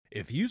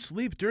If you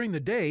sleep during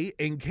the day,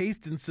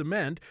 encased in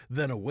cement,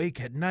 then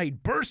awake at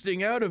night,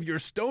 bursting out of your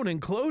stone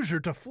enclosure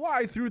to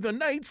fly through the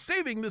night,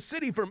 saving the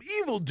city from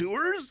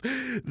evildoers,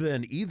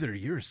 then either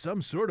you're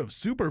some sort of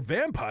super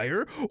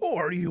vampire,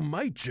 or you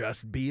might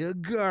just be a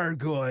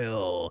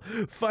gargoyle.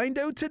 Find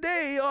out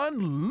today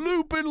on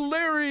Loop and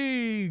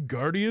Larry,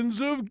 Guardians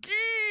of Geek!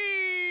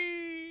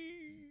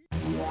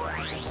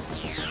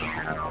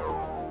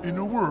 In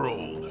a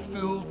world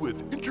filled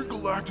with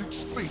intergalactic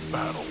space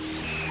battles,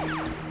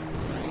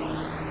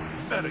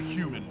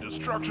 metahuman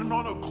destruction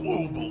on a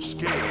global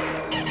scale,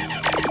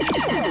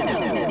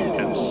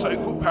 and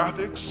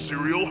psychopathic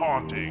serial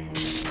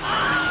hauntings,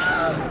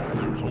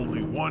 there's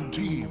only one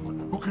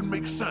team who can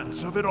make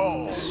sense of it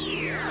all.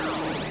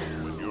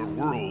 When your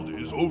world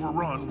is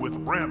overrun with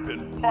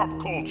rampant pop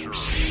culture,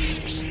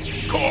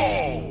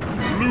 call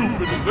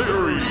Loop and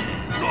Larry,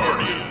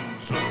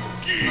 Guardians of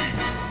Geek.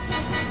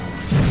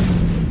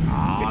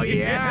 Oh,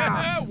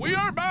 yeah. We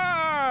are back!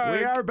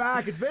 We are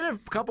back. It's been a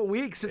couple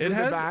weeks since we've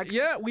been back.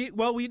 Yeah, we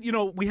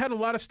had a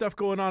lot of stuff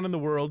going on in the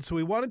world, so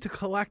we wanted to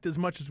collect as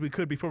much as we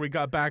could before we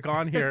got back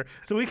on here,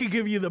 so we could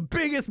give you the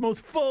biggest,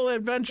 most full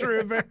adventure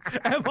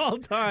of all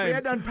time. We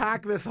had to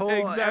unpack this whole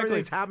everything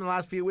that's happened the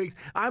last few weeks.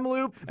 I'm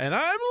Loop. And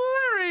I'm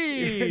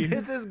Larry.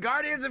 This is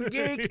Guardians of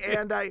Geek,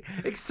 and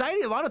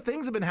exciting. A lot of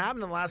things have been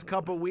happening in the last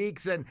couple of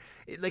weeks, and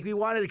we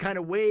wanted to kind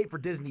of wait for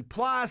Disney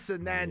Plus,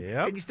 and then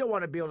and you still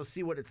want to be able to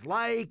see what it's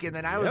like. And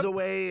then I was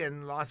away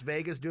in Las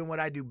Vegas doing what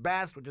I do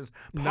best, which is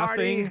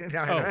party.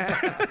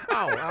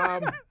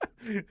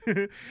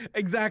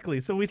 Exactly.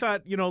 So we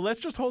thought,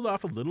 let's just hold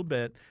off a little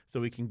bit so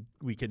we can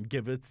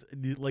give it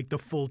like the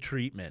full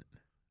treatment.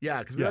 Yeah,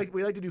 because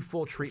we like to do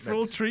full treatments.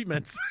 Full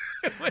treatments.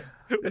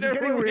 This is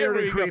getting weird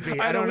and creepy.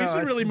 I know. We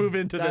should really move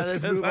into this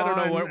because I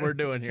don't know what we're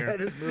doing here.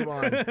 Just move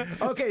on.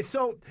 Okay,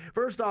 so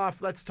first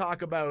off, let's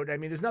talk about,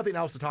 there's nothing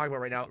else to talk about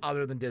right now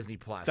other than Disney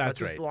Plus. Let's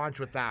just launch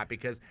with that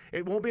because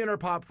it won't be in our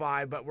top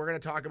 5, but we're going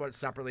to talk about it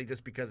separately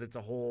just because it's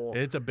a whole...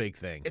 It's a big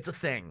thing. It's a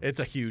thing. It's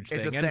a huge thing.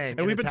 It's a thing.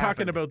 And we've been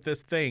talking about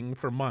this thing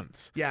for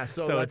months. Yeah,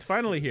 so it's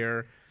finally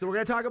here. So we're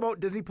going to talk about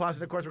Disney Plus,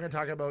 and of course we're going to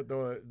talk about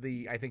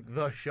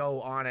the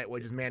show on it,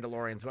 which is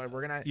Mandalorian. So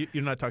we're going to...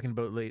 You're not talking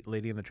about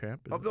Lady and the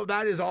Tramp? Oh,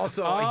 that is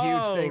also a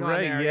huge thing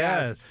on there.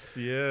 Yes.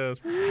 There's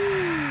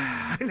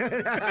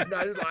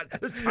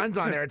tons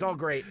on there. It's all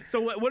great. So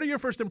what are your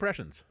first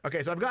impressions?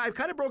 Okay, so I've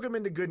kind of broken them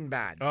into good and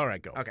bad. All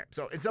right, go. Okay,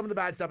 so and some of the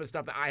bad stuff is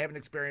stuff that I haven't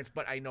experienced,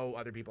 but I know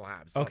other people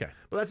have. So, okay.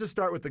 But let's just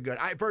start with the good.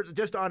 First,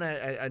 just on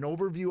an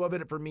overview of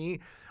it, for me,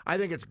 I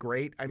think it's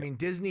great. I mean,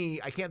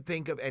 Disney, I can't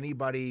think of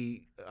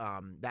anybody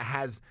that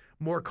has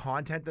more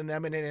content than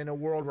them, and in a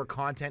world where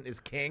content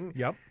is king.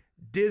 Yep.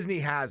 Disney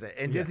has it,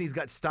 and Disney's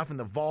got stuff in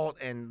the vault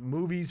and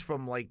movies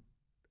from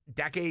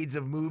decades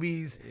of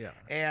movies,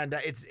 and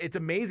it's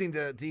amazing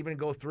to even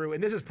go through.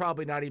 And this is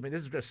probably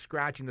this is just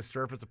scratching the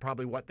surface of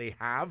probably what they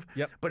have.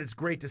 Yep. But it's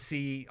great to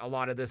see a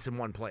lot of this in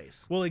one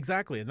place. Well,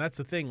 exactly, and that's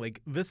the thing.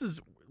 This is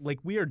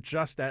we are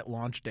just at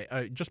launch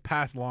day, just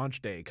past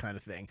launch day, kind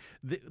of thing.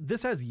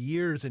 This has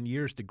years and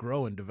years to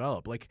grow and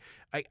develop.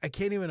 I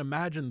can't even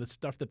imagine the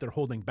stuff that they're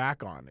holding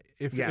back on.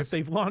 If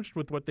they've launched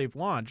with what they've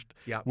launched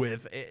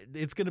with,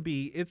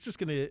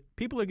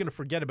 people are gonna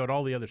forget about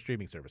all the other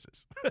streaming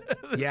services.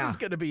 This is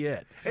gonna be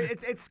it.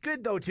 It's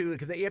good though too,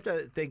 because you have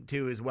to think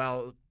too as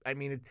well. I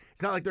mean,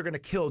 it's not like they're going to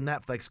kill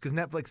Netflix, because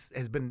Netflix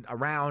has been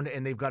around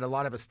and they've got a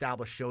lot of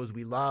established shows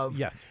we love.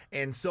 Yes.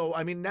 And so,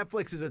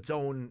 Netflix is its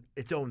own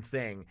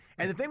thing.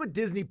 And the thing with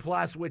Disney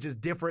Plus, which is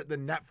different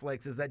than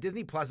Netflix, is that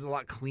Disney Plus is a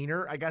lot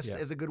cleaner, I guess,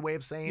 is a good way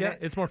of saying it. Yeah,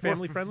 it's more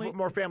family friendly.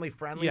 More family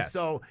friendly. Yes.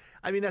 So,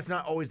 that's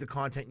not always the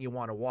content you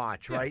want to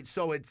watch, right? Yeah.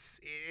 So it's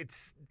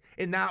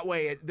in that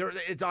way,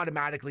 it's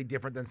automatically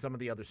different than some of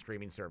the other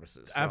streaming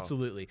services. So.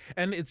 Absolutely.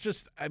 And it's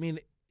just,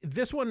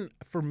 this one,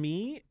 for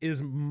me,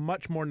 is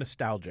much more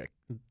nostalgic,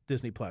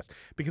 Disney Plus,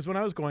 because when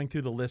I was going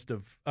through the list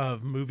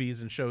of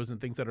movies and shows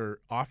and things that are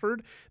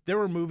offered, there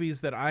were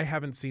movies that I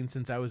haven't seen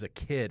since I was a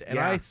kid, and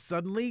I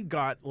suddenly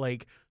got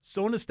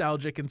so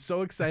nostalgic and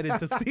so excited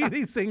to see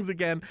these things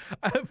again.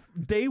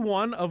 Day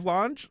one of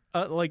launch,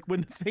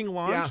 when the thing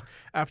launched,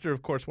 after,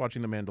 of course,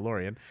 watching The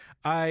Mandalorian,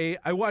 I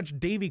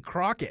watched Davy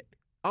Crockett.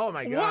 Oh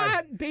my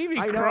God! What? Davy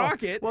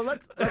Crockett? Well,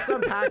 let's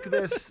unpack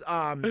this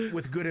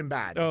with good and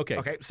bad.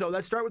 Okay. So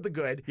let's start with the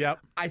good. Yep.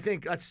 I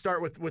think let's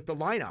start with the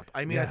lineup.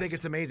 I think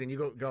it's amazing.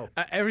 You go.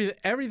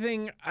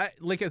 Everything.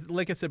 Like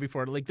I said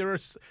before, there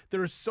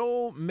are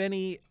so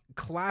many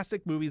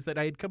classic movies that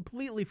I had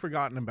completely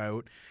forgotten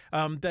about.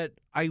 That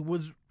I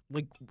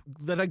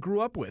grew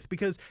up with,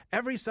 because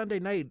every Sunday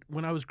night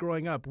when I was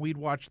growing up, we'd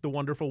watch The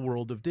Wonderful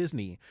World of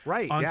Disney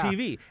on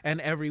TV,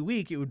 and every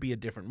week it would be a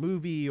different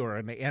movie or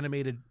an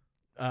animated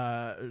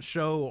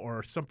show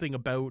or something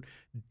about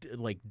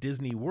like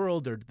Disney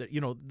World or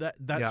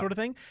that sort of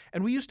thing.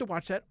 And we used to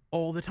watch that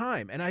all the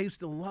time. And I used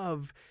to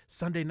love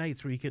Sunday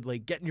nights where you could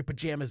like get in your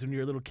pajamas when you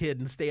were a little kid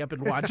and stay up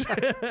and watch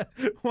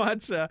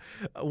A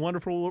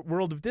Wonderful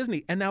World of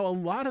Disney. And now a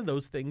lot of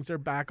those things are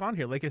back on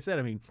here. Like I said,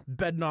 I mean,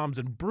 Bedknobs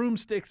and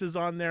Broomsticks is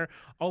on there.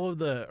 All of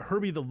the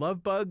Herbie the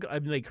Love Bug. I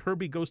mean, like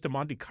Herbie Goes to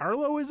Monte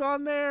Carlo is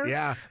on there.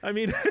 Yeah. I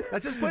mean,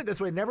 let's just put it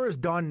this way. Never has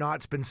Don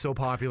Knotts been so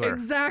popular.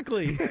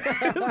 Exactly. Don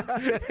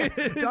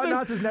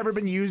Knotts has never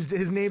been used.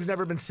 His name's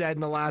never been said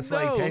in the last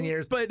 10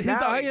 years. But his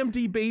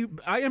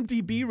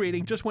IMDb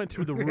rating just went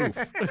through the roof.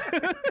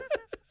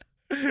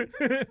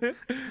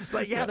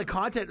 But yeah, the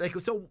content, like,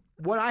 so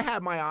what I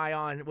had my eye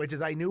on, which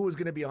is I knew was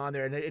going to be on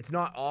there, and it's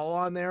not all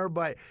on there,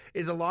 but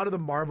is a lot of the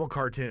Marvel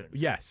cartoons.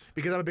 Yes.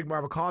 Because I'm a big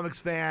Marvel Comics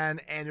fan,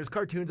 and there's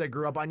cartoons I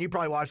grew up on. You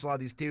probably watched a lot of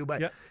these too,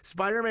 but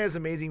Spider-Man's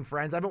Amazing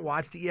Friends, I haven't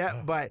watched it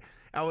yet, but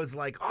I was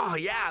like, oh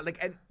yeah, like,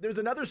 and there's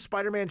another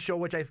Spider-Man show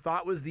which I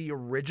thought was the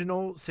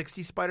original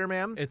 60s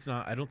Spider-Man. It's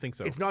not. I don't think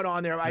so. It's not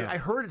on there. I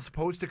heard it's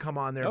supposed to come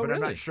on there, but really?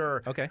 I'm not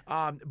sure. Okay.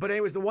 But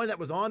anyways, the one that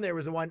was on there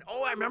was the one,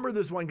 I remember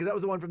this one because that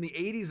was the one from the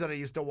 80s that I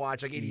used to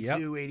watch, like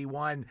 82,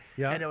 81.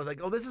 Yeah. And it was like,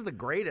 oh, this is the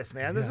greatest,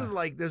 man. This is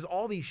like, there's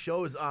all these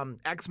shows.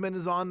 X-Men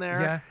is on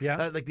there.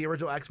 Yeah. Like the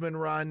original X-Men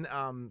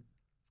run.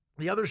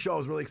 The other show I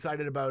was really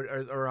excited about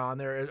are on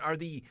there are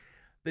the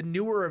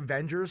newer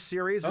Avengers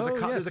series.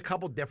 There's a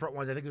couple different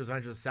ones. I think there's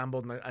Avengers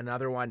Assembled and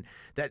another one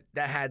that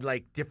had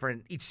like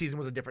different, each season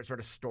was a different sort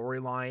of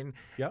storyline.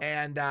 Yep.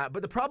 And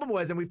but the problem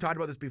was, and we've talked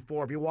about this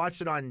before, if you watched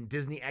it on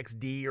Disney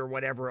XD or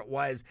whatever it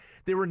was,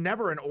 they were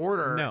never in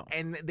order. No.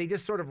 And they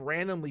just sort of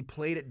randomly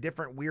played at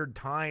different weird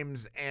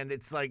times. And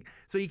it's like,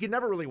 so you can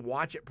never really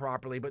watch it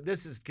properly, but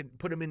this can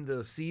put them into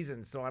the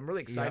season. So I'm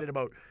really excited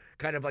about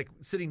kind of like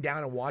sitting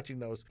down and watching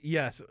those.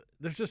 Yes,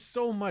 there's just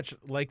so much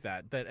like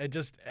that I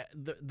just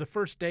the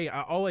first day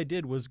all I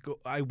did was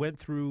I went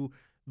through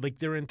like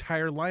their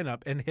entire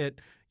lineup and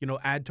hit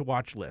add to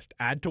watch list.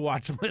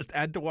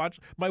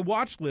 My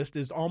watch list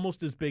is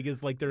almost as big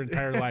as like their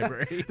entire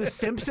library. The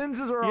Simpsons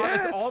are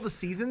on all the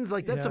seasons.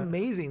 Like that's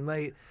amazing.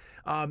 Like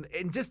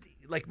and just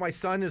like my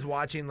son is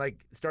watching,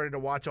 like started to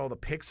watch all the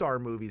Pixar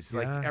movies,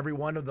 like every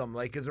one of them,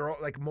 like because they're all,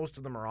 like most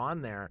of them are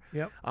on there.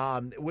 Yep.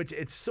 Which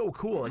it's so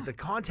cool. Like the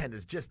content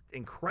is just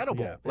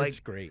incredible. Yeah, like, it's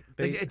great.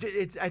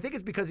 It's I think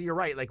it's because you're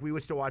right. Like we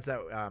used to watch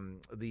that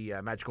the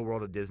Magical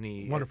World of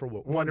Disney, Wonderful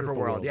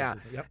World. Yeah.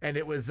 Yep. And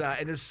it was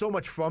and there's so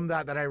much from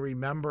that I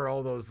remember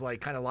all those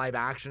like kind of live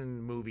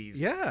action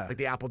movies. Yeah. Like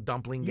the Apple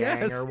Dumpling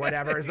Gang or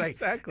whatever. It's like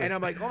exactly. And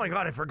I'm like, oh my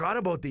god, I forgot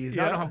about these.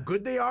 Yeah. I don't know how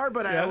good they are,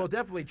 but I will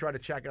definitely try to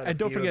check out. And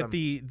don't forget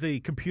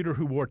the computer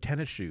who wore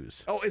tennis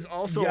shoes. Oh, is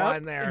also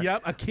on there.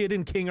 Yep, a kid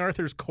in King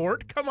Arthur's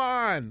court. Come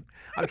on.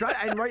 I'm trying,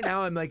 and right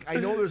now I'm like, I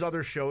know there's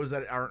other shows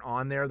that aren't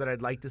on there that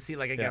I'd like to see.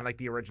 Like again, like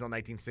the original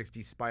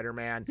 1960s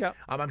Spider-Man. Yeah.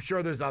 I'm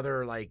sure there's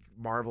other like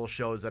Marvel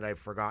shows that I've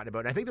forgotten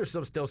about. And I think there's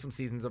still some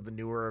seasons of the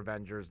newer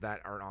Avengers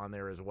that aren't on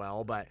there as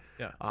well. But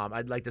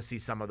I'd like to see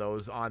some of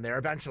those on there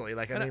eventually.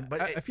 Like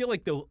I feel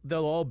like they'll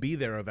all be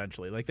there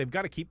eventually. Like they've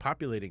got to keep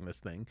populating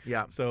this thing.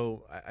 Yeah.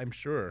 So I'm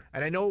sure.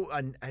 And I know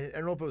I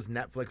don't know if it was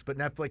Netflix, but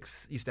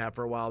Netflix used to have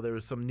for a while. There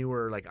was some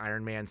newer like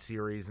Iron Man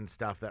series and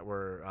stuff that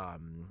were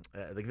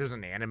like there's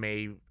an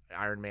anime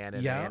Iron Man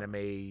and an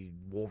anime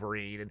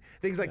Wolverine and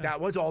things like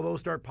that. Once all those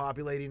start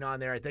populating on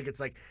there, I think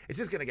it's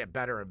just going to get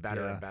better and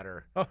better and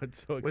better. Oh,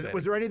 it's so exciting.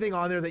 Was there anything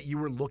on there that you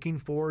were looking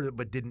for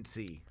but didn't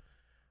see?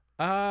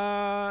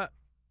 No,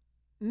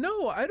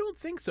 I don't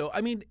think so.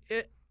 I mean,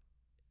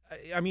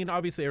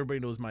 obviously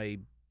everybody knows my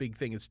big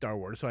thing is Star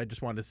Wars, so I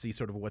just wanted to see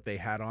sort of what they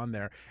had on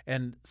there.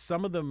 And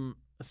some of the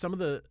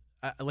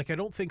like I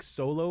don't think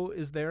Solo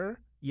is there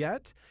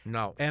yet.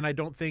 No. And I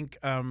don't think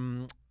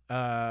The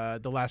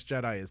Last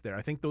Jedi is there.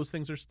 I think those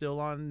things are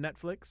still on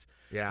Netflix.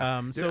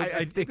 Yeah. So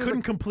I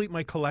couldn't complete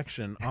my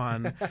collection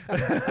on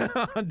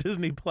on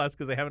Disney Plus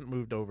because they haven't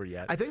moved over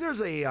yet. I think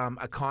there's a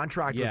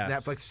contract with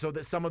Netflix so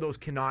that some of those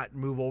cannot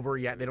move over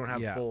yet. They don't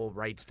have full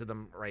rights to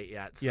them right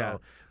yet. So. Yeah.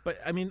 But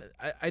I mean,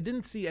 I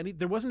didn't see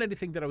there wasn't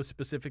anything that I was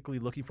specifically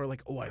looking for,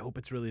 like, oh, I hope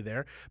it's really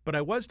there. But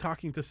I was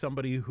talking to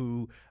somebody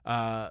who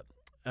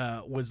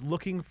was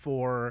looking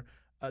for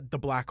The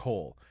Black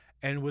Hole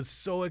and was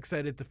so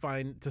excited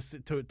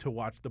to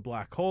watch The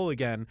Black Hole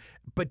again,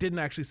 but didn't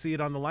actually see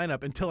it on the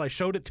lineup until I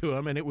showed it to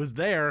him and it was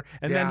there.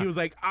 And then he was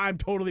like, I'm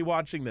totally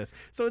watching this.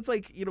 So it's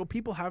like,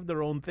 people have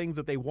their own things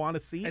that they want to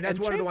see. And that's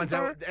one of the ones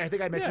that I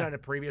think I mentioned on a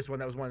previous one.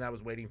 That was one that I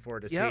was waiting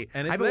for to see.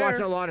 And I've been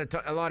watching a lot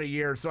of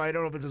years, so I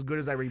don't know if it's as good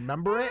as I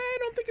remember it. I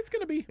don't think it's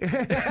going to be.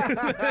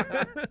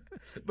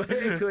 But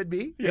it could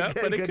be. Yeah,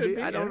 but it could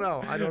be. I don't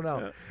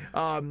know.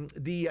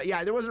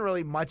 There wasn't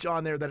really much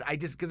on there that I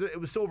just, because it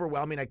was so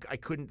overwhelming, I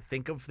couldn't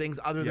think of things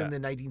other than the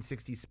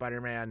 1960s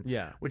Spider-Man.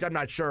 Yeah, which I'm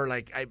not sure.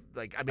 I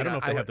don't know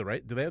if they have the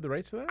right. Do they have the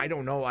rights to that? I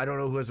don't know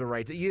who has the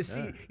rights. You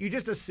see, you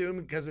just assume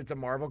because it's a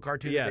Marvel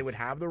cartoon that they would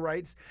have the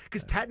rights.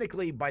 Because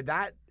technically, by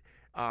that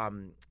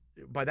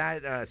by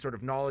that sort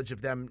of knowledge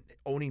of them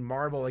owning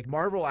Marvel, like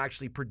Marvel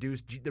actually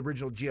produced the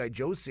original G.I.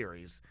 Joe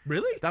series.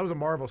 Really? That was a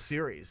Marvel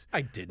series.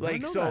 I didn't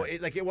like know so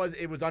that.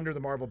 It was under the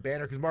Marvel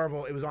banner because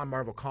it was on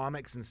Marvel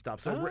Comics and stuff.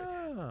 So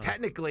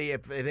technically,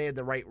 if they had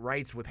the right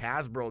rights with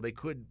Hasbro, they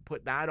could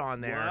put that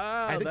on there.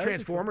 Wow, I think that'd be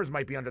Transformers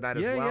might be under that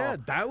as well. Yeah,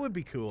 that would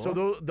be cool.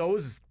 So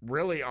those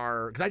really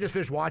are, because I just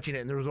finished watching it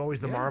and there was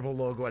always the Yeah. Marvel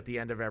logo at the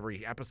end of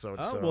every episode.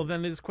 Oh, so. well,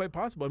 then it's quite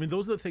possible. I mean,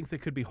 those are the things they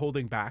could be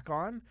holding back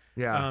on.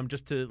 Yeah.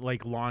 Just to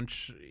like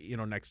launch,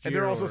 next year. And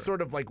they're also or-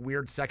 sort of like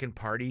weird second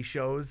party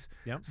shows.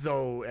 Yep.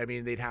 So, I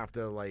mean, they'd have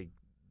to like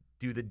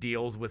do the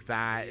deals with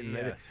that. And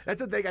Yes.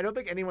 that's the thing. I don't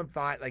think anyone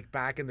thought like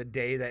back in the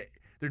day that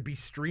there'd be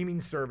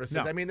streaming services.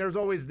 No. I mean, there's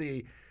always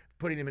the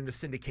putting them into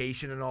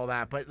syndication and all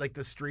that, but like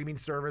the streaming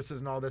services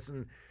and all this.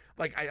 And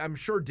like, I'm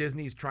sure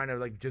Disney's trying to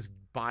like just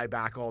buy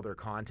back all their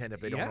content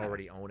if they don't Yeah.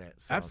 already own it.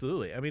 So.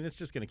 Absolutely. I mean, it's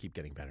just going to keep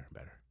getting better and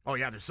better. Oh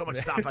yeah, there's so much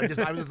stuff. I was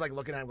just like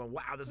looking at it going,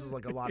 wow, this is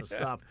like a lot of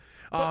stuff.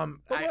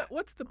 But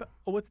what's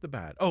the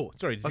bad? Oh,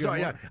 sorry. Did you have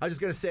yeah. one? I was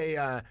just gonna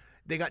say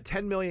they got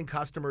 10 million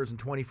customers in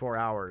 24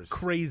 hours.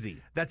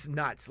 Crazy. That's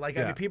nuts. Like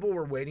I Yeah. mean, people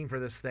were waiting for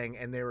this thing,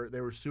 and they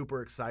were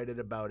super excited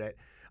about it.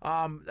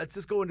 Let's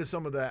just go into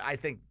some of the. I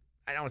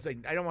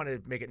don't want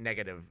to make it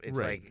negative. It's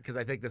Right. like because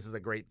I think this is a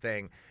great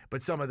thing,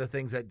 but some of the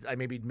things that I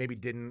maybe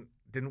didn't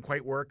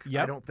quite work.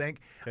 Yep. I don't think.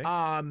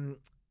 Okay.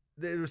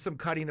 There was some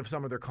cutting of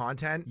some of their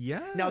content.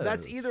 Yeah. Now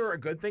that's either a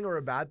good thing or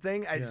a bad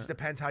thing. It Yeah. just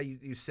depends how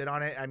you sit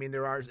on it. I mean,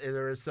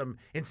 there is some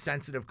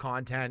insensitive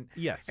content.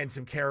 Yes. And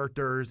some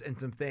characters and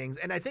some things.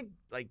 And I think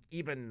like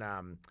even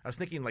I was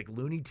thinking like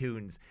Looney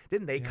Tunes.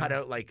 Didn't they cut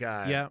out like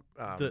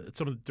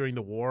some of during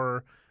the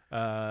war,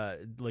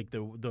 like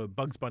the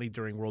Bugs Bunny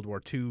during World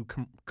War II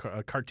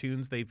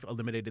cartoons, they've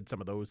eliminated some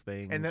of those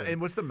things.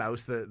 and what's the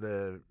mouse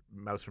the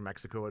mouse from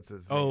Mexico? What's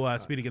his oh, name?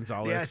 Speedy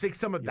Gonzales. Yeah, I think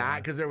some of that Yeah.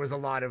 because there was a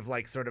lot of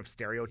like sort of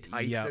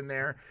stereotypes Yep. in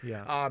there.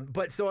 Yeah.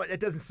 But so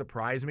it doesn't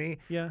surprise me.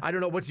 Yeah. I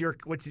don't know what's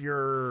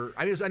your.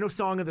 I know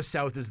Song of the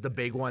South is the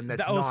big one.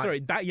 That's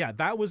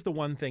that was the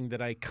one thing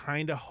that I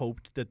kind of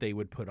hoped that they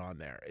would put on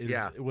there.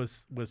 It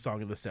was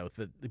Song of the South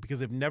because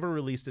they've never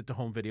released it to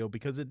home video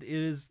because it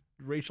is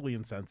racially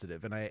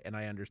insensitive, and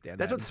I understand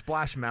That's that. what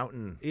Splash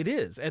Mountain It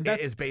is, and is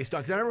that's based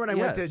on. Because I remember when I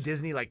went to Yes.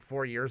 Disney like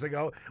 4 years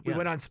ago, we Yeah.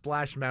 went on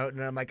Splash Mountain,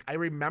 and I'm like, I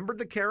remembered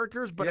the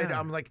characters, but Yeah.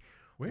 I'm like,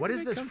 Where what did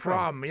is they this come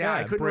from? Yeah,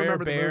 I couldn't Brer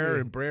remember the Bear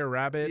movie. and Brer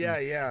Rabbit. Yeah,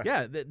 and- yeah.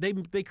 yeah.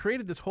 They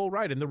created this whole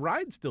ride, and the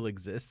ride still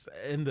exists,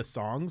 and the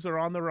songs are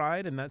on the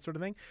ride and that sort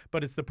of thing.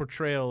 But it's the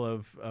portrayal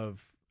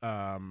of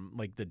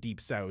like the Deep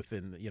South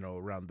and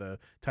around the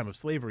time of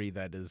slavery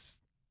that is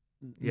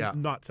Yeah.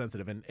 not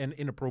sensitive and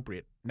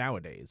inappropriate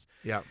nowadays.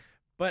 Yeah.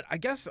 But I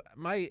guess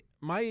my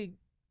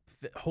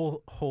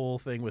whole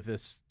thing with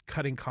this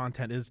cutting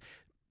content is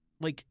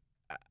like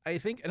I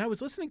think, and I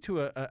was listening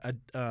to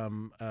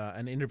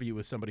an interview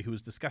with somebody who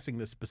was discussing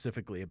this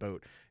specifically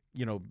about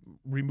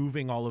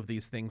removing all of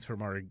these things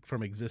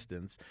from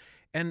existence,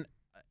 and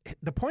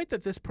the point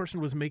that this person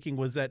was making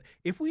was that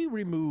if we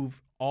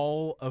remove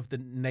all of the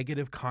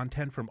negative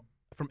content from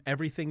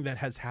everything that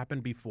has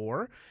happened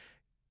before,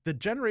 the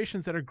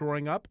generations that are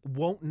growing up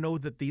won't know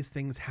that these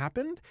things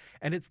happened,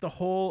 and it's the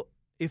whole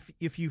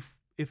if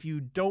you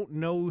don't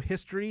know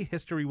history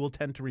will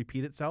tend to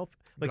repeat itself.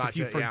 Like if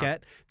you Gotcha, yeah.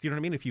 forget, do you know what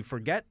I mean? If you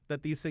forget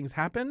that these things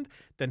happened,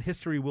 then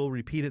history will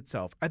repeat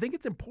itself. I think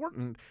it's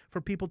important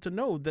for people to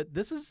know that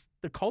this is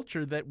the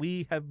culture that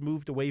we have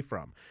moved away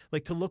from.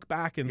 Like to look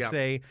back and Yeah.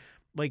 say,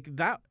 like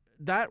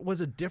that was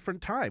a different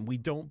time. We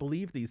don't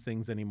believe these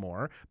things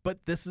anymore,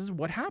 but this is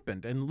what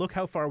happened. And look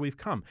how far we've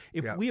come.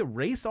 If Yeah. we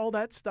erase all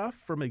that stuff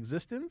from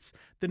existence,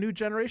 the new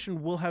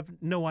generation will have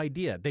no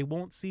idea. They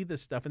won't see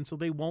this stuff, and so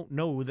they won't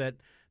know that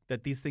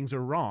these things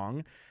are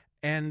wrong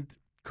and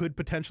could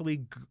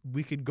potentially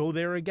we could go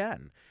there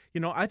again.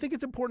 I think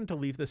it's important to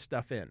leave this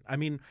stuff in. I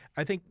mean,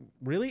 I think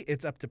really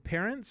it's up to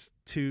parents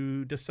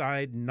to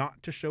decide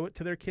not to show it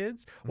to their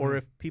kids, or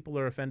if people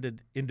are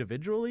offended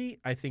individually,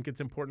 I think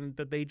it's important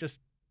that they just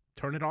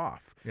turn it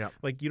off. Yeah.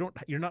 Like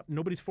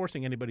nobody's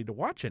forcing anybody to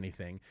watch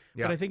anything,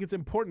 Yeah. but I think it's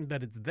important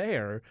that it's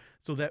there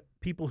so that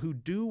people who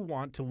do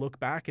want to look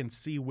back and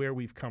see where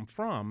we've come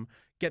from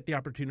get the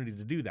opportunity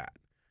to do that.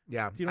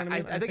 Yeah, Do you know what I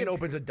mean? I think it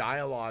opens a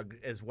dialogue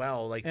as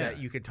well, like that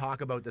Yeah. you could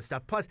talk about the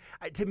stuff. Plus,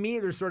 to me,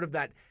 there's sort of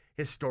that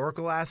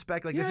historical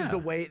aspect. Like this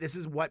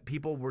is what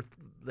people were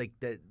like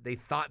that they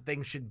thought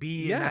things should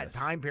be in that Yes.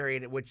 time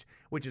period, which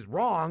is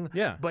wrong.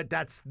 Yeah. But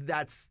that's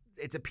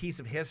it's a piece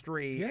of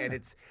history, Yeah.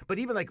 and but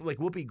even like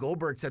Whoopi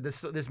Goldberg said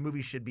this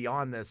movie should be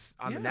on the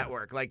Yeah.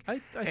 network. Like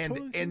I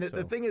totally and think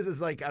the so. thing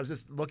is like I was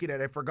just looking at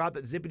it, I forgot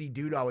that Zippity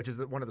Doodah, which is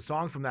one of the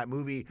songs from that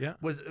movie, Yeah.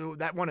 was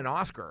that won an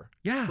Oscar.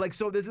 Yeah. Like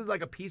so this is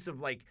like a piece of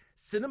like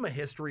cinema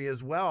history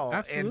as well.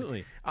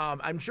 Absolutely.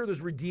 And I'm sure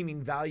there's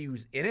redeeming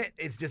values in it.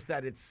 It's just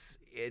that it's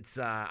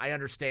I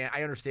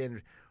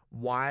understand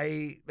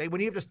why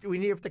when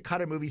you have to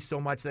cut a movie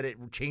so much that it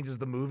changes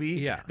the movie,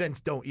 Yeah. then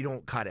you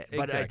don't cut it.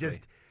 But Exactly.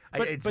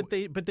 But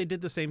they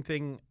did the same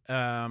thing.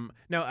 Now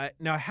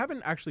I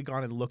haven't actually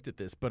gone and looked at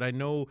this, but I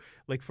know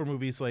like for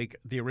movies like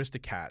The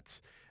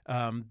Aristocats,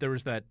 there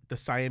was the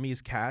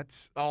Siamese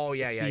cats. Oh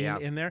yeah.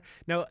 In there.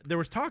 Now there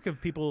was talk of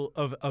people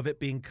of it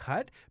being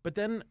cut, but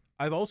then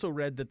I've also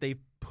read that they've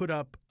put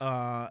up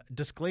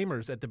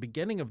disclaimers at the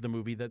beginning of the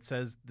movie that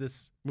says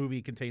this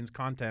movie contains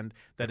content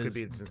that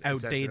is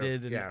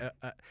outdated. And,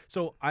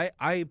 so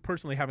I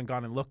personally haven't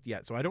gone and looked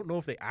yet, so I don't know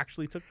if they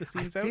actually took the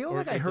scenes out. I feel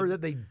like I heard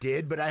that they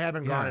did, but I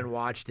haven't gone and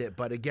watched it.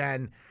 But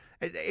again,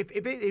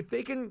 if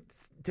they can,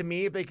 to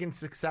me, if they can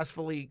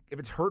successfully, if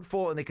it's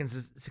hurtful and they can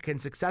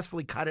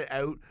successfully cut it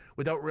out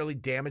without really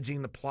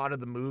damaging the plot of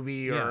the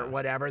movie or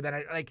whatever, then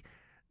I like.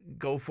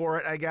 Go for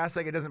it, I guess.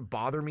 Like, it doesn't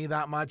bother me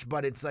that much,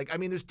 but it's like, I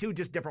mean, there's two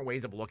just different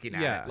ways of looking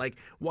at it. Like,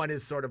 one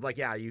is sort of like,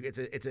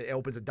 it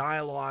opens a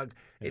dialogue.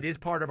 Yeah. It is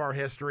part of our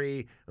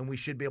history, and we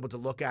should be able to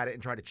look at it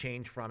and try to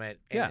change from it.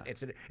 And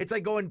it's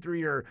like going through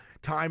your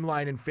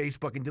timeline in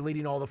Facebook and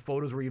deleting all the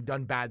photos where you've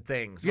done bad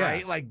things,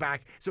 right? Like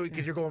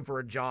because you're going for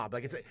a job.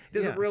 Like, it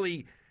doesn't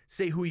really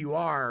say who you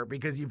are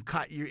because you've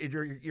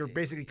you're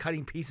basically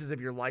cutting pieces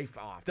of your life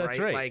off. That's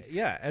right. Like,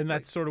 and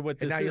that's sort of what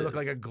this is. And now you look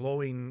like a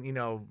glowing,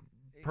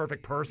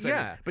 perfect person,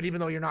 but even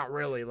though you're not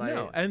really, like,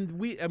 no. And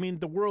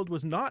the world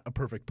was not a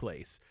perfect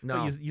place.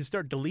 No, but you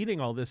start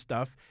deleting all this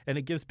stuff, and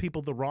it gives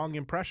people the wrong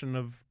impression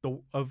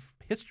of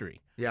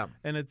history. Yeah,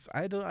 and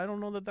I don't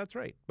know that that's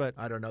right, but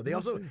I don't know. They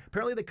also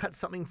apparently they cut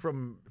something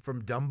from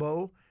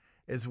Dumbo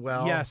as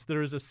well. Yes,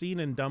 there is a scene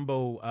in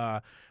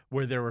Dumbo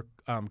where there were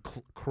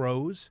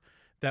crows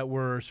that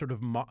were sort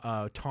of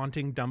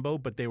taunting Dumbo,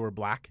 but they were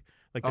black.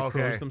 Like the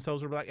crows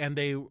themselves were black, and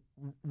they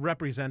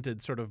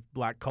represented sort of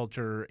black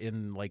culture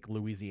in like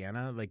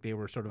Louisiana. Like they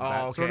were sort of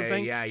that sort of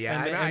thing. Yeah.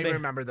 And I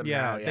remember them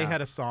now. Yeah, they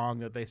had a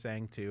song that they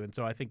sang to, and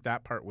so I think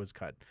that part was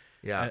cut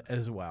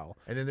as well.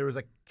 And then there was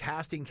a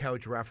casting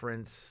couch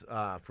reference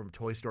from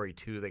Toy Story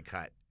 2 they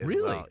cut as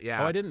really? Well.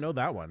 Yeah. Oh, I didn't know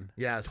that one.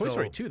 Yeah. Toy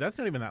Story 2, that's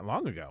not even that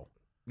long ago.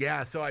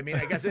 Yeah, so I mean,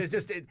 I guess it was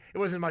just it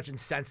wasn't much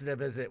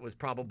insensitive as it was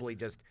probably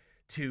just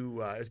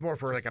too. It was more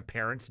for like a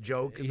parent's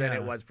joke than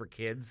it was for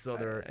kids. So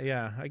they're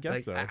I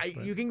guess like,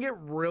 so. You can get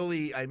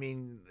really, I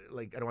mean,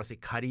 like I don't want to say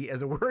cutty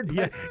as a word,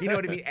 but you know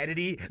what I mean,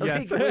 edity.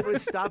 Like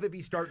with stuff, if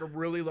you start to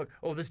really look,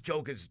 this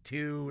joke is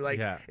too like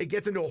it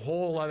gets into a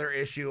whole other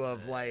issue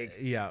of like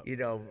you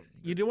don't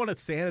want to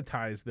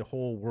sanitize the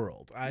whole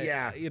world.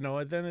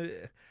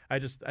 Then I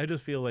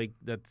just feel like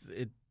that's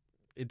it.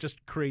 It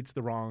just creates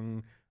the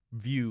wrong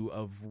view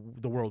of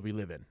the world we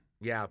live in.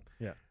 Yeah.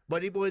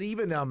 But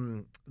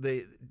even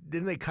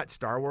they cut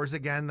Star Wars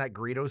again, that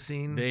Greedo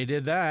scene. They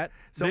did that.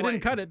 So they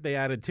didn't cut it; they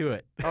added to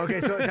it.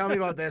 Okay, so tell me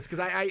about this because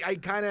I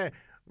kind of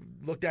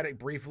looked at it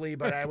briefly,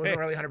 but I wasn't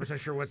really 100%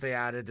 sure what they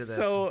added to this.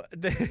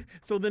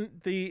 So then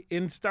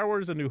in Star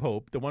Wars: A New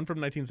Hope, the one from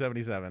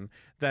 1977,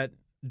 that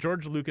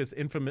George Lucas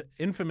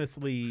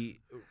infamously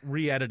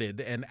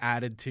re-edited and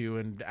added to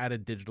and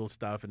added digital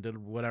stuff and did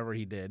whatever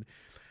he did.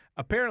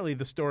 Apparently,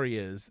 the story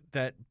is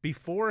that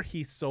before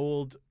he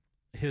sold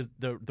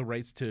the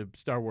rights to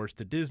Star Wars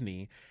to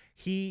Disney,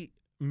 he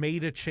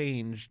made a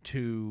change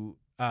to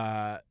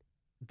A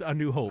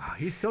New Hope. Oh,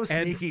 he's so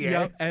sneaky,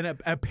 and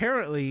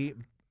apparently,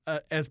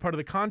 as part of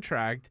the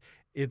contract,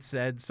 it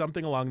said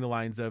something along the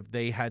lines of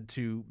they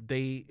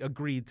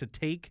agreed to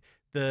take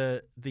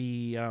the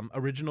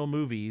original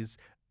movies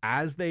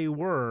as they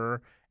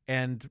were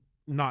and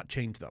not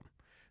change them.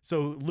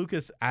 So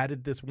Lucas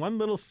added this one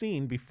little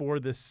scene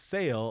before this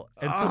sale,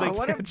 and so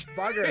what a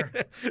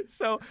bugger!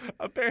 So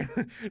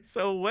apparently,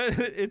 when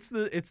it's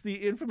the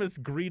infamous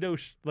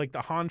Greedo, like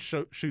the Han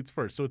shoots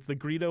first. So it's the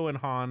Greedo and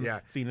Han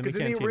scene in the cantina. Because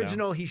in the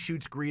original, he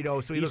shoots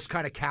Greedo, so he looks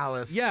kind of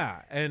callous.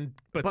 Yeah,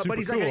 but super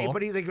he's cool.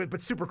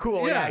 But super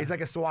cool. Yeah, he's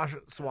like a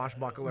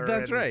swashbuckler.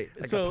 That's right.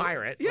 Like a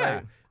pirate. Yeah.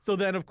 Right? So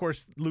then, of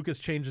course, Lucas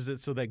changes it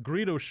so that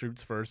Greedo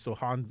shoots first, so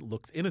Han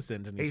looks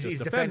innocent and he's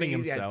just defending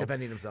himself. Yeah,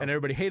 defending himself. And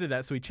everybody hated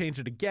that, so he changed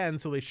it again,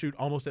 so they shoot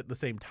almost at the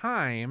same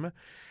time,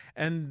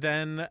 and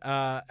then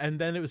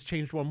it was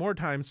changed one more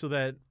time so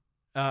that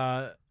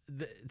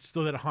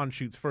Han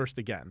shoots first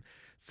again.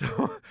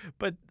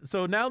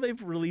 So now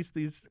they've released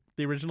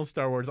the original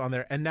Star Wars on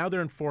there, and now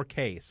they're in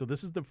 4K. So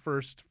this is the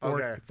first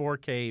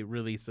 4K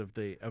release of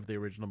the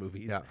original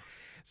movies. Yeah.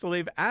 So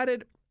they've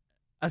added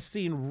a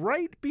scene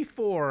right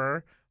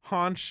before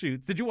Han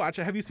shoots. Did you watch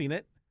it? Have you seen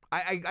it?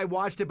 I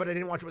watched it, but I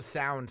didn't watch it with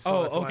sound. So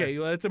okay.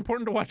 Well, it's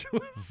important to watch it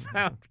with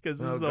sound because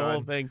this is the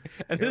whole thing.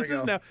 And this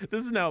is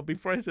now.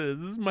 Before I say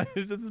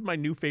this is my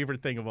new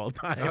favorite thing of all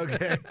time.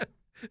 Okay.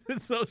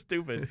 It's so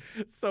stupid.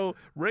 So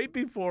right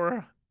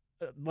before,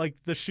 like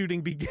the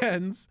shooting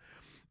begins,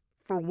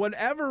 for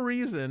whatever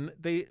reason,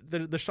 the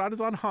shot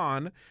is on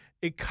Han.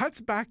 It cuts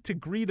back to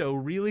Greedo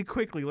really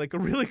quickly, like a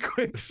really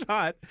quick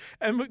shot,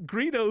 and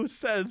Greedo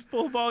says,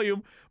 full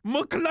volume,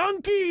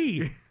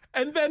 "McClunky!"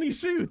 And then he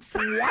shoots.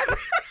 What?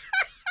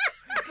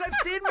 I've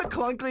seen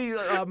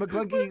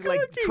McClunky like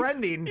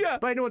trending,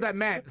 but I know what that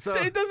meant. So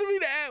it doesn't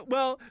mean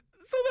well.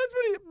 So that's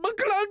what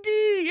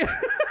McClunky.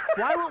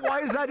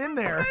 Why is that in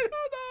there? I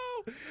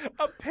don't know.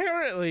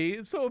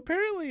 Apparently,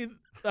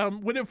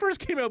 when it first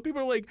came out,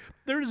 people were like,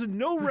 "There's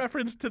no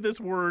reference to this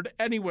word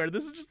anywhere.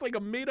 This is just like a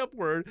made-up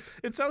word.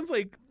 It sounds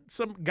like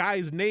some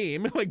guy's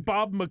name, like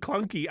Bob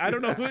McClunky. I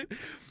don't know who."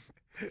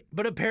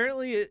 But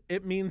apparently,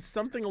 it means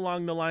something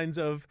along the lines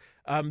of,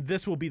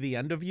 "This will be the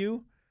end of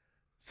you."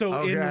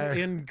 So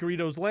in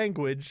Greedo's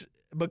language,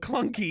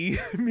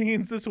 McClunky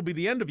means this will be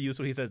the end of you.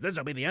 So he says, "This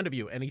will be the end of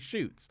you," and he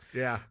shoots.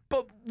 Yeah.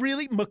 But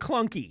really,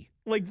 McClunky.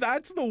 Like,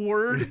 that's the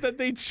word that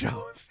they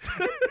chose.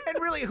 And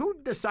really, who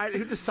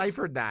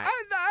deciphered that?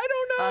 I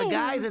don't know.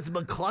 Guys, it's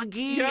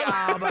McClunky.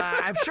 Yeah.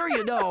 I'm sure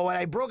you know, and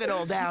I broke it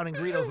all down in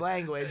Greedo's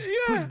language,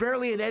 who's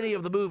barely in any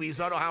of the movies,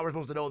 so I don't know how we're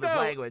supposed to know this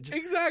language.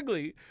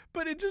 Exactly.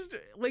 But it just,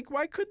 like,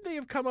 why couldn't they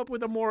have come up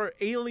with a more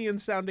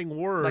alien-sounding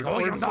word? Like, or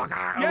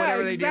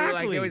whatever they do.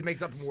 Like, they always make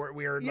something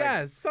weird.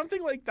 Yeah,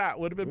 something like that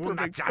would have been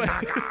perfect.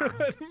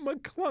 But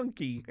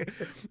McClunky.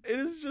 It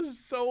is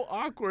just so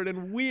awkward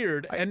and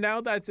weird, and now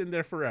that's in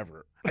there forever.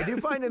 I do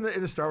find in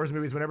the Star Wars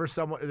movies, whenever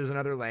there's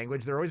another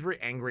language, they're always very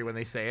angry when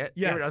they say it.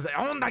 Yeah.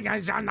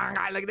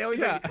 Like they always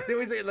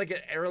say like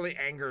a really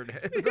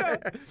angered.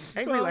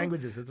 Angry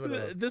languages. That's what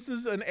it is. This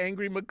is an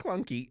angry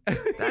McClunky.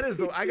 That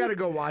is. I got to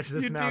go watch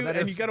this now.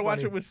 And you got to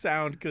watch it with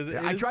sound because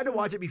I tried to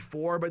watch it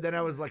before, but then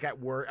I was like at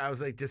work. I was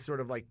like just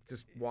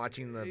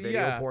watching the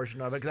video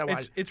portion of it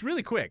because it's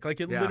really quick. Like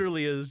it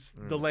literally is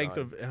the length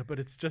of, but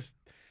it's just.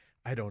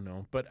 I don't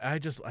know, but I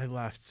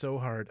laughed so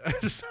hard. I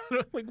just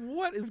like,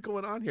 what is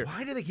going on here?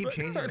 Why do they keep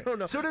changing it? I don't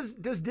know. So does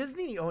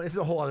Disney own? This is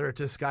a whole other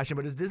discussion,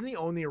 but does Disney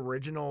own the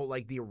original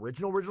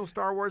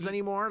Star Wars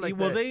anymore? Like,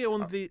 they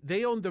own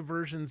the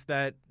versions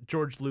that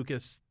George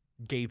Lucas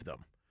gave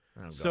them.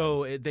 Oh,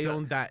 so they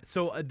own that.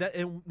 So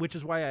which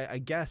is why I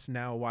guess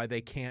now why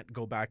they can't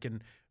go back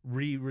and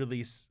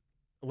re-release.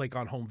 Like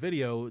on home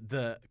video,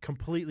 the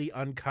completely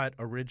uncut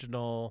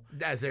original.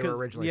 As they were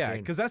originally seen.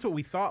 because that's what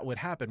we thought would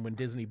happen when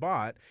Disney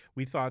bought.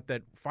 We thought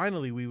that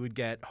finally we would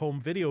get home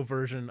video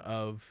version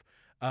of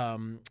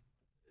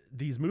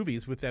these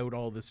movies without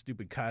all the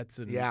stupid cuts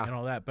and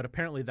all that. But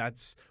apparently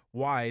that's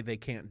why they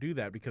can't do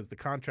that because the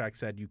contract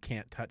said you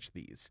can't touch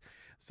these.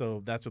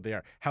 So that's what they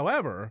are.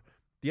 However,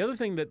 the other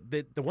thing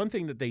the one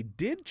thing that they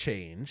did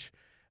change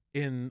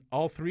in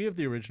all three of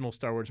the original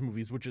Star Wars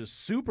movies, which is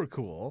super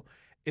cool,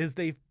 is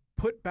they've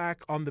put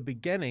back on the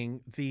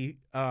beginning the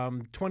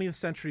 20th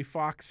Century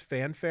Fox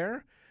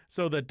fanfare.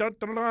 So the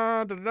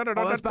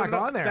that's back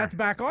on there. That's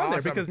back on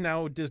there because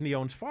now Disney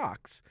owns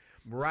Fox.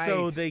 Right.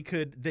 So they've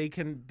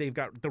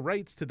got the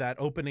rights to that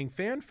opening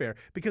fanfare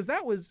because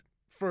that was,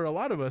 for a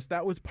lot of us,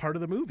 that was part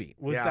of the movie,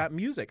 was that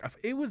music.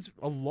 It was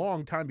a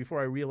long time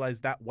before I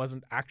realized that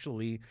wasn't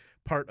actually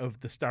part of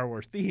the Star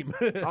Wars theme.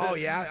 Oh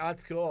yeah,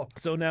 that's cool.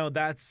 So now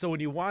when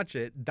you watch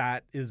it,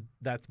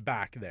 that's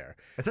back there.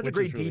 It's such a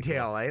great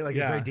detail, cool. Eh? Like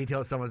a great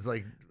detail. Someone's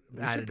like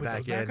added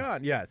back in. Back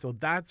on. Yeah, so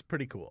that's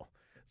pretty cool.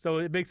 So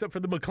it makes up for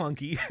the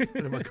McClunky.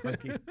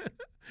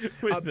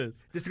 With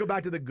this. Just to go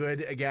back to the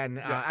good again.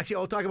 Actually,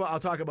 I'll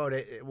talk about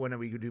it when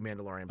we do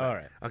Mandalorian. But, all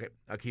right. Okay.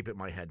 I'll keep it in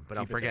my head, but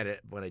I'll forget it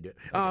when I do it.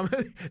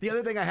 Okay. The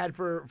other thing I had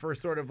for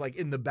sort of like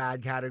in the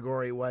bad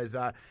category was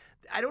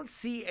I don't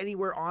see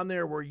anywhere on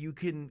there where you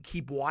can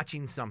keep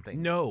watching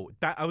something. No,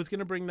 I was going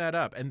to bring that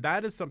up, and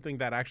that is something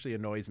that actually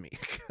annoys me.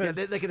 Yeah,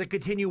 the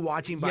continue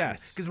watching button.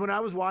 Yes. Because when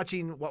I was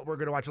watching what we're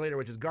going to watch later,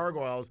 which is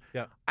Gargoyles,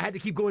 I had to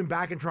keep going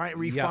back and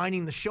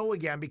refining the show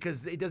again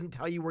because it doesn't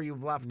tell you where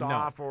you've left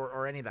off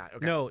or any of that.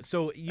 Okay. No,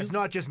 so it's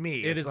not just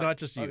me. It is not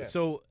just you. Okay.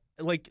 So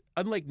like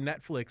unlike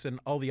Netflix and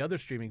all the other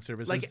streaming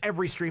services, like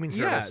every streaming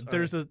service,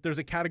 there's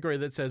a category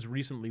that says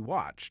recently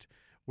watched,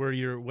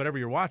 where whatever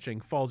you're watching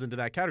falls into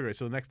that category.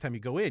 So the next time you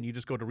go in, you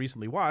just go to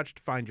recently watched,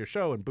 find your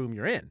show, and boom,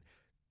 you're in.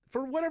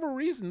 For whatever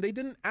reason, they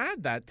didn't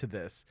add that to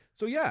this.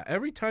 So yeah,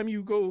 every time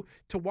you go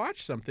to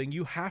watch something,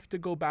 you have to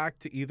go back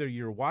to either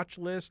your watch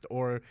list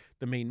or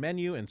the main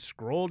menu and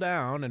scroll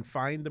down and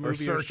find the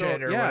movie or search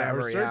it or whatever.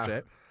 Or search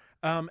it.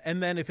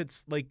 And then if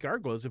it's like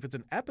Gargoyles, if it's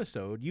an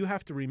episode, you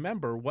have to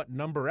remember what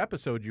number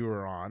episode you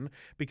were on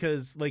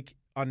because like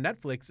on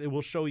Netflix, it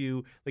will show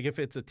you like if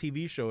it's a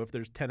TV show, if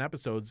there's 10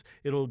 episodes,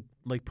 it'll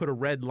like put a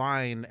red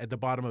line at the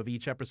bottom of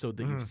each episode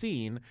that you've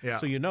seen. Yeah.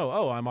 So you know,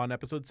 oh, I'm on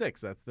episode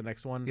 6. That's the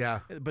next one. Yeah.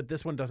 But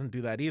this one doesn't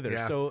do that either.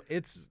 Yeah. So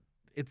it's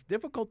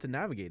difficult to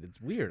navigate.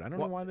 It's weird. I don't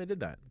know why they did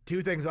that.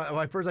 Two things.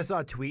 Well, first, I saw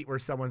a tweet where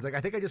someone's like,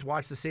 I think I just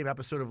watched the same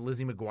episode of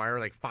Lizzie McGuire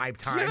like 5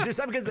 times.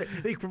 Just because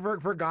they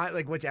forgot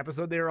like which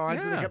episode they were on,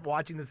 so they kept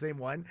watching the same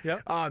one.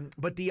 Yep.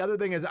 But the other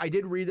thing is I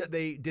did read that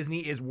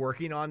Disney is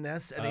working on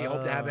this, and they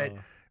hope to have it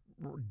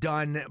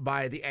done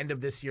by the end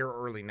of this year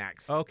or early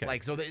next. Okay.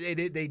 Like, so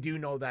they do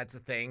know that's a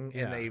thing,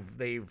 and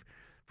they've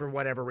for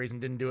whatever reason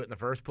didn't do it in the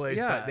first place,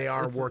 but they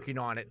are working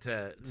on it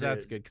to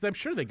that's good, because I'm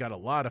sure they got a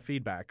lot of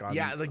feedback on.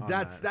 Yeah, like on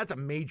that's a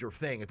major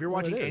thing. If you're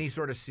watching any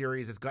sort of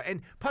series, it's got,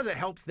 and plus it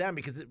helps them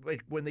because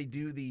like when they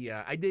do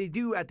they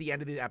do at the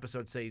end of the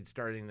episode say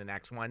starting the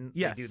next one.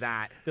 Yes, they do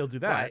that. They'll do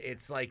that. But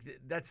it's like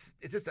it's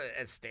just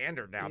a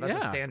standard now.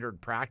 That's a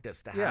standard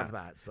practice to have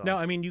that. So no,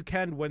 I mean you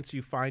can, once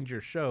you find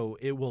your show,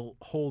 it will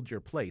hold your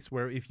place.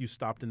 Where if you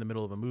stopped in the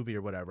middle of a movie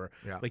or whatever,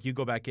 like you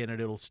go back in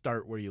and it'll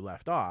start where you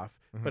left off.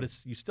 But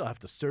you still have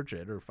to search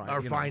it or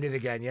find it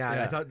again. Yeah,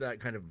 I thought that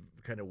kind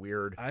of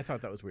weird. I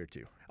thought that was weird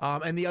too.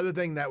 And the other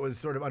thing that was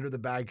sort of under the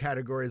bag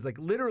category is like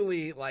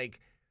literally like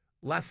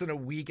less than a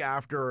week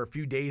after or a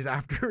few days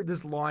after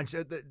this launch,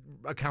 the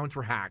accounts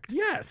were hacked.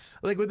 Yes,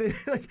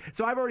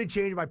 so I've already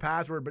changed my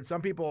password, but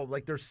some people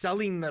like they're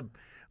selling the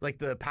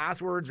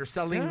passwords or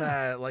selling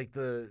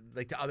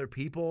to other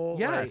people.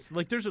 Yes,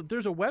 like there's a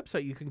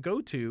website you can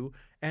go to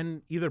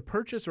and either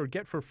purchase or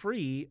get for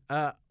free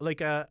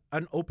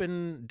an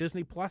open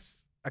Disney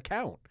Plus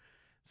account.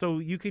 So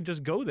you can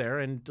just go there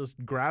and just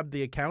grab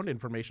the account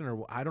information,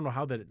 or I don't know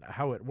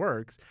how it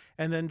works,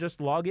 and then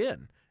just log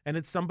in. And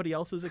it's somebody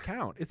else's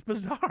account. It's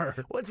bizarre.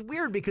 Well, it's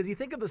weird because you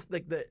think of this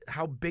like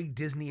how big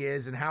Disney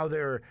is and how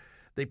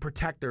they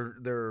protect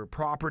their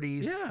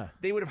properties. Yeah.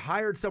 They would have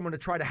hired someone to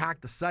try to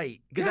hack the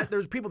site. Because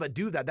there's people that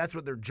do that. That's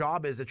what their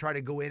job is, to try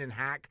to go in and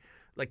hack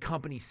like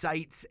company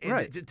sites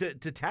and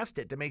to test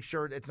it, to make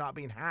sure it's not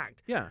being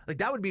hacked. Yeah. Like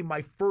that would be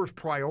my first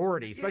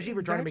priority, especially if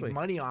you're trying to make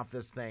money off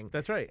this thing.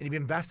 That's right. And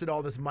you've invested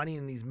all this money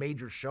in these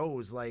major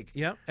shows. Like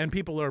and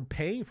people are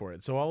paying for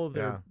it. So all of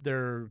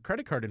their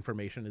credit card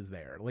information is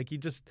there. Like it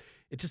just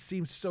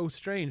seems so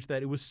strange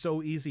that it was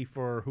so easy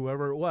for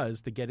whoever it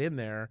was to get in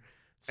there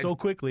so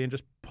quickly and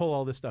just pull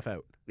all this stuff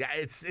out. Yeah,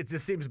 it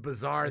just seems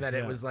bizarre that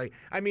it was like.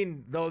 I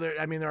mean,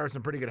 there are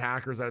some pretty good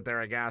hackers out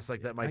there, I guess.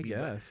 Like that might be.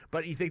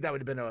 But you think that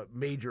would have been a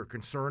major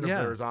concern of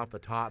theirs off the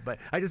top. But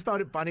I just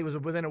found it funny. It was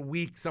within a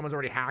week someone's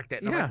already hacked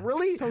it. And I'm like,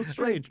 really? So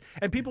strange.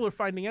 And people are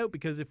finding out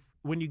because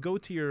when you go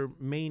to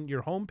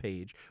your home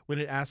page, when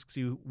it asks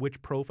you which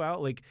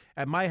profile, like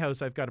at my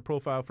house, I've got a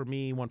profile for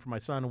me, one for my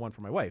son, and one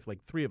for my wife,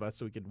 like 3 of us,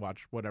 so we can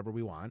watch whatever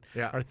we want,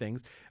 our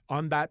things.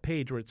 On that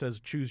page where it says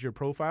choose your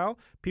profile,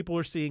 people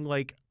are seeing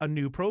like a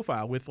new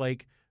profile with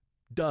like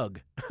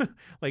Doug.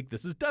 Like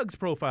this is Doug's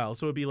profile.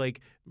 So it'd be like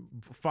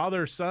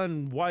father,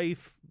 son,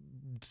 wife,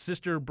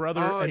 sister,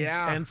 brother,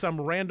 and some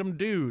random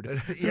dude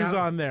who's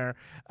on there.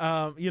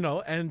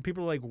 And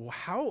people are like,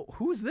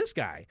 who is this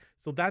guy?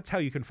 So that's how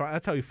you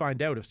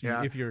find out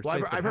if you're.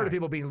 Well, I've heard of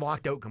people being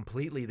locked out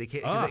completely. They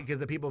can't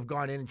because the people have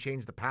gone in and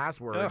changed the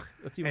password. Ugh,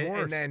 that's even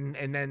worse.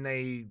 And then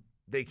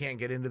they can't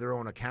get into their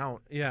own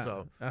account. Yeah.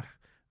 So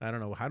I don't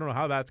know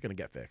how that's going to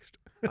get fixed.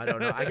 I don't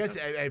know. I guess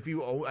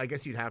I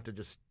guess you'd have to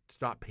just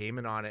stop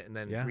payment on it and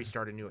then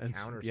restart a new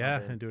account or something. Yeah,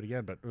 and do it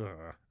again. But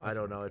I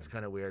don't know. It's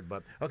kind of weird.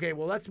 But okay,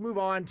 well, let's move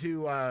on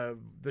to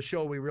the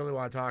show we really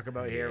want to talk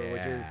about here,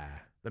 which is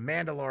The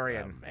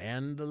Mandalorian. The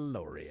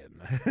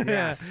Mandalorian.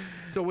 Yes.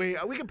 So we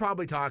could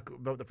probably talk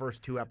about the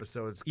first 2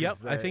 episodes. Yep.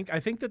 I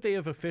think that they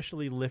have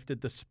officially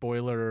lifted the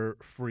spoiler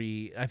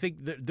free. I think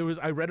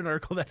I read an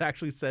article that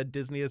actually said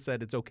Disney has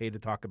said it's okay to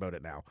talk about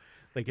it now.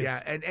 Like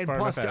and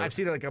plus I've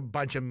seen like a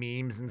bunch of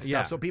memes and stuff.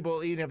 Yeah. So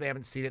people, even if they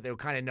haven't seen it, they'll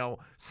kind of know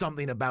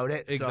something about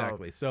it.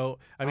 Exactly. So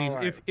I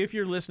mean, if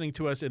you're listening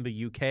to us in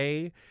the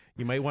UK,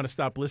 you might want to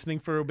stop listening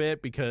for a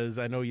bit because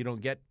I know you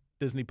don't get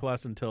Disney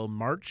Plus until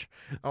March.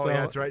 Oh, yeah,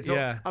 that's right.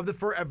 So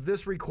of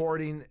this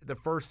recording, the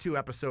first 2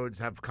 episodes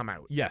have come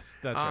out. Yes,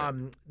 that's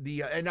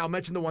right. And I'll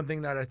mention the one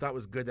thing that I thought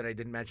was good that I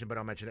didn't mention, but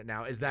I'll mention it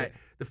now, is that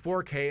the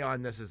 4K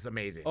on this is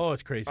amazing. Oh,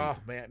 it's crazy. Oh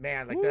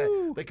man,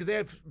 because they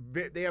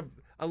have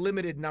a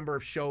limited number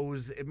of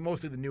shows,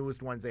 mostly the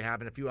newest ones they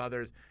have, and a few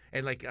others,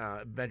 and like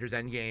Avengers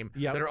Endgame,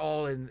 that are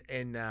all in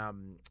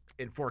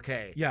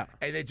 4K. Yeah,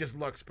 and it just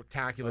looks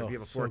spectacular if you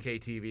have a 4K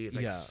TV. It's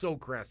like so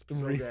crisp,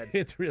 so good.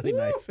 It's really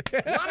nice.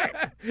 Love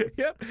it.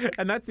 Yep,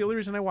 and that's the only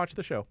reason I watch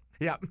the show.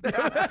 Yeah.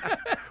 Well,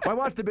 I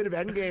watched a bit of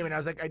Endgame, and I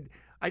was like,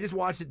 I just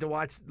watched it to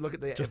look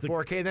at the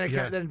 4K.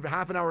 Then then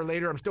half an hour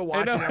later, I'm still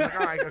watching. I'm like,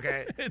 all right,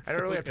 okay. I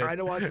don't really have time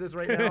to watch this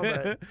right now,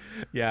 but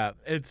yeah,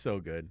 it's so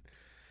good.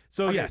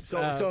 So yes,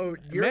 so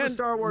you're the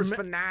Star Wars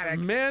fanatic,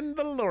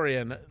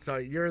 Mandalorian. So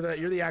you're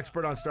the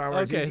expert on Star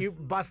Wars. Okay. You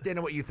bust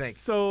into what you think.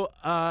 So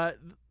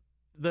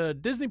the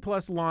Disney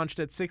Plus launched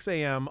at 6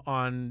 a.m.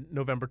 on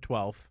November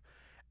 12th.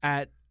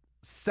 At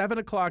 7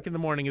 o'clock in the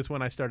morning is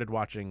when I started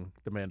watching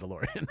The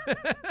Mandalorian.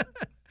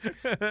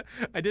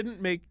 I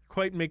didn't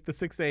quite make the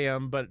 6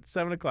 a.m., but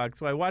 7 o'clock.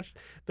 So I watched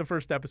the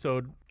first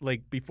episode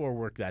like before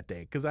work that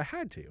day because I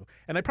had to.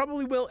 And I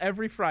probably will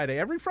every Friday.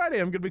 Every Friday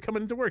I'm going to be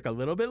coming into work a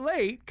little bit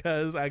late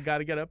because I got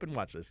to get up and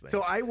watch this thing.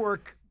 So I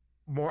work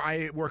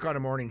on a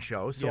morning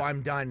show, so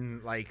I'm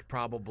done like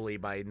probably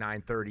by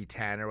 9:30,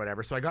 10 or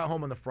whatever. So I got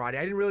home on the Friday.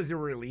 I didn't realize they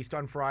were released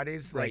on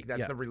Fridays. Like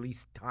that's the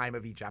release time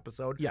of each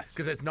episode. Yes.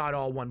 Because it's not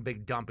all one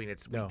big dumping.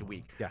 It's week to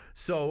week. Yeah.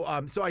 So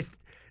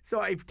So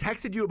I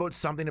texted you about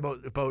something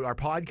about our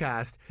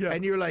podcast,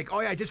 and you're like,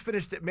 "Oh yeah, I just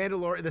finished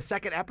Mandalorian, the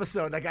second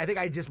episode. Like I think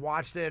I just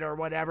watched it or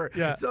whatever."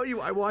 Yeah. So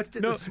I watched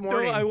it this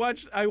morning. No,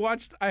 I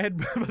watched. I had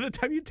by the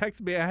time you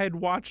texted me, I had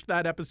watched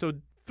that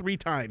episode 3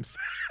 times.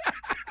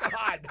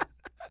 God.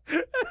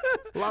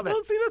 Love it.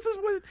 Well, see, this is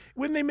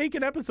when they make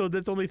an episode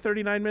that's only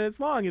 39 minutes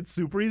long. It's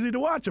super easy to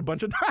watch a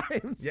bunch of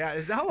times. Yeah,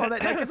 how long? I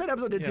guess that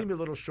episode did seem a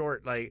little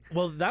short. Like,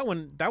 well, that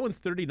one's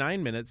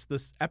 39 minutes.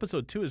 This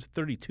episode 2 is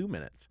 32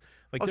 minutes.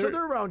 Like, so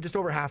they're around just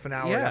over half an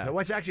hour. Yeah.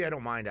 Which actually I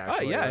don't mind.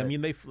 Actually, yeah. I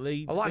mean, they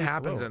a lot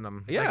happens flow in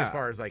them. Yeah, like, as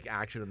far as like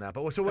action and that.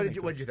 But so what did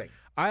you think?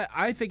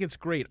 I think it's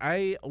great.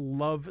 I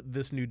love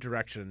this new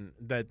direction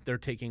that they're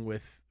taking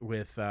with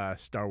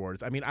Star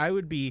Wars. I mean,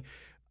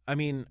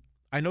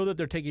 I know that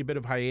they're taking a bit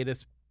of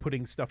hiatus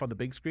putting stuff on the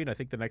big screen. I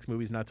think the next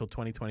movie's not till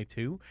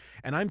 2022,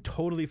 and I'm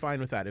totally fine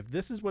with that. If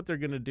this is what they're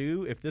going to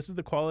do, if this is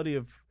the quality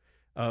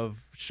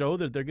of show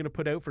that they're going to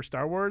put out for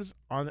Star Wars,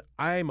 I'm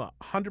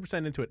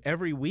 100% into it.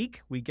 Every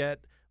week we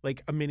get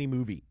like a mini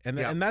movie,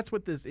 and that's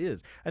what this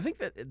is. I think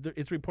that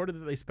it's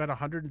reported that they spent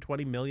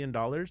 $120 million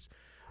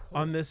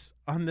on this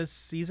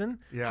season.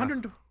 Yeah.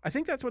 I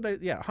think that's what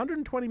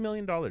 $120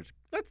 million.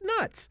 That's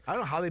nuts. I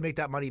don't know how they make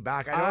that money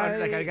back.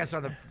 I guess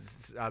on the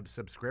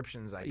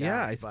subscriptions, I guess.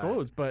 Yeah, I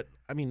suppose, but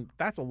I mean,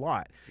 that's a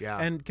lot. Yeah.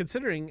 And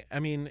considering, I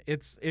mean,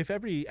 if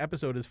every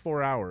episode is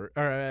 4 hour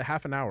or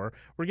half an hour,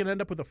 we're going to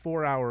end up with a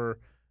 4-hour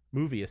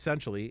movie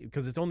essentially,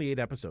 because it's only 8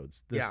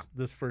 episodes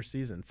this first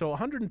season. So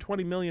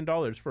 $120 million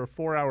for a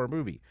 4-hour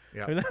movie.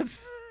 Yeah. I mean,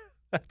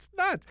 that's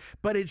nuts.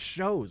 But it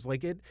shows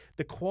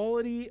the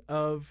quality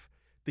of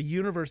the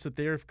universe that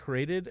they've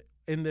created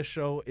in this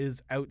show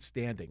is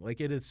outstanding. Like,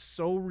 it is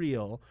so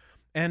real,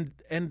 and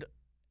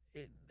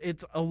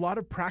it's a lot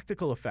of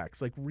practical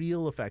effects, like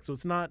real effects. So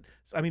it's not,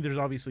 I mean, there's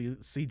obviously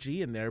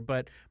CG in there,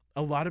 but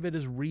a lot of it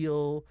is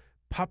real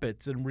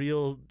puppets and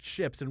real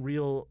ships and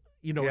real,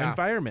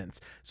 environments.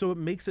 So it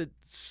makes it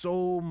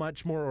so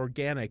much more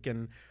organic,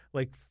 and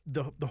like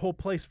the whole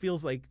place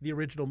feels like the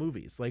original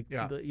movies, like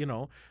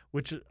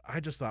which I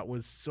just thought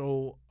was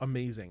so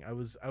amazing. I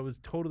was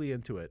totally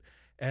into it.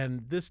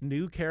 And this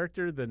new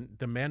character, the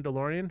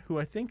Mandalorian, who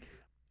I think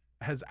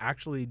has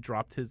actually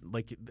dropped his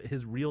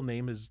real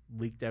name is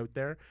leaked out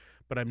there,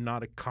 but I'm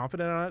not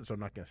confident on it, so I'm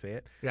not going to say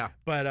it. Yeah.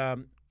 But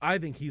I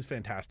think he's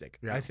fantastic.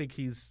 Yeah. I think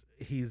he's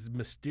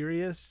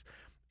mysterious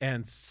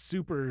and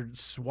super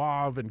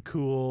suave and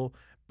cool,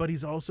 but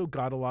he's also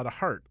got a lot of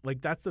heart.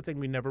 Like, that's the thing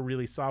we never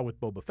really saw with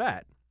Boba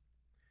Fett,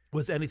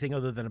 was anything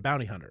other than a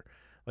bounty hunter.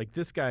 Like,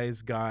 this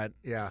guy's got,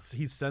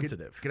 he's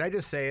sensitive. Can I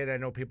just say it? I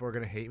know people are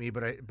going to hate me,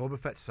 but Boba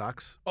Fett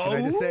sucks. Can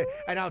I just say it?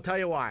 And I'll tell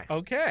you why.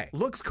 Okay.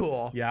 Looks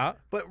cool. Yeah.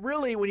 But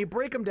really, when you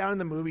break him down in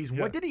the movies,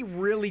 what did he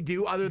really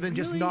do other than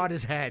just nod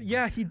his head?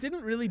 Yeah, he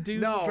didn't really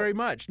do very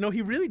much. No,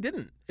 he really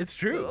didn't. It's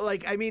true.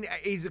 Like, I mean,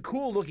 he's a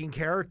cool-looking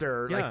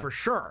character, like, for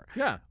sure.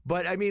 Yeah.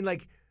 But, I mean,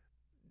 like,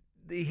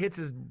 he hits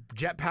his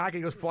jetpack and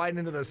he goes flying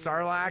into the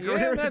Sarlacc.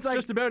 Yeah, that's like,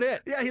 just about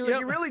it. Yeah, he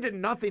really did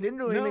nothing. He didn't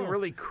do anything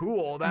really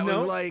cool. That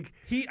was like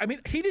he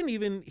didn't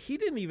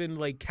even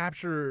like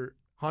capture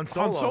Han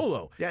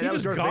Solo. Yeah, he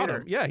just got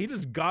him. Yeah, he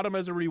just got him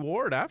as a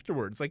reward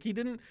afterwards. Like, he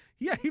didn't.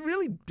 Yeah, he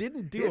really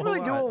didn't do. He didn't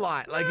really do a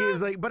lot. Like, he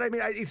was like, but I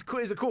mean,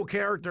 he's a cool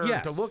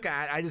character to look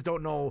at. I just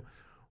don't know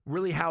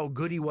really how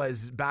good he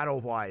was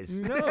battle-wise.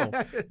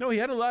 No, he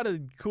had a lot of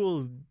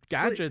cool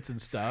gadgets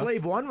and stuff.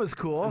 Slave One was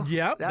cool.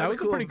 Yep, that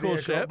was a pretty cool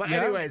ship. But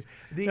anyways,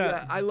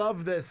 I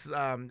love this.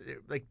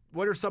 Like,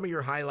 what are some of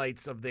your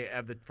highlights of the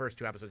first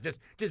 2 episodes?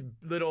 Just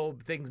little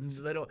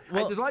things. Well,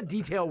 there's a lot of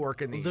detail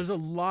work in these. There's a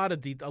lot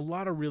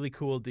of really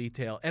cool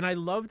detail, and I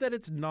love that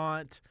it's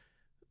not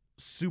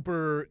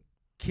super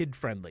kid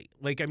friendly.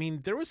 Like, I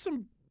mean, there was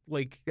some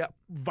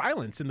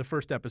violence in the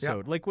first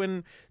episode. Like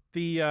when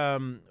the I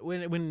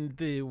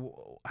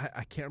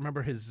can't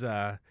remember his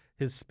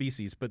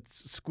species, but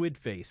Squid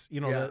Face,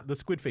 the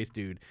Squid Face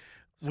dude.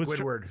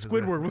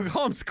 Squidward. We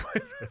call him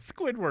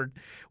Squidward.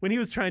 When he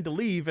was trying to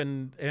leave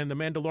and the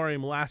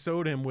Mandalorian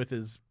lassoed him with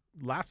his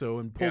lasso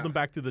and pulled him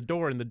back to the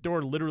door, and the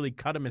door literally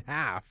cut him in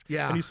half.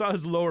 Yeah. And you saw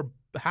his lower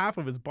half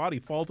of his body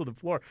fall to the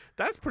floor.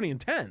 That's pretty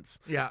intense.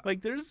 Yeah.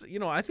 Like, there's,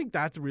 I think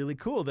that's really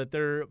cool that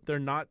they're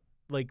not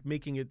like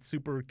making it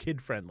super kid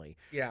friendly.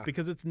 Yeah.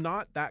 Because it's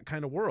not that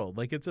kind of world.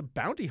 Like, it's a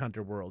bounty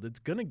hunter world. It's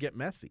gonna get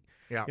messy.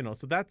 Yeah.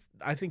 So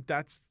I think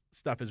that's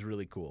stuff is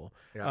really cool.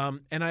 Yeah.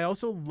 And I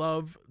also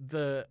love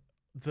the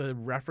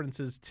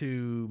references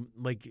to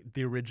like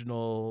the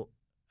original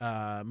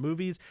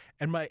movies.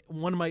 And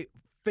one of my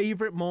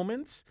favorite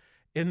moments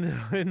in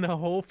the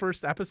whole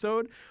first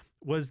episode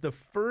was the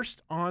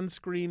first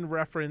on-screen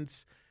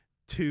reference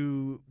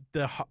to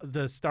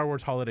the Star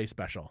Wars Holiday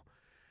Special.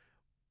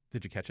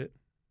 Did you catch it?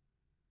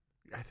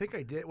 I think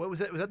I did. What was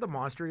that? Was that the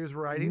monster he was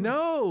riding?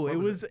 No, it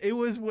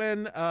was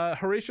when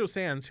Horatio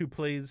Sands, who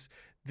plays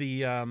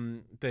the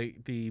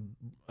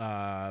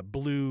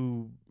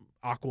blue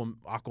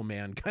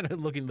Aquaman, kind of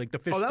looking like the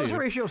fish. Oh, that was dude.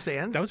 Horatio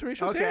Sands. That was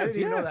Horatio Sands. Okay, I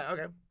didn't even know that.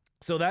 Okay.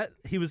 So that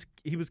he was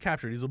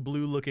captured. He's a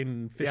blue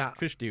looking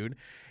fish dude.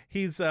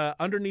 He's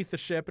underneath the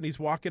ship and he's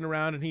walking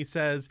around and he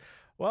says,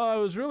 well, I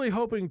was really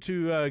hoping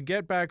to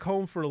get back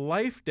home for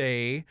Life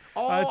Day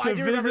I to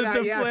do remember visit that,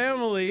 the yes.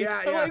 family. Yeah,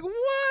 I'm yeah. like,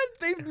 what?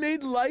 They've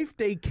made Life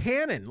Day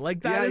canon.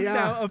 Like, that is Yeah.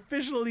 now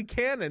officially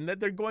canon, that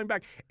they're going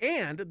back.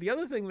 And the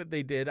other thing that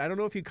they did, I don't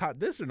know if you caught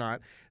this or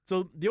not,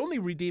 so the only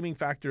redeeming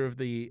factor of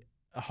the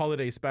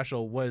holiday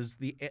special was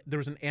there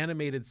was an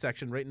animated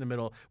section right in the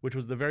middle, which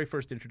was the very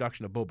first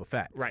introduction of Boba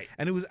Fett. Right.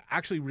 And it was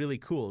actually really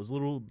cool. It was a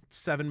little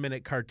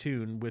 7-minute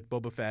cartoon with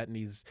Boba Fett, and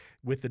he's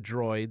with the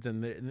droids,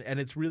 and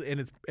it's really and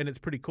it's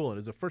pretty cool. And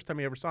it was the first time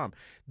I ever saw him.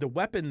 The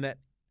weapon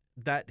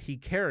that he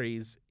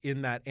carries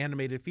in that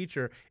animated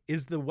feature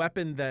is the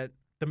weapon that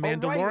the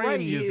Mandalorian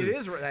right. uses. It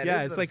is, that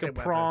yeah, is it's the like a same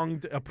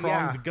pronged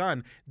weapon.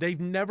 gun.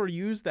 They've never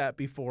used that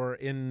before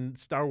in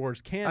Star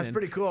Wars canon. That's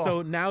pretty cool.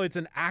 So now it's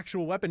an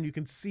actual weapon. You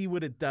can see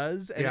what it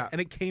does,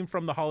 and it came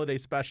from the holiday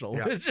special,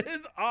 which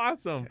is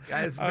awesome.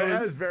 That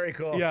is very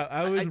cool. Yeah,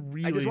 I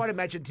I just want to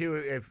mention too,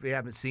 if you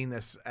haven't seen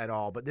this at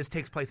all, but this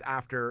takes place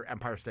after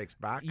Empire Strikes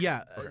Back.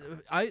 Yeah,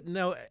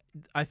 Okay.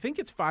 I think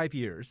it's 5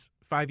 years.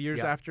 5 years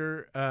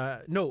after,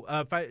 Return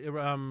of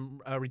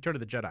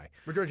the Jedi.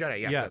 Return of the Jedi,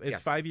 yes. Yeah, yes, it's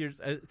yes. 5 years.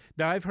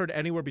 Now, I've heard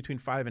anywhere between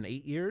 5 and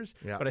 8 years,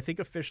 but I think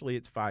officially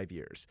it's 5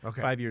 years.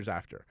 Okay. 5 years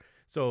after.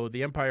 So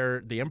the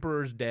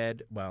Emperor's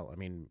dead. Well, I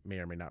mean, may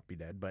or may not be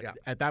dead, but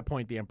at that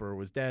point, the Emperor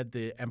was dead.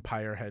 The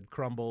Empire had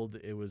crumbled.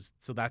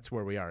 So that's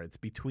where we are. It's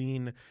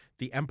between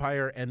the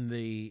Empire and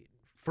the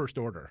First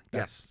Order.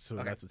 So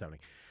that's what's happening.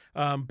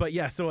 But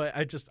yeah, so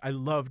I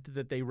loved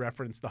that they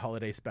referenced the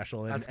holiday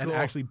special and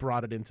actually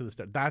brought it into the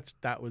stuff.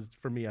 That was,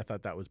 for me, I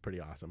thought that was pretty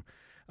awesome.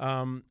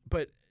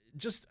 But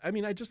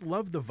I just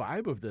love the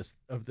vibe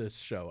of this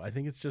show. I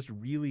think it's just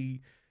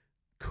really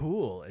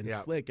cool and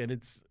slick, and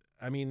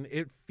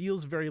it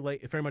feels very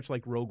much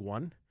like Rogue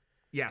One.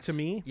 Yes. To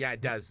me. Yeah,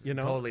 it does. You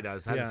know? Totally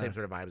does. Has the same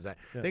sort of vibe as that.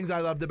 Yeah. Things I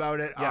loved about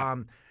it.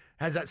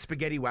 Has that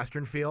spaghetti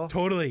western feel.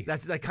 Totally.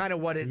 That's like kind of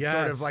what it's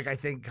sort of like, I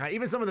think,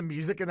 even some of the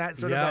music in that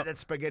sort of that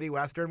spaghetti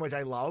western, which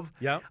I love.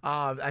 Yeah.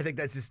 I think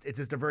it's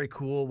just a very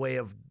cool way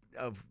of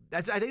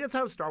I think that's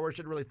how Star Wars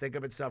should really think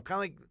of itself. Kind of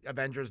like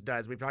Avengers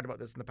does. We've talked about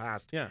this in the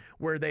past. Yeah.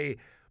 Where they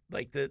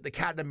like the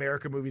Captain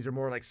America movies are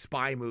more like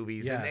spy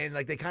movies, and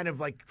like they kind of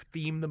like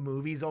theme the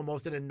movies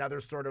almost in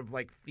another sort of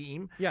like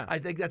theme. Yeah. I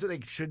think that's what they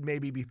should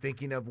maybe be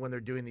thinking of when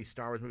they're doing these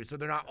Star Wars movies. So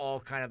they're not all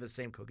kind of the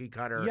same cookie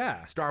cutter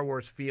Star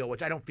Wars feel,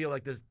 which I don't feel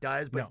like this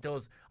does, but still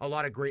is a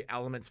lot of great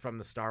elements from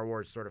the Star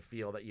Wars sort of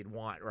feel that you'd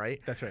want, right?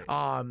 That's right.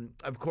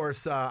 Of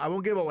course, I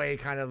won't give away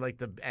kind of like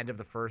the end of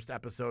the first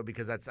episode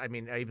because that's, I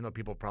mean, even though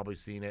people have probably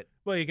seen it.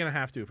 Well, you're gonna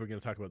have to if we're gonna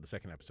talk about the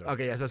second episode.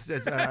 Okay, yeah. So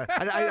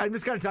I'm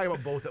just kind of talking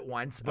about both at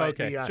once. But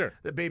sure.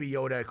 The Baby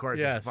Yoda, of course,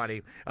 is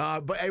funny.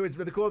 But it was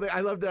the cool thing. I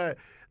love the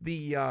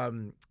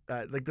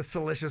like the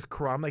Silicious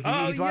Crumb. Like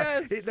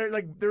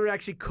they're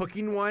actually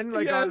cooking one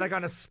on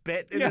a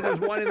spit, and then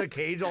there's one in the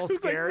cage all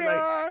scared.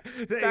 That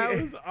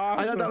was awesome.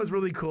 I thought that was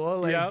really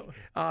cool.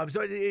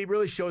 So it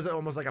really shows it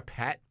almost like a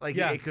pet. Like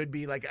it could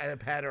be like a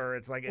pet, or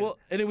it's like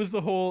and it was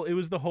the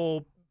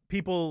whole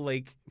people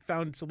like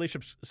found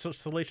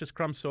Salacious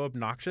Crumb so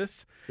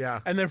obnoxious. Yeah.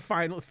 And then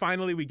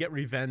finally we get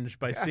revenge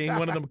by seeing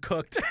one of them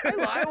cooked.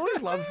 I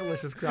always love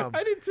Salacious Crumb.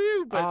 I did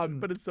too,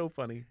 but it's so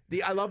funny.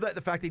 I love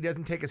the fact that he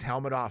doesn't take his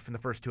helmet off in the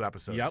first 2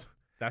 episodes. Yep.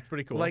 That's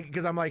pretty cool. Like,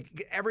 because I'm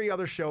like, every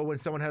other show when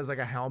someone has like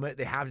a helmet,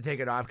 they have to take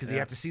it off because you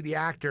have to see the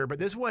actor. But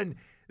this one,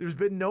 he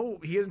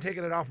hasn't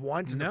taken it off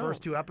once in the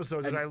first 2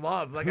 episodes, and I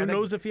love. Like, who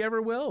knows if he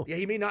ever will? Yeah,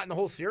 he may not in the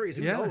whole series.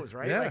 Who knows,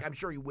 right? Yeah. Like, I'm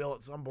sure he will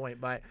at some point,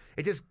 but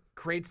it just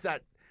creates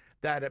that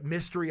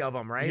mystery of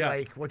him, right? Yeah.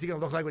 Like, what's he going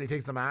to look like when he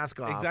takes the mask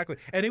off? Exactly.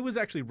 And it was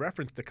actually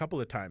referenced a couple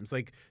of times.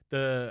 Like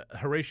the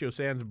Horatio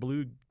Sands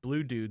blue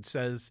dude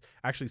says,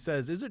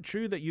 is it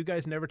true that you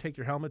guys never take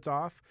your helmets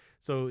off?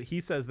 So he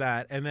says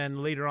that. And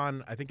then later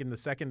on, I think in the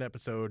second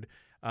episode,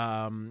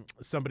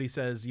 somebody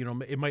says,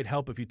 it might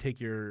help if you take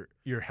your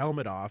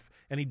helmet off.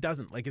 And he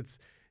doesn't. Like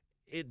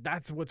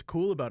that's what's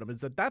cool about him,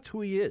 is that's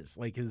who he is.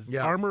 Like his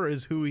armor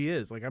is who he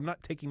is. Like, I'm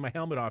not taking my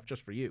helmet off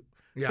just for you.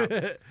 Yeah.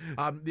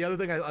 The other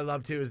thing I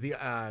love too is the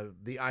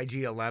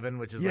IG-11,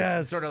 which is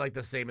like, sort of like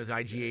the same as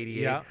IG-88.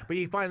 Yeah. But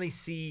you finally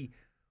see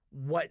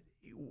what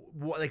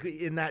like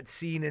in that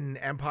scene in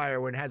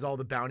Empire when it has all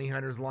the bounty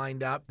hunters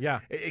lined up. Yeah.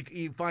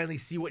 You finally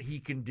see what he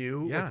can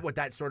do, what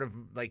that sort of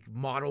like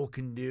model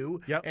can do.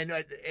 Yep. And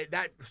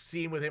that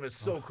scene with him is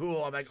so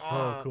cool. I'm like,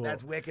 cool.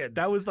 That's wicked.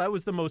 That was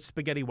the most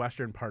spaghetti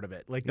Western part of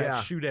it. Like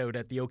that shootout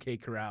at the OK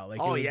Corral. Like,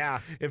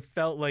 it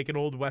felt like an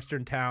old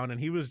Western town, and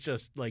he was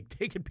just like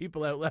taking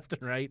people out left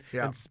and right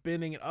and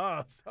spinning it.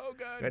 Oh, so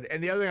good.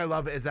 And the other thing I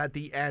love is at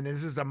the end, and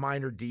this is a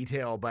minor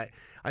detail, but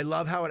I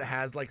love how it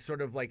has like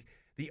sort of like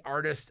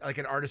artist, like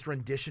an artist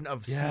rendition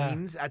of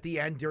scenes at the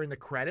end during the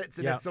credits,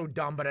 and it's so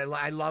dumb, but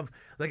I love,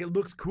 like, it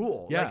looks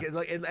cool. Yeah.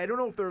 Like I don't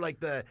know if they're like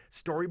the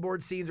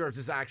storyboard scenes or it's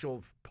just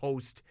actual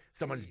post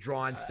someone's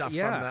drawing stuff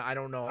from the, I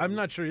don't know. I'm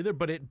not sure either,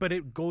 but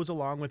it goes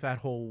along with that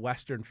whole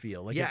Western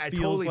feel. Like, it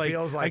feels totally like,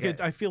 feels like it.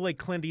 I feel like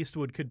Clint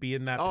Eastwood could be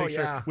in that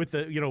picture with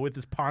the, with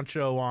his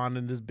poncho on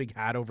and his big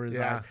hat over his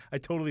eyes. I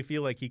totally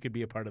feel like he could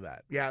be a part of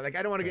that. Yeah, like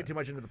I don't want to get too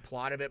much into the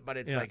plot of it, but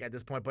it's like at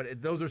this point,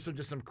 but those are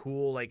just some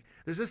cool, like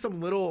there's just a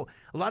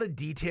lot of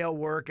detail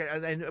work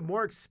and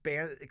more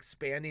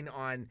expanding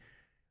on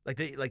like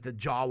the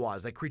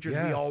Jawas, like creatures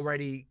we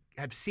already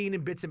have seen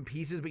in bits and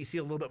pieces, but you see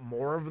a little bit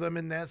more of them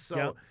in this.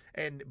 So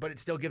but it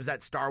still gives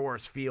that Star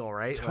Wars feel,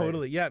 right?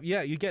 Totally. Like,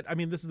 yeah. You get. I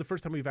mean, this is the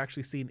first time we've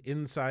actually seen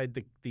inside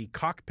the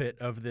cockpit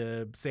of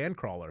the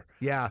Sandcrawler.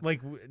 Yeah.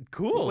 Like,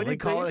 cool. What do you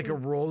call it? Like a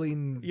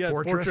rolling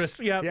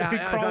fortress?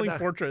 Yeah. Crawling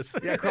fortress.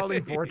 Yeah,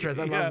 crawling fortress.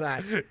 I love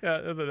that.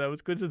 Yeah, that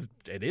was good.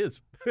 It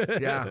is.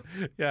 Yeah.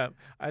 Yeah.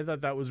 I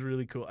thought that was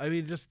really cool. I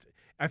mean, just.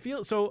 I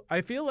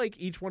feel like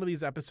each one of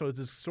these episodes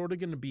is sort of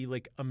going to be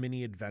like a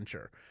mini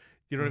adventure.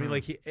 You know what I mean?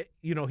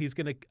 Like he's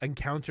going to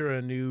encounter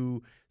a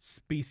new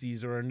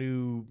species or a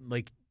new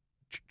like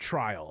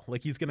trial.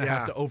 Like he's going to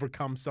have to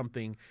overcome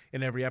something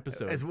in every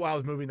episode, as well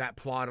as moving that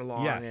plot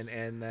along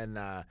and then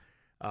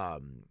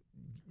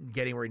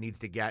getting where he needs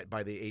to get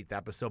by the 8th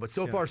episode. But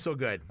so far so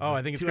good. Oh,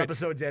 I think it's 2 great.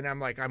 episodes in, I'm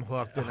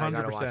hooked and 100%. I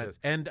gotta watch this.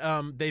 And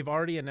they've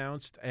already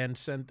announced and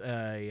sent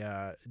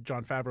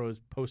Jon Favreau has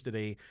posted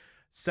a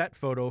set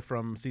photo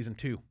from season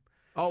 2.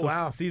 Oh,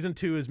 wow. Season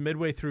 2 is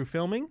midway through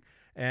filming,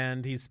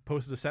 and he's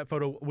posted a set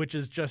photo, which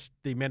is just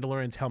the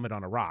Mandalorian's helmet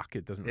on a rock.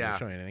 It doesn't really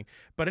show you anything.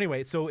 But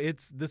anyway, so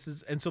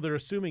so they're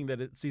assuming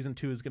that season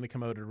 2 is going to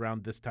come out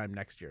around this time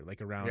next year,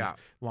 like around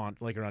launch,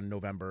 like around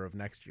November of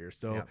next year.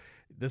 So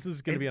this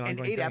is going to be an ongoing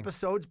thing. 8 thing.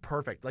 episodes,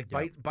 perfect. Like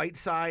bite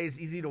size,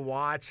 easy to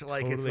watch.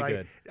 Like totally it's like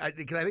good.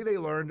 Because I think they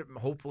learned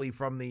hopefully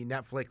from the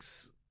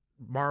Netflix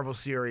Marvel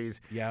series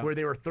where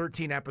they were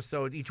 13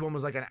 episodes. Each one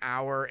was like an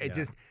hour. It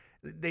just.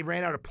 They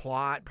ran out of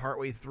plot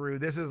partway through.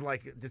 This is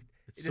like just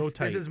so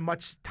tight. This is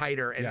much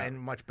tighter and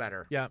much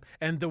better. Yeah,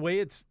 and the way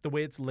it's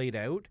laid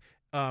out,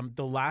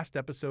 the last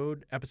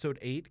episode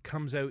 8,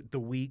 comes out the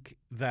week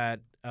that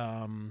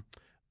Rise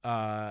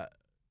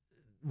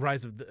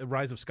of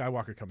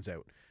Skywalker comes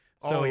out.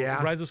 So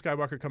Rise of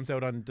Skywalker comes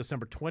out on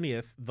December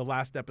 20th. The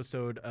last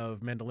episode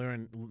of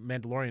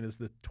Mandalorian is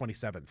the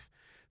 27th.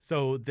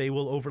 So they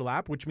will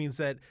overlap, which means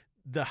that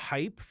the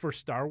hype for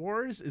Star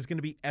Wars is going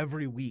to be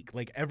every week.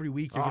 Like every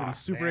week you're going to be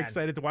super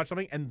excited to watch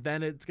something, and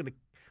then it's going to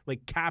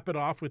like cap it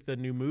off with the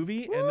new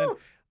movie. Woo! And then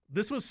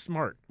this was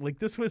smart. Like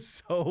this was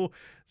so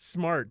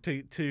smart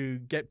to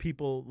get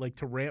people, like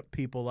to ramp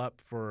people up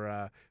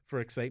for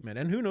excitement.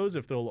 And who knows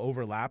if they'll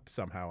overlap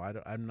somehow.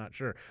 I'm not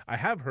sure. I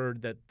have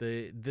heard that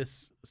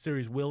this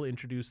series will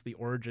introduce the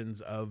origins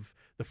of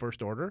the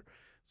First Order.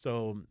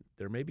 So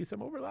there may be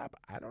some overlap.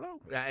 I don't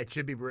know. Yeah, it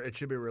should be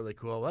really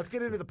cool. Let's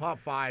get into the Pop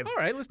 5. All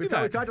right, let's do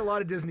that. We talked a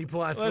lot of Disney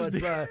Plus. Let's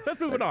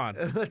move it on.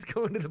 Let's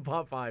go into the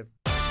Pop 5.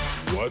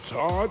 What's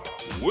hot?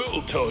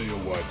 We'll tell you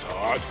what's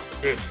hot.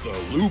 It's the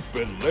Loop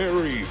and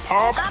Larry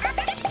Pop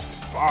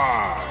 5.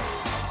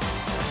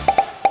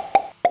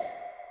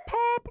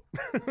 Pop.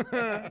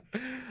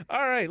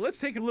 All right, let's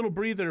take a little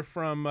breather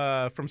from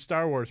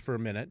Star Wars for a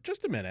minute.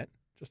 Just a minute.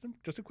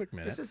 Just a quick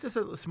minute. This is just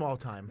a small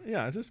time.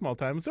 Yeah, it's a small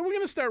time. So we're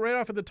going to start right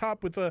off at the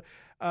top with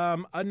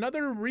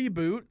another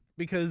reboot,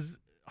 because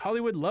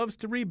Hollywood loves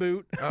to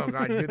reboot. Oh,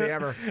 God, do they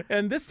ever.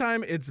 And this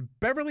time it's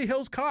Beverly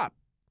Hills Cop.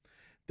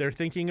 They're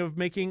thinking of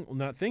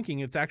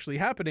it's actually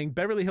happening.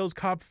 Beverly Hills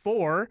Cop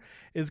 4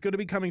 is going to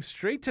be coming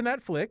straight to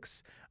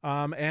Netflix,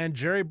 and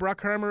Jerry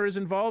Bruckheimer is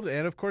involved,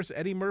 and of course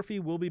Eddie Murphy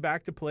will be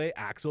back to play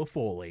Axel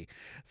Foley.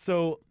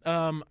 So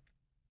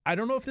I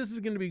don't know if this is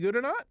going to be good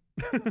or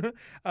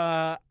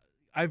not.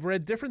 I've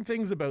read different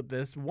things about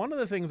this. One of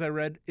the things I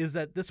read is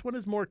that this one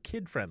is more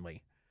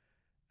kid-friendly.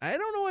 I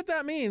don't know what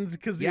that means,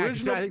 because the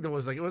original... I think there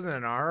was it wasn't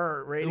an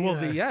R rating. Well,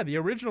 the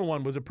original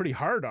one was a pretty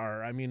hard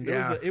R. I mean,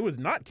 it was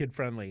not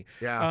kid-friendly.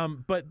 Yeah.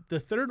 But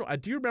the third one,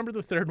 do you remember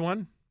the third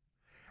one?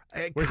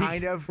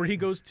 Where he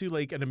goes to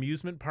like an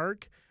amusement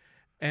park,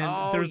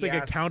 and there's like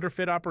a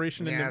counterfeit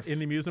operation in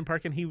the amusement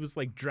park, and he was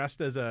like dressed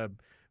as a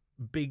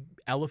big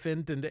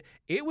elephant, and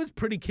it was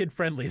pretty kid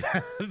friendly.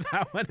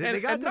 That one. They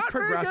got this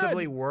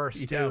progressively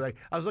worse too. Yeah. Like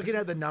I was looking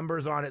at the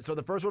numbers on it. So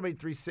the first one made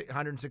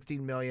 $316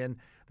 million.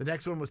 The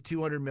next one was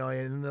 $200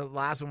 million, and the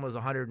last one was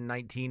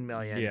 $119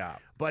 million. Yeah.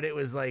 But it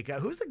was like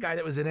who's the guy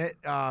that was in it?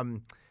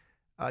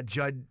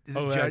 Judd. Is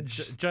it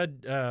Judge?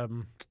 Judd.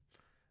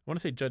 I want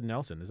to say Judd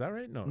Nelson. Is that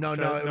right? No.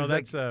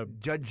 That's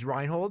Judge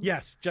Reinhold.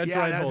 Yes, Judge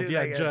Reinhold.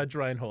 Yeah, Judge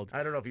Reinhold.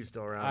 I don't know if he's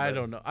still around. I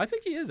don't know. I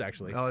think he is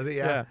actually. Oh, is he?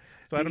 Yeah.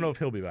 So I don't know if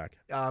he'll be back.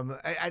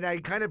 And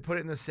I kind of put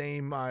it in the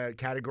same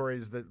category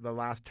as the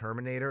last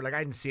Terminator. Like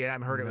I didn't see it.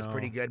 I've heard it was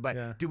pretty good,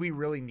 but do we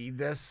really need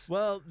this?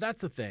 Well,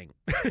 that's the thing.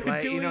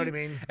 Like, you know what I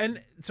mean?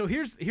 And so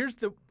here's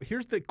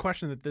the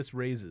question that this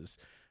raises.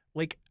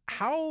 Like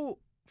how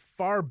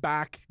far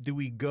back do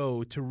we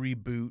go to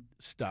reboot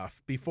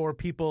stuff before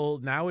people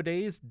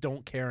nowadays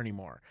don't care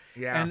anymore?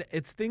 Yeah. And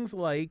it's things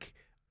like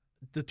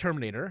the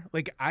Terminator.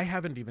 Like, I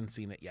haven't even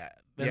seen it yet.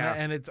 And Yeah.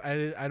 and it's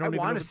I I don't even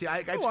want know to see.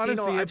 I've wanna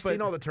seen see it, seen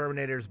but- all the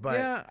Terminators, but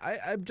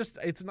yeah,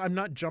 I'm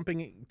not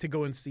jumping to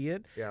go and see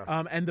it. Yeah.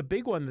 And the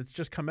big one that's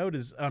just come out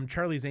is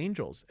Charlie's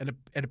Angels, and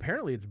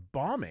apparently it's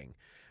bombing,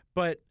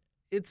 but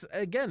it's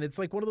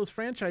like one of those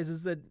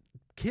franchises that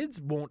kids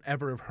won't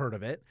ever have heard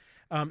of it.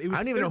 I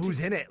don't even know who's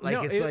in it. Like,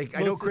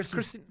 I know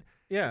Kristen.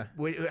 Yeah.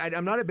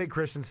 I'm not a big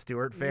Kristen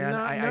Stewart fan.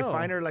 No. I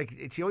find her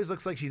like she always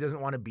looks like she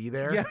doesn't want to be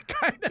there. Yeah,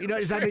 kind of. You know,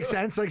 does that make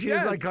sense? Like she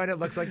just like Yes. kind of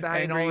looks like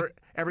that in Angry. all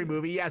every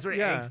movie. Yeah, sort of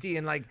Yeah. angsty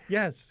and like.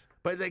 Yes.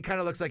 But it kind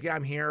of looks like, yeah,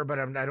 I'm here, but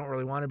I don't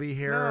really want to be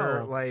here.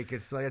 No. Like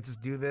it's like let's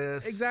just do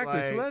this.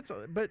 Exactly. So Like,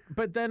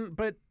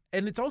 that's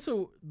and it's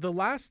also the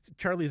last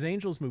Charlie's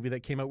Angels movie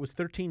that came out was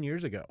 13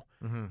 years ago.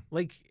 mm-hmm.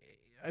 Like,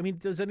 I mean,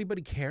 does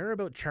anybody care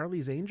about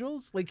Charlie's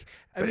Angels? Like,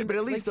 but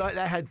at least that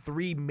had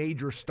 3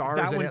 major stars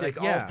That in one it. did,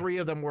 Like yeah. all 3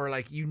 of them were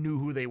like you knew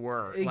who they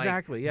were.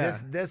 Exactly, Like, yeah.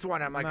 This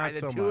one, I'm like Not the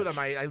so 2 of them.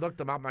 much. I looked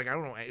them up. I'm like I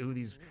don't know who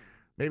these.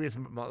 Maybe it's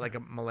like a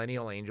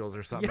millennial angels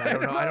or something. Yeah, I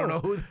don't know. I don't know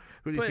who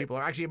these But- people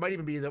are. Actually, it might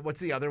even be what's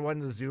the other one?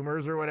 The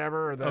Zoomers or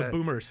whatever. Or the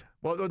boomers.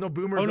 Well, no,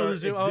 Boomers. Oh, no, are, the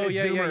Zoom. it's Oh,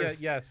 yeah,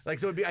 Zoomers. yes. Like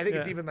so, it'd be. I think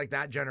it's Yeah. even like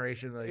that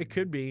generation. Like, It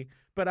could be,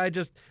 but I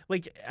just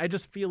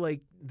feel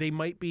like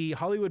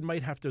Hollywood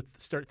might have to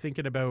start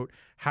thinking about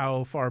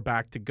how far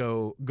back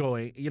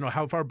going. You know,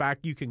 how far back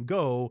you can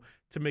go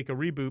to make a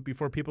reboot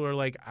before people are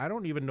like, I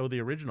don't even know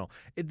the original.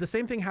 The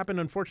same thing happened,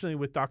 unfortunately,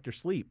 with Dr.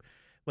 Sleep.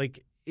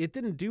 Like, it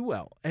didn't do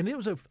well, and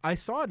I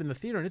saw it in the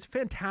theater, and it's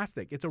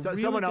fantastic. It's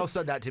someone else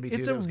said that to me too.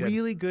 It's that a was good.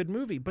 really good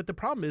movie, but the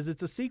problem is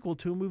it's a sequel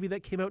to a movie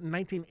that came out in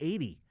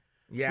 1980.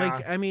 Yeah.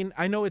 Like, I mean,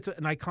 I know it's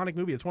an iconic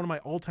movie. It's one of my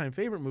all-time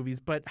favorite movies,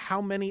 but how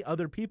many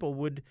other people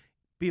would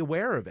be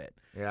aware of it?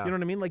 Yeah. You know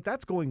what I mean? Like,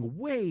 that's going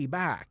way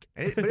back.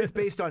 But it's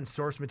based on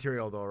source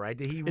material, though, right?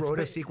 Did he wrote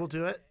a sequel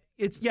to it?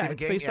 It's Stephen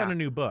King? based on Yeah. a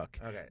new book.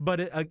 Okay.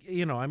 But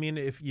you know, I mean,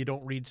 if you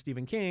don't read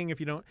Stephen King, if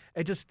you don't,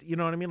 you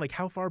know what I mean? Like,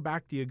 how far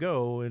back do you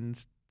go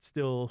and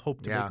still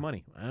hope to Yeah. make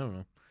money? I don't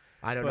know.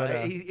 I don't But,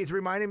 know. It's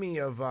reminding me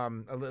of a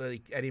little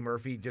like Eddie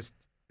Murphy. Just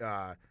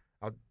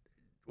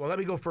well, let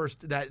me go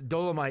first. That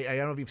Dolomite. I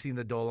don't know if you've seen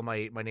the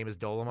Dolomite. My name is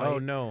Dolomite. Oh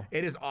no.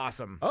 It is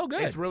awesome. Oh,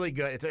 good. It's really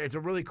good. It's a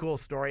really cool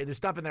story. There's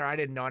stuff in there I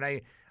didn't know,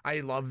 and I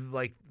love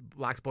like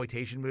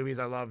blaxploitation movies.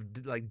 I love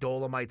like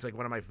Dolomite's like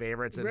one of my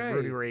favorites, and Right.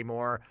 Rudy Ray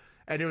Moore.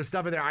 And there was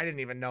stuff in there I didn't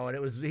even know, and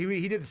it was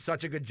he did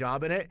such a good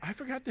job in it. I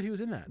forgot that he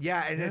was in that.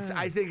 Yeah, and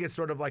I think it's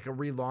sort of like a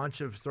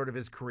relaunch of sort of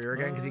his career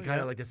again because he kind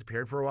of yeah. like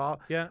disappeared for a while.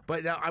 Yeah.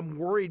 But now I'm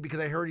worried because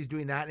I heard he's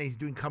doing that and he's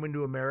doing Coming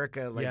to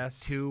America like Yes.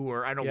 2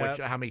 or I don't know Yep.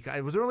 how many.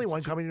 Was there only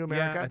one Coming to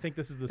America? Yeah, I think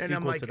this is the and sequel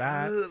I'm like, to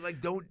that.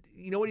 like don't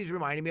you know what he's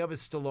reminding me of is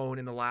Stallone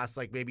in the last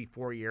like maybe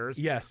 4 years.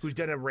 Yes. Who's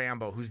done a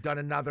Rambo? Who's done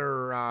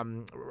another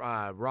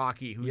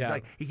Rocky? Who's Yeah.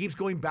 like he keeps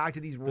going back to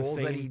these roles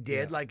that same- he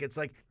did. yeah. Like it's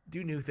like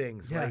do new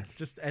things. Yeah, Like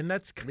and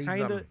that's leave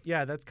kind them.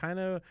 of that's kind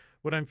of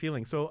what I'm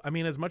feeling. So I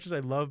mean, as much as I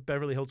love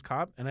Beverly Hills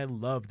Cop and I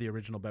love the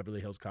original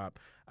Beverly Hills Cop,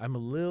 I'm a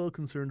little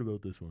concerned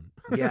about this one.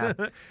 Yeah.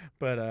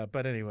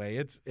 but anyway,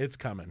 it's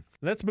coming.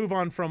 Let's move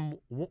on from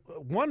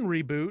one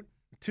reboot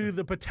to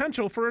the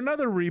potential for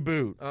another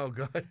reboot. Oh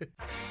god.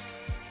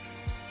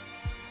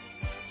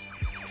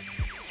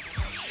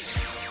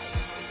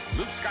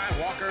 Luke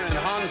Skywalker and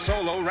Han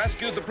Solo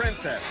rescued the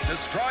princess,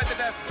 destroyed the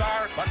Death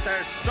Star, but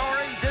their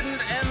story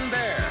didn't end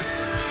there.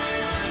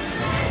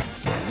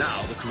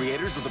 Now, the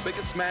creators of the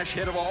biggest smash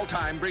hit of all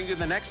time bring you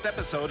the next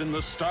episode in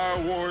the Star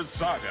Wars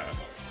saga.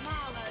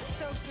 Mama, it's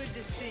so good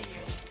to see you.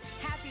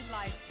 Happy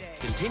Life Day.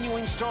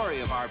 Continuing story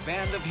of our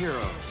band of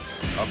heroes.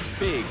 A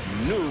big,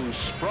 new,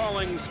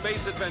 sprawling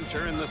space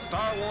adventure in the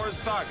Star Wars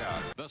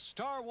saga. The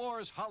Star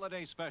Wars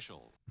Holiday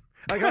Special.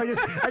 Like I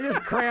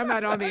just crammed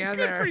that on the end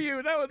Good there. for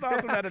you. That was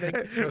awesome editing.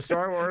 The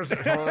Star Wars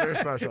Holiday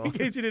Special. In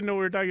case you didn't know what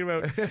we were talking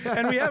about.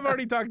 And we have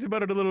already talked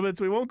about it a little bit,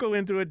 so we won't go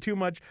into it too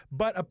much.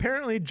 But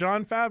apparently,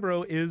 Jon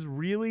Favreau is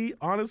really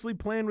honestly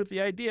playing with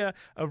the idea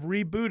of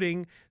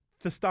rebooting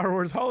the Star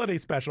Wars Holiday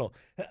Special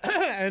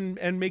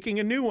and making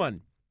a new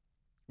one,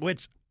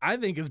 which I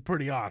think is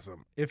pretty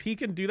awesome. If he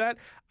can do that,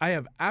 I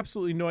have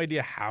absolutely no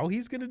idea how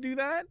he's going to do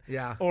that.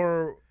 Yeah.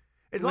 Or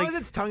As long as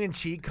it's tongue in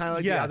cheek, kind of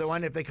like the Yes. other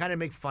one. If they kind of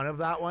make fun of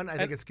that one, I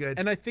think it's good.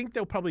 And I think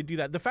they'll probably do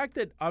that. The fact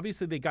that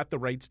obviously they got the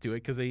rights to it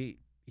because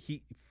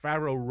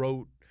Favreau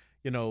wrote,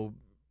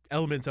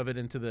 elements of it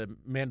into the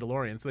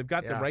Mandalorian, so they've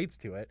got the Yeah. rights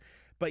to it.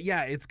 But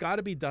yeah, it's got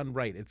to be done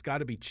right. It's got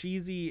to be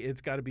cheesy.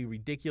 It's got to be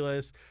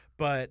ridiculous.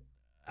 But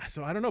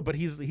so I don't know. But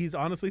he's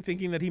honestly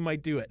thinking that he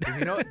might do it.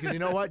 Because you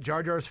know what?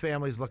 Jar Jar's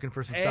family's looking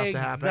for some stuff to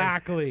happen.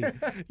 Exactly.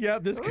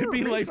 Yep. This could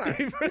be life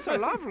day for It's a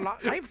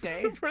life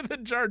day. for the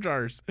Jar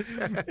Jars.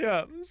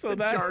 Yeah. So The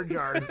that Jar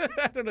Jars.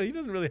 I don't know. He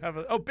doesn't really have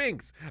a. Oh,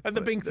 Binks.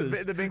 The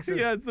Binkses. the Binkses.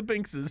 Yeah, it's the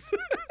Binkses.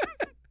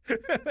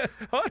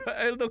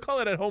 They'll call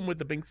it at home with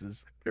the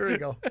Binkses. Here we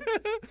go.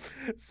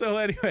 So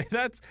anyway,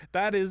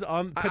 that is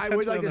on. I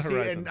would like potentially to see, on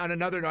the horizon. and on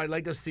another note, I'd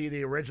like to see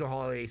the original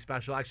holiday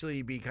special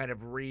actually be kind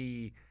of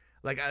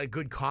like a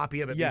good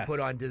copy of it Yes. be put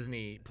on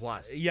Disney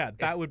Plus. Yeah,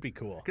 that would be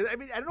cool. Because I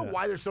mean, I don't know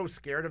why they're so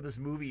scared of this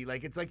movie.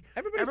 Like, it's like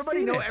Everybody's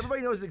seen it.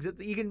 Everybody knows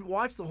you can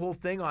watch the whole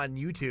thing on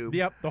YouTube.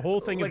 Yep, the whole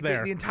thing is like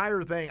there. The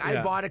entire thing. Yeah.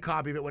 I bought a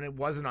copy of it when it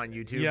wasn't on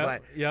YouTube.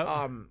 Yep.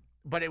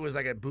 But it was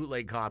like a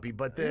bootleg copy.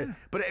 But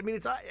I mean,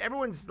 it's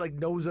everyone's like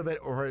knows of it,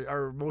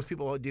 or most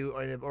people do,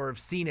 or have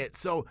seen it.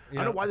 So I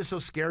don't know why they're so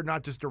scared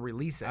not just to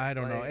release it. I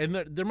don't know. And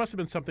there must have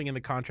been something in the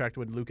contract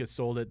when Lucas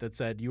sold it that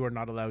said you are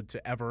not allowed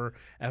to ever.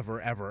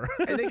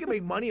 And they can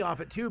make money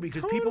off it too,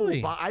 because people Totally.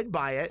 will buy. I'd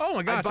buy it. Oh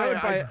my gosh, I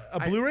would buy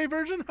a Blu-ray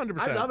version, 100%.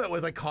 I love it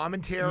with like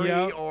commentary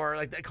Yep. or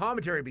like the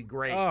commentary would be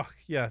great. Oh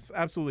yes,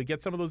 absolutely.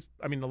 Get some of those.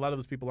 I mean, a lot of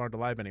those people aren't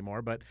alive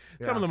anymore, but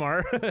some of Yeah. them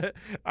are.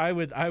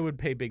 I would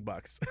pay big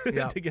bucks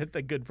Yeah. to get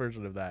the good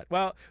version of that.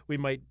 Well, we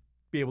might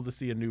be able to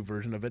see a new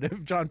version of it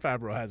if Jon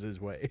Favreau has his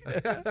way.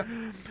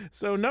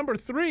 So number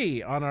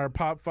 3 on our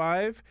Pop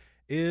 5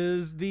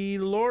 is the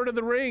Lord of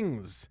the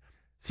Rings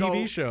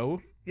TV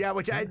show. Yeah,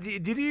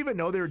 did you even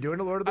know they were doing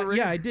a Lord of the Rings?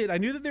 Yeah, I did. I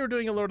knew that they were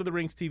doing a Lord of the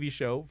Rings TV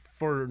show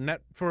for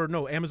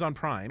Amazon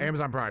Prime.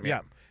 Amazon Prime. Yeah.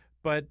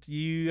 But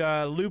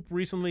Loop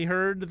recently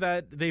heard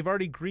that they've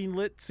already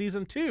greenlit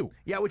season 2.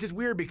 Yeah, which is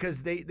weird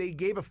because they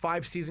gave a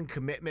 5-season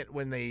commitment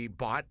when they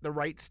bought the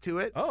rights to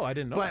it. Oh, I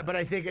didn't know that. But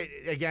I think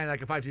again,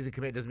 like a 5-season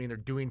commitment doesn't mean they're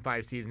doing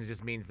 5 seasons. It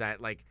just means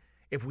that like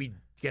if we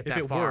get If that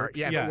it far, works,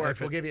 if yeah, it works,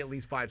 if we'll it- give you at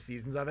least 5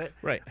 seasons of it.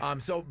 Right.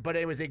 But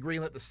anyways, they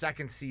greenlit the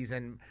 2nd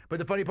season. But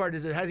the funny part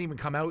is it hasn't even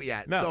come out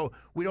yet. No. So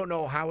we don't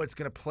know how it's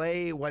gonna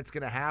play, what's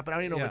gonna happen. I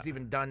don't even know Yeah. if it's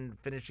even done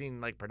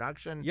finishing like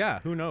production. Yeah,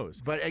 who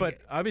knows? But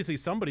obviously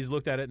somebody's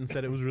looked at it and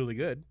said it was really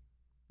good.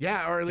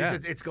 Yeah, or at least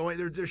Yeah. it's going.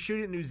 They're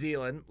shooting in New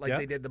Zealand like Yeah.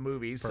 they did the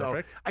movie.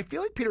 Perfect. So I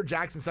feel like Peter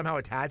Jackson somehow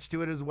attached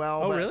to it as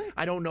well. Oh, but really?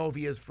 I don't know if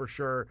he is for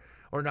sure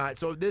or not.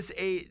 So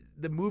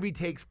the movie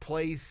takes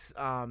place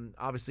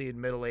obviously in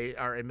Middle Age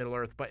or in Middle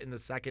Earth, but in the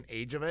second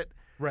age of it.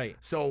 Right.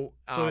 So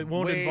it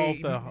won't way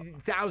involve the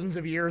thousands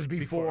of years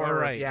before.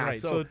 right, yeah. right.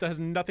 So it has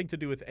nothing to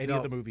do with any of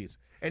No. the movies.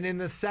 And in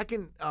the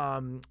second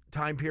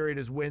time period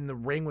is when the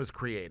ring was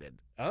created.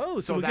 Oh, so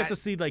So we get that- to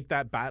see like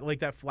that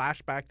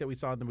flashback that we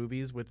saw in the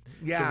movies with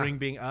Yeah. the ring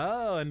being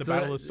and the So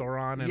Battle that- of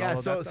Sauron and yeah, all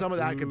of so that some of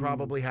that could Ooh,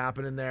 probably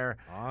happen in there.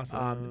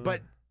 awesome.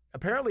 But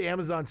apparently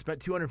Amazon spent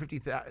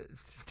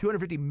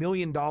 $250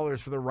 million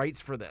for the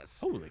rights for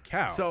this. holy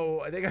cow!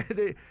 So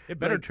they it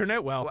better like, turn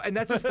out well. and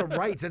that's just the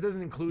rights. That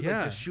doesn't include Yeah,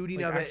 like the shooting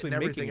like of it actually and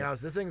making everything it.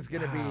 else. This thing's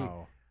gonna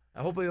Wow.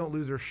 be. Hopefully, they don't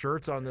lose their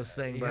shirts on this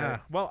thing, but Yeah.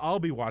 Well, I'll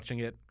be watching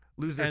it,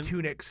 lose their And-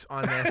 tunics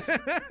on this.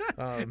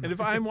 and if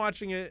I'm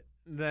watching it,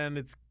 then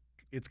it's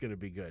gonna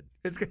be good.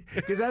 It's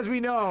because as we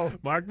know,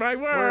 Mark my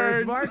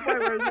words. Mark my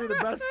words, it's gonna be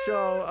the best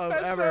show of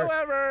Best ever. show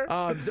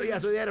ever.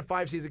 So they had a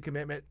 5-season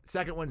commitment.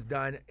 Second one's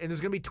done, and there's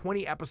gonna be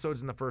 20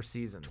 episodes in the first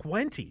season.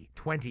 20.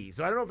 20.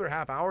 So I don't know if they're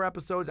half-hour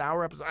episodes,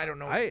 hour episodes. I don't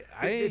know.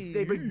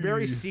 They've been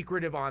very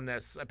secretive on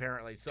this,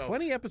 apparently. So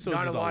 20 episodes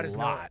not is a lot a is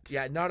lot. known.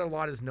 Yeah, not a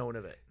lot is known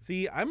of it.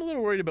 See, I'm a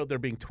little worried about there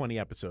being 20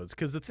 episodes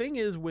because the thing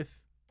is with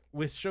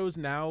shows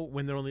now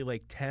when they're only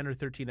like 10 or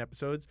 13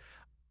 episodes,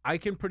 I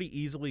can pretty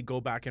easily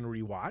go back and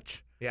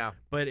rewatch. Yeah.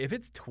 But if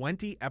it's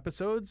 20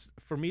 episodes,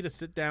 for me to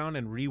sit down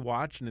and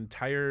rewatch an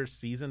entire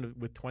season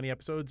with 20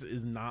 episodes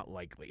is not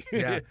likely.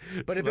 Yeah.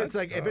 But So if it's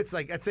that's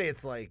like let's say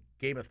it's like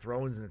Game of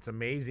Thrones and it's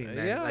amazing,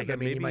 then yeah, like then I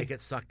mean you maybe- might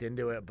get sucked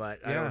into it, but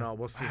I Yeah. don't know.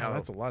 We'll see Wow, how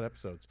that's a lot of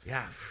episodes.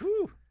 Yeah.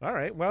 Whew. All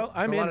right. Well, It's a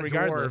I'm lot in of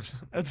regardless.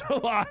 dwarves. That's a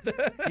lot.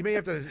 You may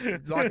have to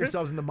lock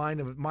yourselves in the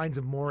minds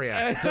of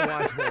Moria to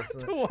watch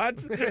this. to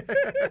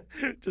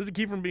watch just to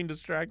keep from being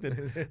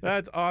distracted.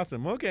 That's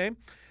awesome. Okay.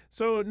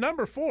 So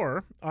number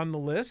 4 on the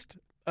list,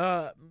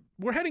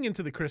 we're heading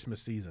into the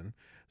Christmas season.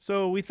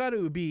 So we thought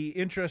it would be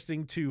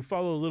interesting to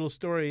follow a little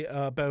story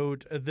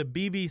about the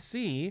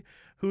BBC,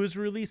 who is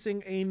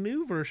releasing a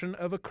new version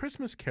of A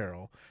Christmas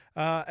Carol.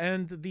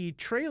 And the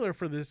trailer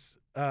for this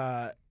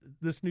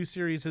this new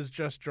series has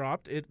just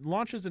dropped. It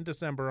launches in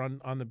December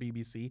on the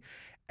BBC,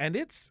 and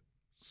it's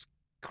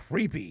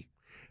creepy.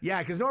 Yeah,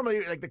 because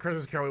normally, like the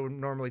Christmas Carol, we would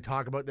normally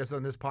talk about this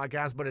on this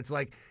podcast, but it's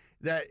like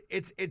that.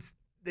 It's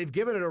they've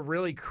given it a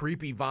really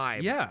creepy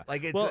vibe. Yeah.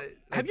 like it's. Well,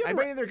 have you I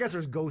ever- mean, I guess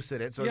there's ghosts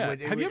in it. So Yeah.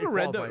 it Have you ever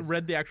qualifies.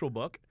 read the actual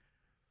book?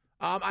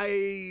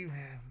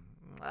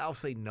 I'll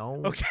say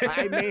no. Okay.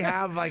 I may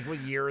have like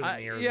with years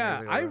and years. Yeah,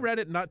 and years I ago. read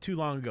it not too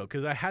long ago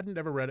because I hadn't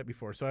ever read it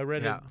before. So I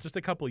read Yeah. it just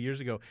a couple years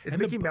ago. Is And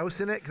the Mickey bu-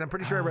 Mouse in it? Because I'm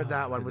pretty sure I read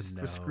that one with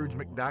No, Scrooge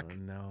McDuck.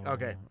 No.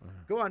 Okay,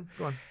 go on.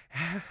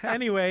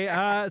 Anyway,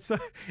 so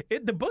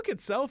the book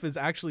itself is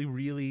actually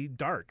really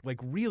dark, like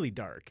really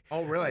dark.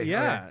 Oh, really?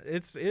 Yeah,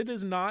 it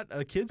is not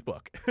a kid's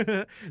book.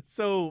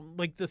 So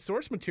like the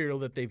source material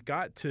that they've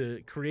got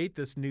to create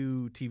this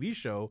new TV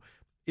show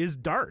is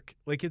dark.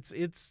 Like it's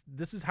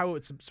this is how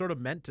it's sort of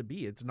meant to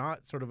be. It's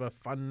not sort of a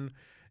fun,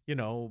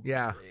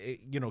 Yeah.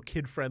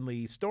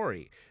 kid-friendly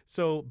story.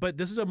 So, but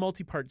this is a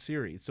multi-part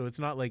series, so it's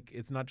not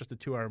just a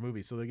 2-hour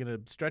movie. So they're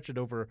going to stretch it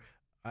over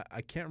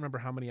I can't remember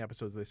how many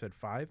episodes they said,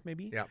 5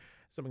 maybe. Yeah.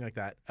 Something like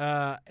that.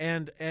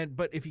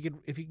 But if you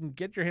can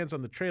get your hands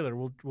on the trailer,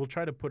 we'll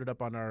try to put it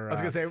up on our. I was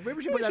gonna say maybe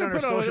we should put that on our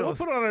socials.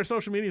 We'll put it on our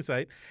social media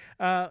site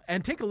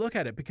and take a look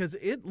at it because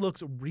it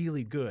looks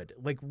really good,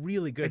 like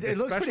really good. It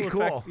looks pretty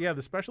cool. Yeah,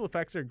 the special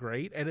effects are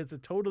great, and it's a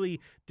totally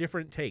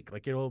different take.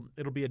 Like it'll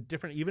be a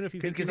different, even if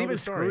you because even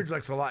Scrooge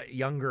looks a lot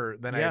younger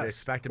than I'd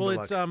expect him to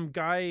look. Well, it's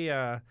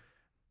Guy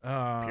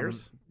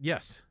Pierce.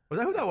 Yes. Was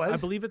that who that was? I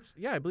believe it's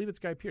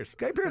Guy Pearce.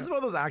 Guy Pearce is one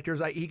of those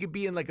actors. He could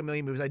be in like a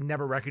million movies. I'd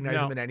never recognize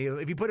him in any of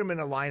them. If you put him in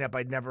a lineup,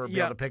 I'd never be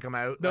able to pick him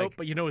out. Nope,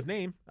 but you know his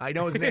name. I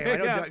know his name. I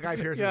know Guy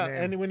Pearce's name.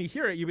 And when you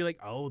hear it, you'll be like,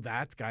 "Oh,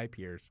 that's Guy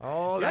Pearce."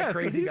 Oh, that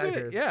crazy Guy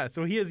Pearce. Yeah,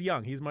 so he is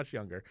young. He's much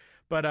younger.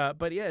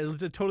 But yeah,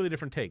 it's a totally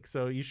different take.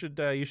 So you should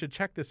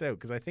check this out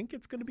because I think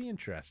it's going to be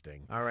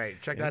interesting. All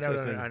right, check that out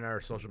on our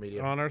social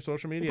media. On our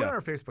social media. We'll put it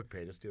on our Facebook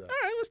page. Let's do that. All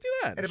right, let's do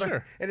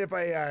that. And if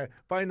I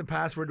find the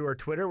password to our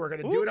Twitter, we're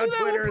going to do it on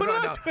Twitter.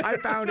 I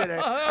found it.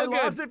 I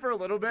lost it for a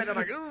little bit. I'm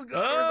like, oh,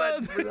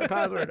 God, where's that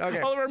password?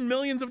 Okay. All of our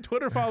millions of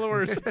Twitter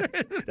followers.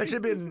 That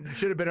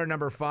should have been our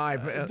number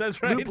 5.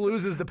 That's right. Loop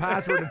loses the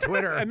password to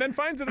Twitter. And then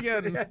finds it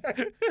again.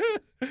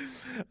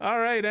 All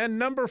right, and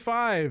number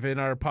 5 in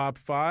our Pop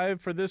 5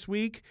 for this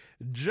week,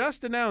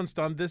 just announced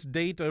on this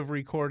date of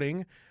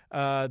recording,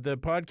 the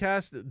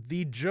podcast,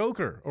 The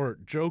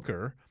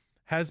Joker,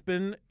 has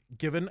been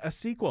given a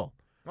sequel.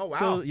 Oh, wow.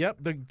 So, yep,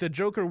 the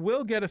Joker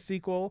will get a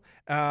sequel,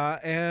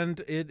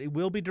 and it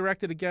will be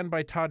directed again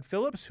by Todd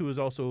Phillips, who is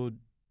also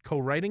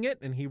co-writing it,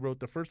 and he wrote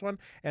the first one.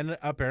 And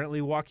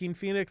apparently Joaquin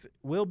Phoenix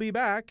will be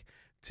back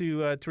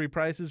to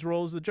reprise his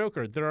role as the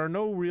Joker. There are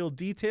no real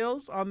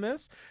details on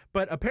this,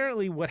 but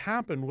apparently what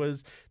happened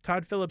was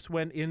Todd Phillips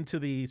went into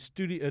the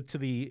studio to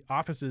the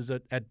offices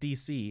at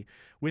DC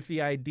with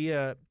the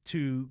idea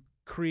to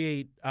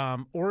create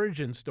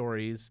origin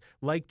stories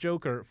like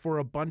Joker for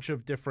a bunch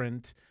of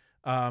different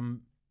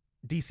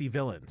DC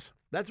villains.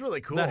 That's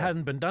really cool. That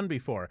hadn't been done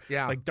before.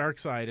 Yeah, like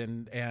Darkseid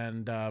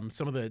and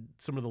some of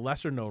the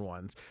lesser known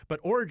ones,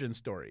 but origin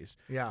stories.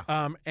 Yeah.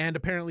 And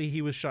apparently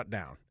he was shut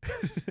down.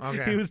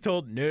 Okay. He was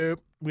told,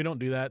 nope, we don't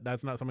do that.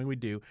 That's not something we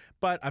do.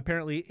 But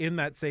apparently in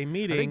that same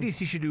meeting, I think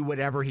DC should do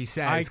whatever he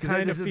says.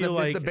 I this is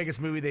the biggest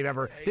movie they've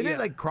ever. Didn't it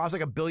like cross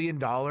like $1 billion?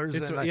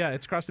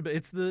 It's crossed a bit.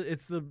 It's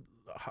the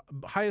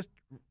highest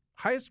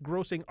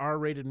grossing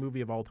R-rated movie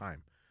of all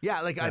time. Yeah,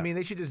 I mean,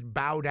 they should just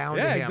bow down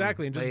to him. Yeah,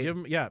 exactly, and just give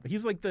him. Yeah,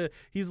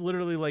 he's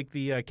literally like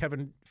the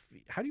Kevin.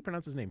 How do you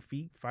pronounce his name?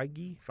 Feige.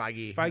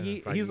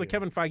 Feige. He's the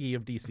Kevin Feige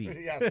of DC.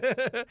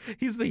 Yes.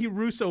 He's the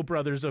Russo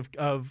brothers of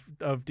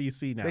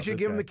DC now. They should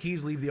give him the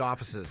keys, leave the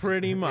offices.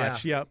 Pretty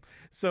much. Yeah. Yep.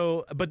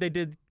 So, but they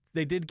did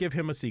give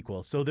him a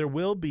sequel. So there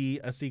will be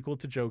a sequel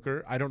to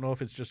Joker. I don't know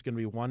if it's just going to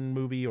be one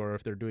movie or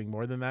if they're doing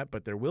more than that,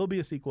 but there will be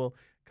a sequel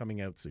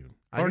coming out soon.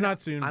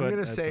 Not soon, I'm going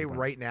to say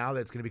right now that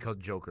it's going to be called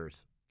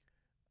Jokers.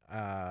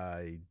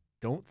 I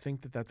don't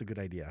think that's a good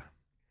idea.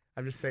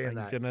 I'm just saying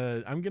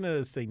I'm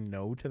gonna say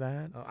no to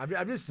that.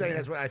 I'm just saying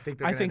that's what I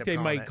think. I think they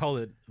might call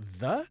it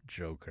the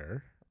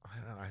Joker. I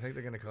don't know. I think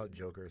they're gonna call it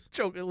Jokers.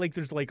 Joker, like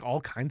there's like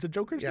all kinds of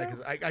Jokers. Yeah,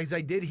 because I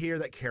did hear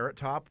that Carrot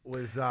Top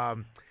was.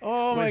 Oh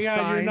my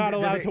God! You're not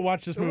allowed to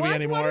watch this movie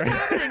anymore. What is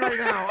happening right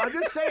now? I'm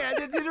just saying.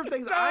 These are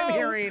things I'm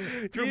hearing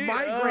through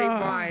my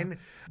grapevine.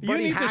 You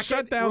need to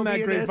shut down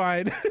that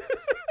grapevine.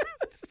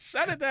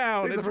 Shut it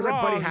down. It's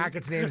wrong. Buddy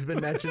Hackett's name's been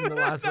mentioned in the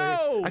last.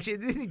 No. Actually,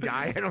 didn't he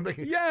die? I don't think.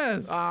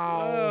 Yes.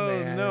 Oh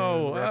man.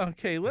 No.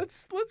 Okay,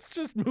 let's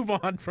just move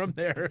on from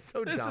there.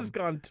 So this dumb. has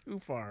gone too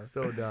far.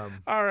 So dumb.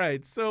 All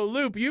right. So,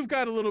 Loop, you've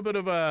got a little bit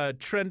of a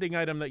trending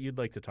item that you'd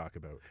like to talk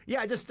about.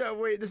 Yeah, just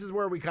this is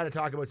where we kind of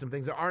talk about some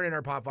things that aren't in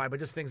our Pop 5, but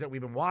just things that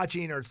we've been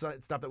watching or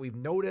stuff that we've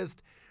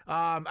noticed.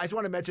 I just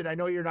want to mention, I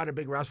know you're not a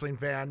big wrestling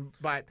fan,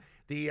 but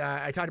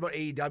I talked about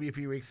AEW a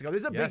few weeks ago.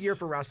 This is a big year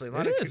for wrestling. A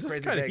lot of crazy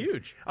things. Kind of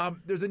huge.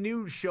 There's a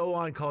new show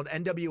on called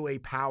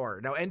NWA Power.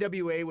 Now,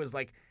 NWA was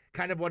like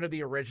kind of one of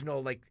the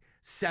original like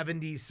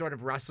 70s sort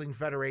of wrestling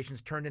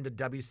federations turned into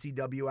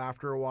WCW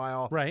after a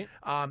while. Right.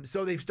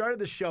 So they've started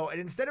the show,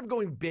 and instead of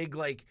going big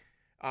like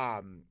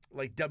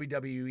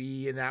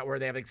WWE and that where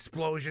they have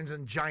explosions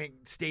and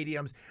giant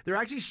stadiums, they're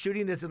actually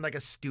shooting this in like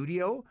a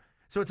studio.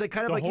 So it's like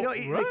kind of like,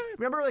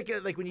 remember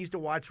like when you used to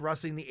watch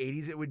wrestling in the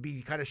 80s, it would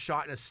be kind of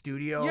shot in a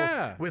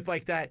studio with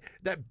like that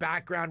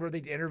background where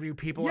they'd interview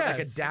people at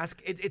like a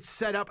desk. It's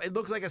set up. It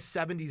looks like a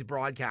 70s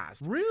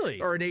broadcast.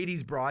 Really? Or an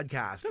 80s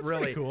broadcast. That's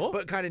really pretty cool.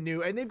 But kind of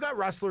new. And they've got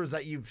wrestlers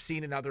that you've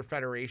seen in other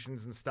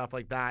federations and stuff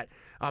like that.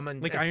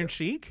 Like Iron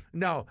Sheik?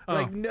 No.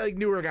 Like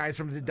newer guys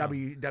from the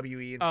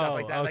WWE and stuff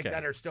like that. Okay. Like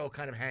that are still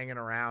kind of hanging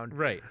around.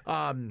 Right.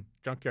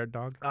 Junkyard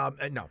Dog?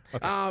 No.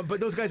 Okay. But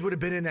those guys would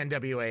have been in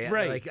NWA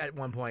like at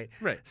one point.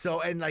 Right. So,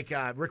 and like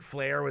Ric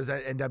Flair was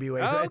at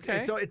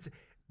NWA.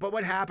 But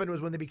what happened was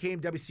when they became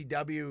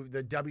WCW,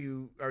 the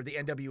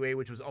NWA,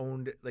 which was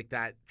owned, like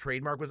that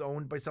trademark was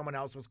owned by someone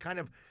else, was kind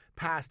of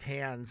past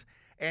hands.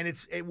 And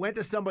it went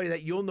to somebody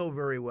that you'll know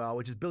very well,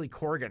 which is Billy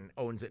Corgan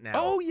owns it now.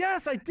 Oh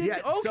yes, I did. Yeah,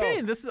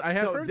 okay, so- I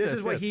have so heard this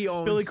is what yes. he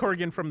owns Billy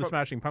Corgan from the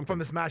Smashing Pumpkins. From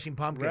the Smashing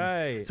Pumpkins.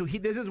 Right. So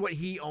this is what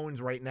he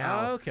owns right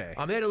now. Okay.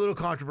 They had a little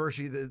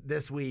controversy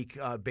this week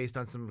based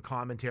on some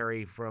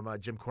commentary from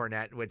Jim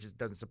Cornette, which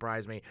doesn't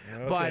surprise me.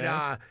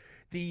 Okay.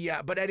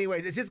 But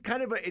anyways, it's just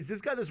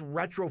got this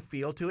retro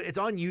feel to it. It's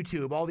on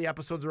YouTube. All the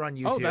episodes are on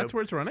YouTube. Oh, that's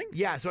where it's running?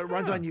 Yeah, so it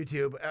runs on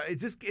YouTube.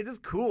 It's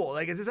just cool.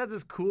 Like it just has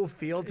this cool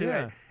feel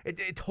to it.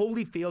 It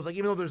totally feels like,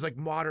 even though there's like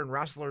modern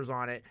wrestlers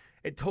on it,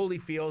 it totally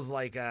feels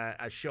like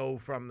a show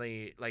from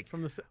the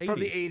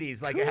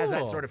 80s. Like it has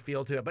that sort of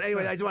feel to it. But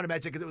anyway, I just want to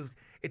mention because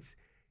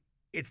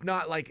it's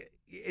not like.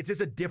 It's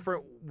just a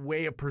different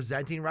way of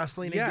presenting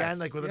wrestling again,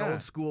 like with an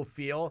old school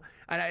feel.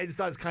 And I just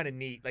thought it was kind of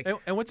neat. Like,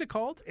 and what's it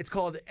called? It's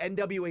called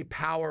NWA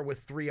Power with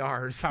 3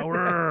 R's.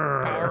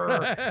 Power.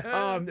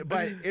 Power.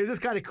 But it was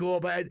just kind of cool.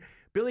 But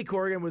Billy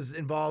Corgan was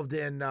involved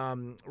in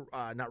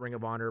not Ring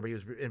of Honor, but he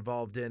was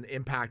involved in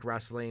Impact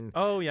Wrestling.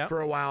 Oh yeah. For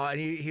a while, and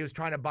he was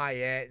trying to buy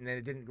it, and then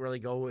it didn't really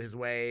go his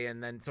way,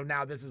 and then so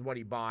now this is what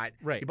he bought.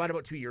 Right. He bought it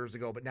about 2 years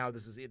ago, but now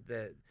this is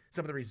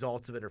some of the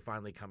results of it are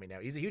finally coming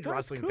out. He's a huge That's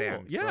wrestling cool.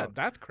 fan. Yeah, so.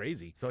 that's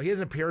crazy. So he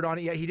hasn't appeared on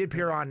it yet. He did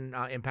appear on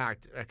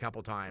Impact a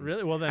couple times.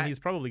 Really? Well, then he's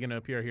probably going to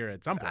appear here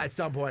at some point. At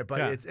some point, but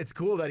Yeah. it's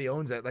cool that he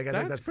owns it. Like I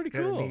think that's pretty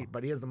kinda cool. neat,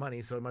 but he has the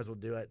money, so he might as well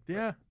do it.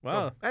 Yeah.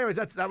 Wow. So, anyways,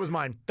 that was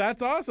mine.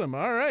 That's awesome.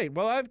 All right.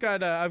 Well, I've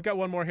got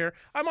one more here.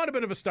 I'm on a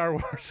bit of a Star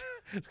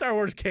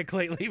Wars kick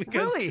lately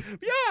because Really?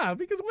 Yeah,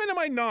 because when am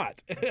I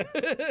not?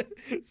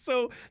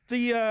 So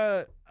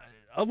the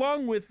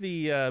along with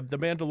the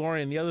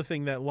Mandalorian, the other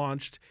thing that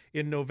launched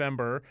in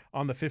November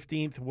on the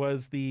 15th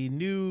was the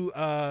new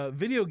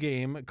video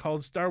game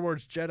called Star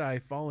Wars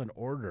Jedi Fallen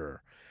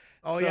Order.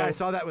 Oh yeah, I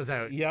saw that was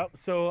out. Yep.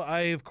 So I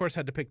of course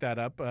had to pick that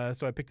up.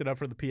 So I picked it up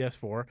for the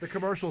PS4. The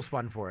commercial's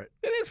fun for it.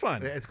 It is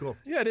fun. It's cool.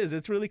 Yeah, it is.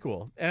 It's really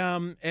cool.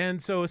 And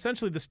so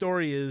essentially the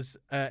story is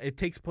it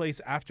takes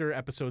place after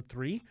Episode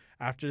 3,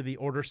 after the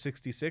Order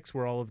 66,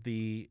 where all of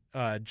the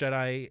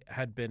Jedi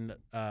had been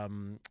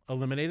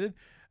eliminated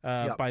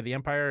by the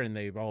Empire and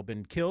they've all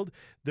been killed.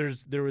 There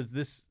was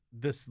this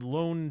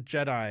lone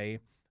Jedi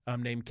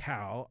named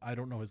Cal. I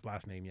don't know his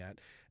last name yet.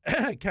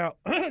 Cal,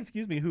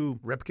 excuse me, who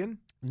Ripken?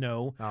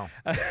 No. Oh.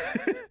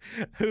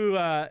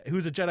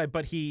 Who's a Jedi,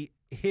 but he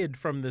hid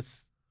from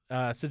this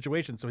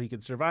situation so he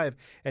could survive,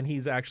 and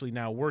he's actually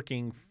now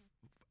working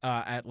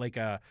at like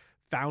a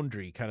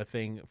foundry kind of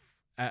thing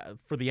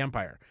for the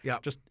Empire. Yeah.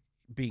 Just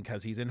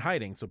because he's in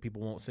hiding so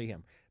people won't see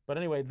him. But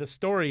anyway, the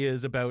story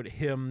is about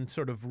him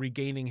sort of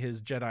regaining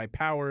his Jedi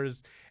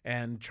powers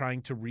and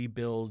trying to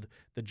rebuild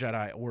the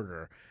Jedi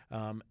Order.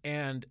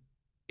 And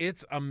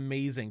it's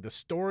amazing. The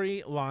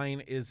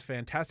storyline is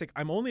fantastic.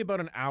 I'm only about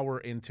an hour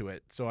into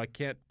it, so I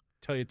can't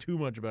tell you too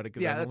much about it.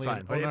 Yeah, that's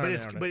fine. But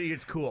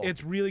it's cool.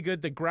 It's really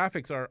good. The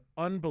graphics are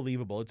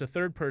unbelievable. It's a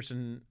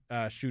third-person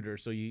shooter,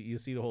 so you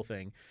see the whole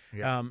thing.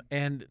 Yeah.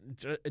 And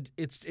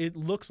it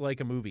looks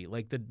like a movie.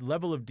 Like the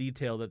level of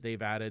detail that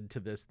they've added to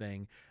this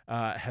thing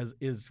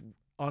is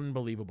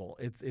unbelievable.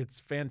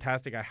 It's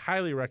fantastic. I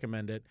highly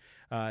recommend it.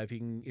 If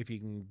you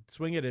can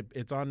swing it,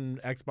 it's on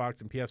Xbox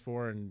and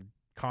PS4 and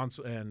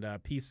console and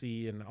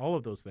PC and all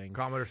of those things.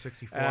 Commodore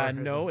 64.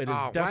 No, it is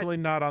definitely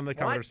not on the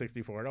Commodore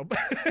 64. No.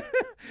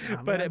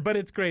 But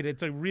it's great.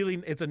 It's a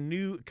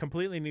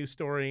completely new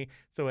story.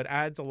 So it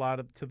adds a lot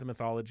to the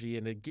mythology,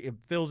 and it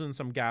fills in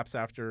some gaps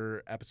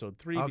after Episode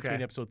 3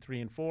 between Episode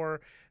 3 and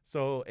 4.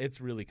 So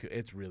it's really cool.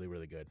 It's really,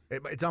 really good.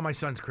 It's on my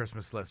son's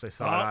Christmas list. I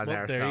saw it on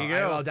there. There you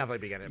go. I'll definitely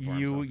be getting it for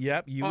him.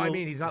 Yep. I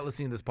mean, he's not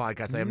listening to this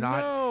podcast.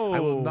 I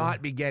will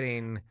not be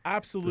getting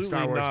absolutely the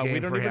Star Wars not. game We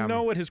don't for even him.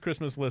 know what his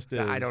Christmas list is.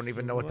 I don't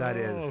even know what that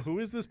is. Who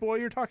is this boy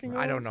you're talking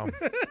about? I don't know.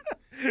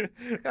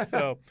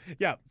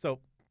 So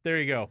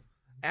there you go.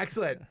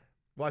 Excellent.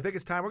 Well, I think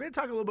it's time. We're going to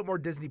talk a little bit more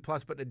Disney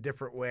Plus, but in a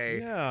different way.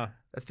 Yeah.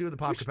 Let's do the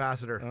pop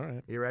capacitor. All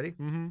right. You ready?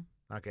 Mm-hmm.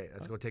 Okay,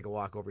 let's go take a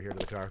walk over here to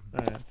the car.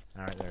 All right.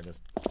 All right, there it is.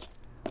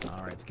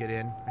 All right, let's get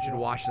in. I should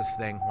wash this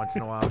thing once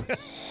in a while. There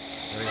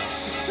we go.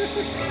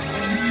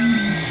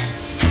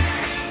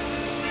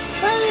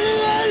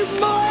 88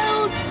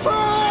 miles per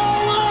hour!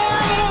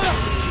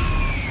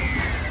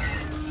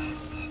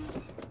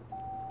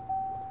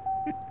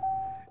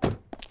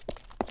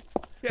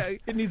 Yeah,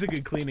 it needs a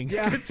good cleaning.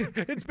 Yeah.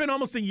 It's been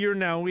almost a year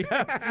now. I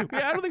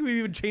don't think we've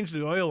even changed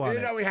the oil on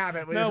it. No, we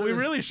haven't. We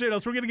really should,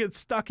 else we're going to get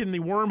stuck in the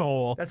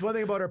wormhole. That's one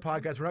thing about our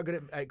podcast. We're not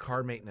good at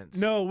car maintenance.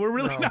 No, we're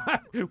really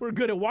not. We're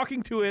good at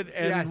walking to it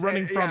and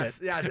running from it.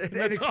 Yeah, and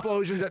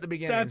explosions at the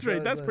beginning. That's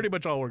right. That's pretty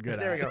much all we're good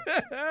there at.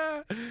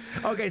 There we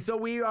go. Okay, so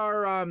we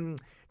are...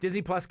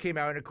 Disney Plus came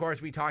out, and of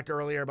course, we talked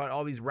earlier about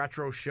all these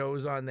retro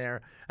shows on there.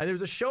 And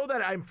there's a show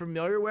that I'm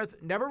familiar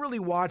with, never really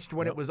watched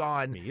when it was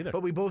on. Me either.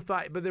 But we both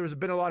thought, but there's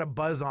been a lot of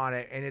buzz on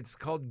it, and it's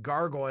called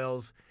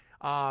Gargoyles.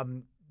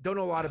 Don't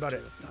know a lot about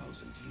it.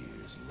 1,000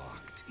 years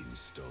locked in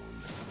stone,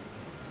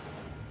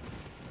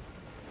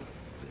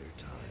 their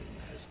time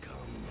has come.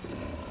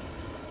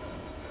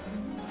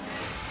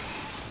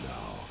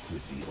 Now,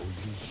 with the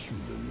only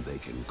human they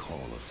can call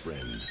a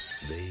friend.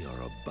 They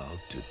are about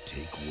to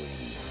take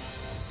wing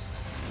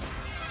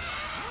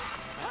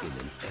in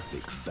an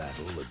epic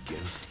battle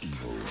against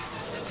evil.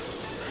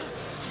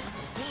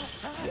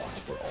 Watch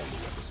for all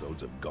new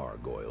episodes of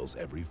Gargoyles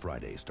every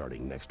Friday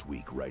starting next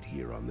week right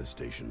here on this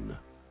station.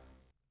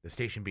 The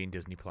station being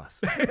Disney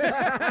Plus.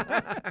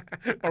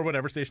 Or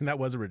whatever station that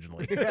was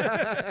originally.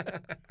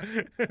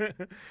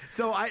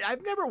 So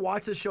I've never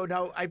watched this show.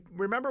 Now, I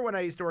remember when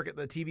I used to work at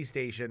the TV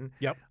station.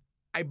 Yep.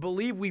 I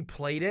believe we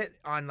played it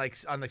on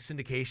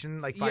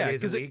syndication 5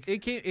 days a week.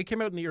 It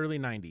came out in the early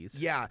 90s.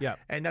 Yeah. Yeah.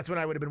 And that's when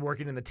I would have been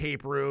working in the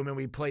tape room, and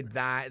we played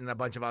that and a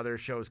bunch of other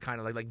shows,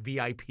 kind of like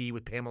VIP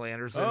with Pamela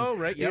Anderson. Oh,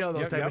 right. You know,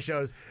 those type of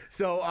shows.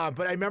 So,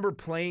 but I remember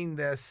playing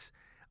this,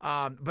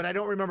 but I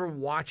don't remember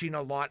watching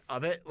a lot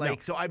of it.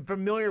 So I'm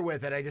familiar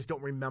with it. I just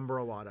don't remember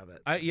a lot of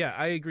it.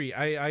 I agree.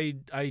 I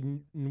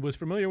was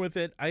familiar with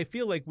it. I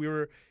feel like we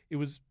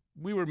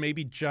were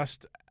maybe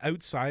just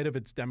outside of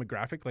its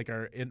demographic,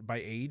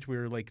 by age. We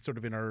were sort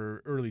of in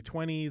our early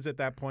 20s at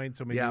that point,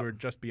 so maybe we were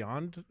just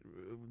beyond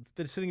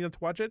sitting down to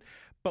watch it,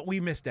 but we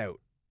missed out.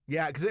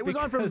 Yeah, because it was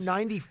on from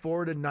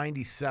 94 to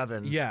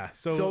 97. Yeah.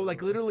 So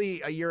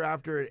literally a year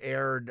after it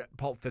aired,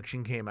 Pulp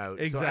Fiction came out.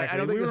 Exactly. So I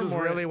don't think this was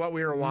really what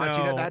we were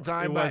watching at that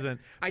time. It wasn't.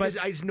 I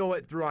just know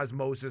it through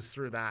osmosis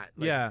through that.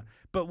 Yeah,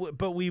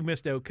 but we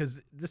missed out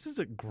because this is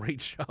a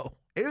great show.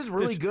 It is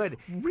really good.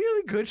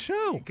 Really good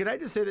show. Can I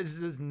just say this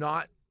does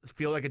not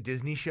feel like a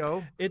Disney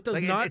show? It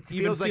does not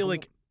even feel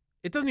like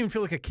it doesn't even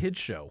feel like a kid's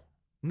show.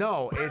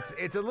 No,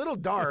 it's a little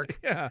dark.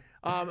 Yeah.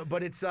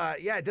 But it's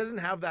it doesn't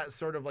have that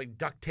sort of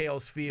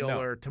DuckTales feel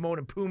or Timon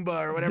and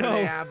Pumbaa or whatever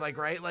they have,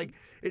 right?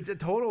 It's a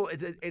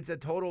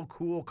total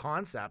cool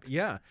concept.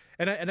 Yeah.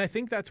 And I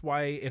think that's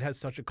why it has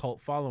such a cult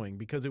following,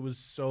 because it was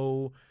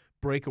so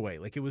breakaway.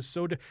 It was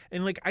so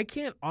I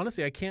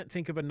can't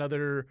think of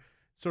another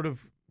sort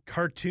of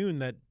cartoon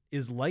that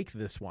is like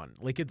this one.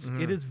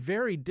 It is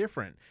very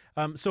different.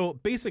 So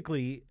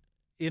basically,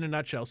 in a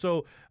nutshell.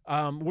 So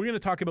we're going to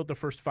talk about the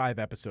first 5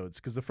 episodes,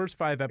 because the first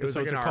 5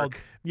 episodes are called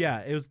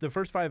the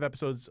first 5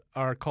 episodes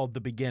are called The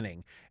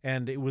Beginning,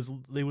 and it was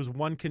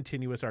one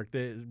continuous arc.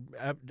 The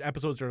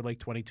episodes are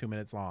 22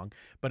 minutes long,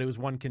 but it was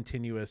one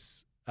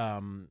continuous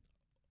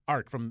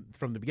arc from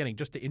the beginning,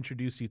 just to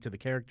introduce you to the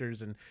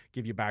characters and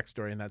give you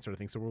backstory and that sort of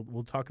thing. So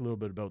we'll talk a little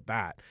bit about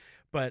that.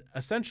 But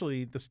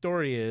essentially, the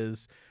story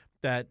is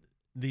that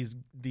these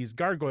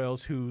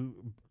gargoyles, who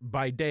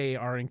by day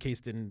are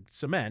encased in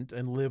cement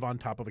and live on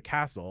top of a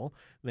castle,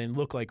 then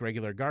look like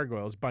regular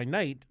gargoyles. By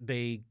night,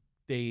 the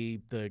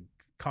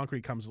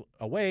concrete comes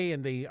away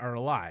and they are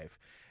alive,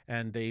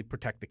 and they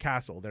protect the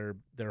castle.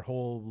 Their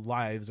whole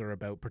lives are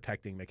about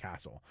protecting the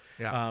castle.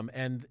 Yeah.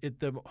 And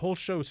the whole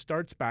show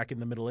starts back in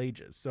the Middle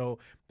Ages. So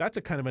that's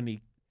a kind of a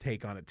neat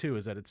take on it too,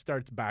 is that it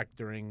starts back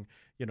during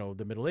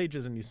the Middle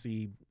Ages, and you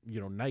see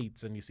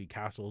knights and you see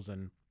castles,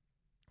 and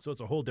so it's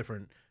a whole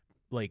different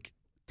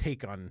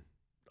take on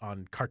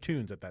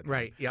cartoons at that time.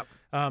 Right. Yep.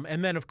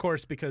 And then, of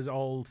course, because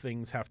all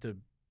things have to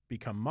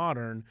become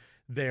modern,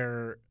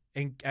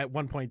 at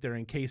one point they're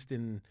encased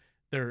in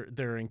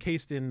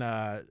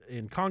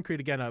concrete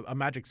again. A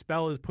magic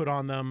spell is put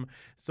on them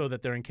so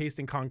that they're encased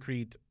in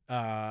concrete,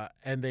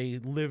 and they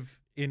live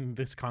in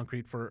this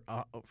concrete for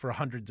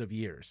hundreds of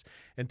years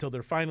until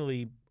they're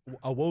finally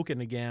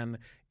awoken again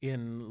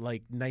in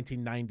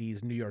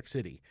 1990s New York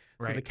City.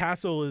 Right. So the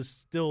castle is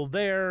still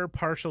there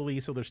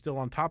partially, so they're still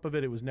on top of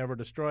it. It was never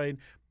destroyed,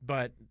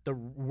 but the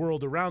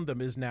world around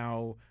them is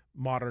now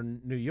modern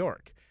New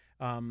York.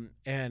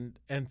 And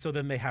so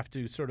then they have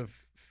to sort of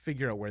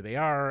figure out where they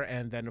are,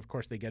 and then of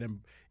course they get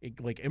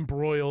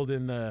embroiled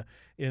in a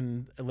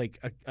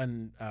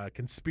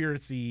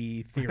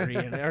conspiracy theory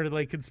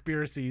or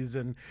conspiracies,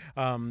 and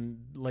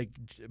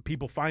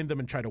people find them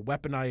and try to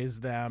weaponize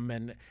them.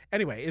 And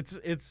anyway,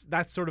 it's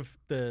that's sort of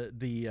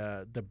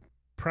the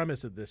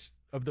premise of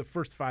the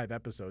first 5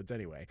 episodes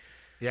anyway.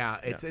 Yeah,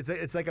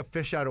 it's like a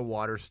fish out of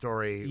water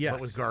story, yes,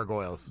 but with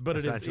gargoyles. But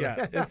it is,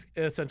 yeah. It's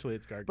essentially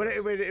gargoyles. But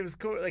it was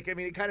cool. It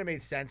kind of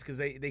made sense because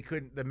they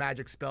couldn't, the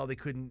magic spell, they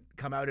couldn't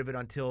come out of it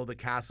until the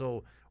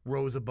castle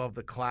rose above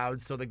the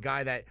clouds. So the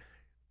guy that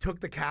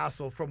took the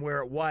castle from where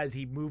it was,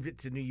 he moved it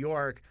to New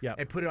York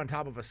and put it on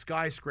top of a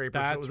skyscraper,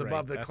 so it was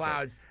above the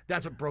clouds. Right.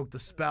 That's what broke the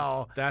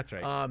spell. That's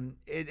right. And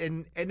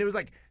it was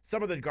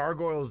some of the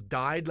gargoyles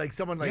died.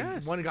 Someone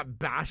one got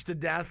bashed to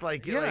death. While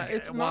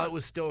it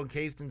was still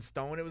encased in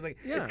stone. It was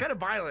it's kind of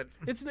violent.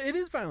 It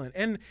is violent,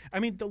 and I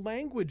mean the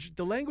language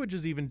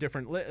is even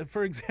different.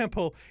 For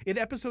example, in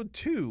episode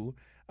 2.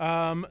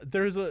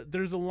 There's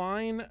a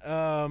line.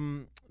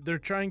 They're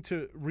trying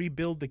to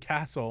rebuild the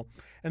castle,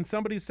 and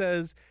somebody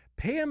says,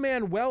 "Pay a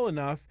man well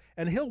enough,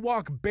 and he'll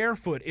walk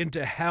barefoot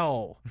into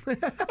hell." What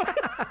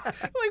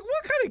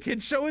kind of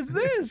kid show is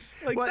this?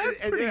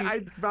 That's pretty.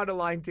 I found a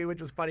line too, which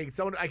was funny.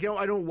 Someone, I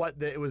don't know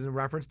what it was in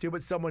reference to,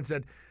 but someone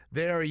said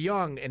they are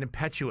young and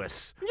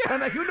impetuous. Yeah,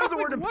 I'm who knows the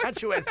word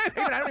impetuous? I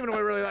don't even know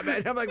what really that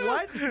meant. I'm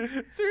what?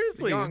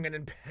 Seriously, young and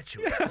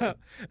impetuous. Yeah.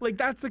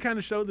 That's the kind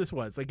of show this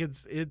was.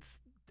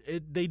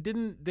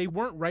 they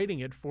weren't writing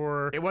it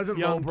for It wasn't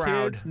young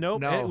lowbrowed. kids.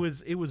 Nope. No.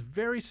 It was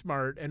very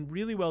smart and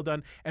really well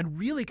done and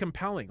really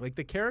compelling. Like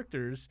the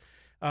characters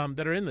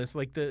that are in this,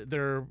 like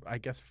they're I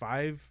guess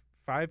five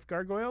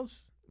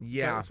gargoyles.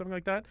 Yeah. Something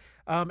like that.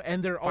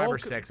 And they're 5 all or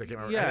 6. I can't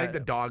remember. Yeah. I think the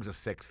dog's a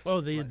 6th. Oh,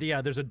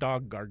 there's a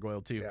dog gargoyle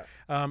too.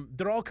 Yeah.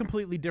 They're all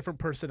completely different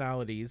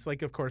personalities.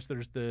 Like, of course,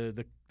 there's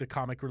the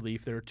comic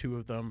relief. There are 2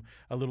 of them,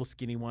 a little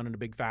skinny one and a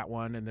big fat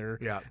one, and they're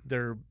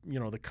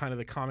the kind of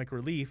the comic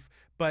relief.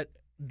 But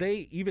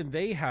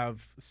they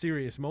have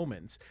serious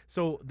moments.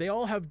 So they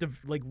all have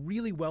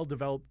really well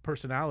developed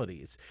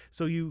personalities.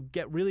 So you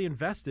get really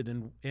invested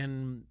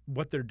in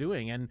what they're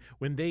doing. And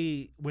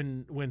when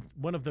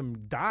one of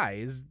them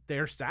dies,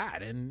 they're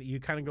sad, and you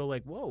kind of go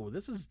like, whoa,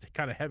 this is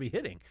kind of heavy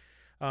hitting.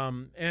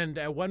 And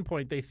at one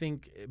point, they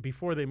think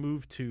before they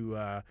move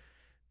to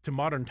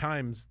modern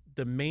times,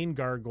 the main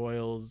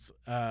gargoyle's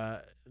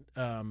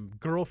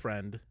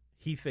girlfriend,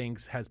 he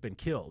thinks, has been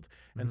killed,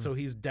 and so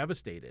he's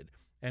devastated.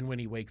 And when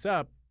he wakes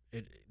up,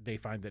 they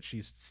find that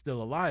she's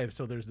still alive.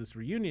 So there's this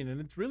reunion,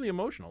 and it's really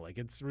emotional. Like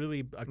it's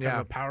really a kind of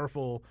a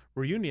powerful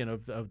reunion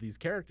of these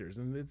characters,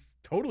 and it's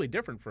totally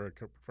different for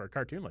a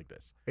cartoon like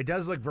this. It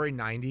does look very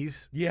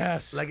 90s.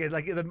 Yes, Like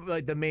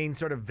the main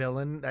sort of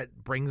villain that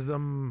brings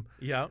them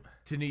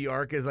to New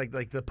York is like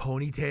the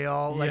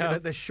ponytail,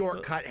 like the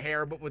shortcut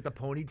hair, but with the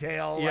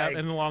ponytail. Yeah,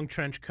 and the long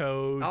trench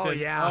coat. Oh, and,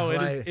 yeah, Oh,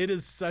 right. it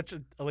is such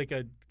a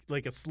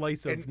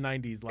slice of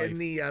 90s life.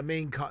 And the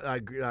main, I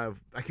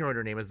can't remember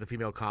her name, is the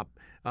female cop.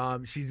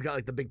 She's got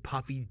like the big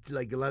puffy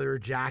like leather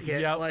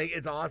jacket. Yep. Like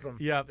it's awesome.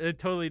 Yeah, it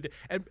totally.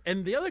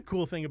 And the other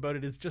cool thing about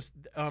it is just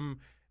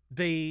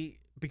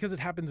because it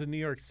happens in New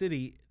York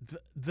City,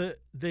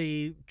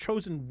 they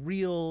chosen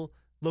real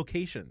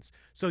locations.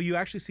 So you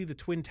actually see the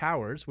Twin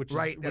Towers, which is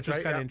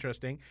kind of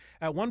interesting.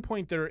 At one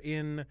point, they're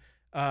in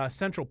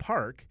Central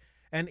Park.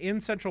 And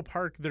in Central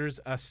Park, there's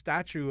a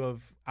statue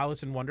of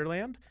Alice in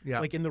Wonderland,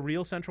 like in the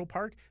real Central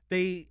Park.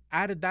 They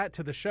added that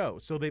to the show.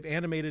 So they've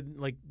animated,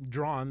 like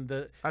drawn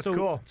the... That's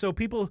cool. So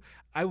people...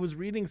 I was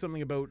reading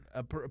something about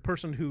a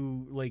person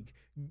who like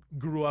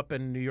grew up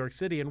in New York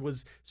City and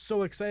was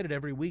so excited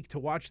every week to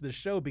watch this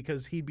show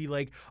because he'd be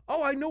like,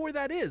 oh, I know where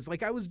that is.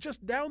 Like I was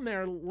just down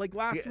there like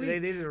last week. They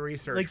did the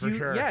research like for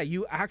sure. Yeah,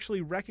 you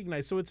actually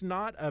recognize. So it's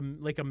not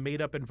like a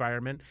made up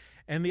environment.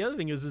 And the other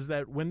thing is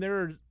that when there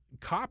are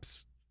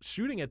cops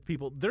shooting at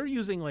people, they're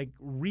using like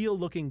real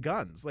looking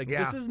guns. Like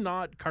this is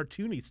not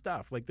cartoony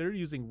stuff. Like they're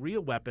using real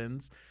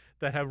weapons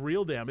that have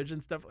real damage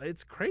and stuff.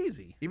 It's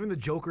crazy. Even the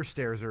Joker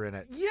stairs are in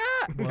it. Yeah.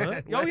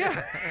 What? Oh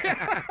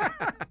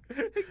yeah.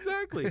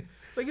 Exactly.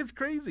 Like it's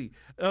crazy.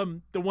 The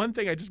one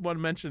thing I just want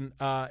to mention,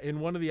 in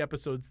one of the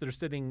episodes, they're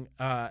sitting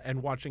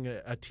and watching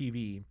a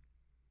TV.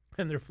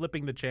 And they're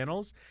flipping the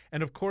channels.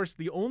 And of course,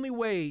 the only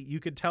way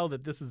you could tell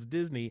that this is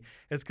Disney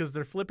is because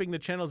they're flipping the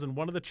channels. And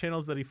one of the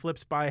channels that he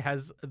flips by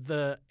has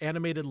the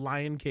animated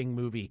Lion King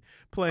movie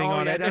playing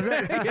on it. Does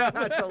it? Yeah,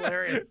 that's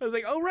hilarious. I was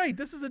like, oh, right,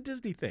 this is a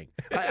Disney thing.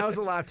 I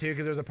also laughed too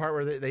because there's a part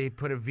where they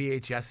put a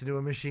VHS into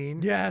a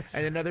machine. Yes.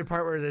 And another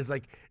part where there's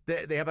like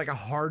they have like a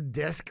hard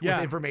disk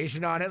with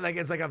information on it. Like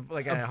it's like a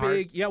hard...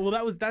 big. Yeah.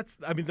 Well, that's.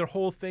 I mean, their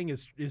whole thing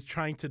is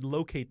trying to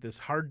locate this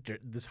hard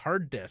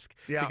disk.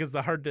 Yeah. Because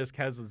the hard disk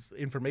has this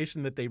information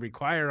that they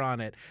require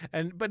on it,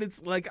 but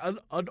it's like an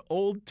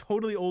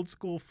totally old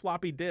school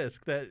floppy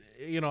disk that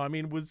it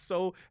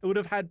would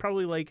have had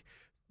probably like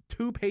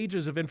 2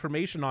 pages of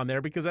information on there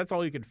because that's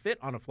all you could fit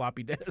on a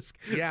floppy disk.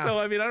 Yeah. So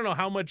I mean, I don't know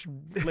how much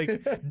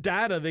like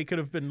data they could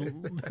have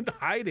been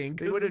hiding.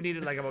 They would have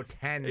needed like about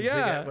 10 to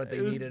get what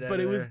they needed. But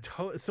it was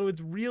so it's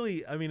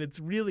really, I mean, it's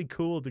really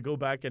cool to go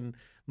back and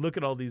look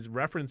at all these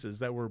references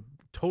that were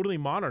totally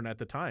modern at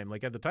the time.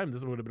 Like at the time,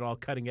 this would have been all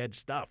cutting edge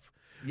stuff.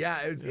 Yeah,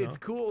 it's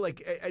cool.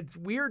 Like it's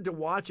weird to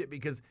watch it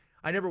because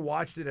I never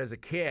watched it as a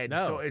kid.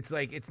 No. So it's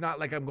like it's not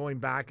like I'm going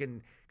back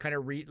and kind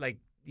of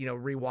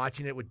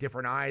rewatching it with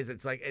different eyes.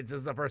 It's like this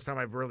is the first time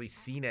I've really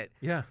seen it.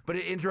 Yeah. But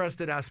it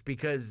interested us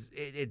because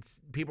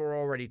it's people were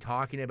already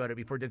talking about it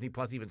before Disney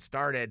Plus even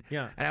started.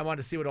 Yeah. And I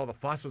wanted to see what all the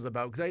fuss was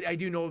about because I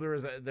do know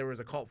there was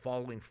a cult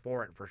following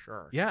for it for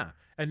sure. Yeah.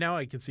 And now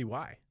I can see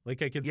why.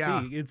 Like I can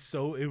see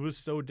it was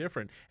so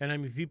different. And I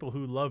mean, people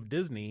who love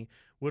Disney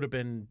would have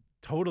been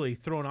totally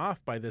thrown off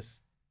by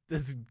this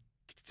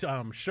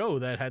show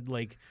that had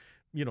like,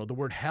 the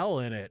word hell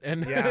in it.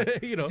 And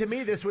to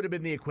me, this would have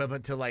been the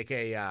equivalent to like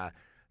a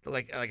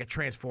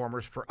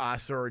Transformers for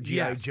us or a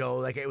G.I. Joe.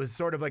 Like it was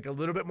sort of like a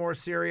little bit more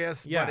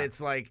serious, but it's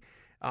like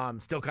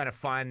still kind of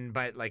fun,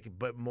 but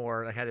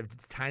more like had a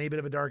tiny bit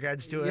of a dark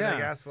edge to it, I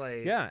guess.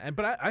 Like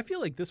but I feel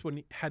like this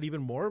one had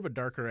even more of a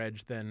darker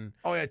edge than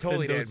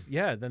totally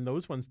than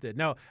those ones did.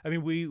 Now, I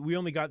mean, we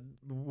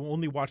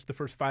only watched the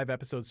first 5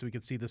 episodes so we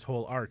could see this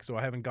whole arc, so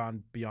I haven't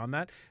gone beyond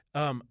that.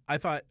 I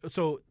thought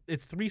so.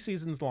 It's 3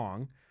 seasons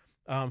long.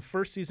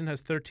 First season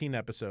has 13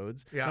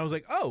 episodes. Yeah. And I was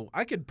like, oh,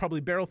 I could probably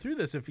barrel through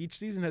this if each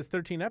season has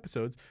 13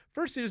 episodes.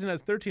 First season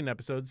has 13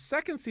 episodes.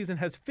 Second season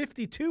has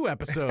 52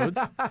 episodes.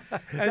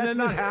 That's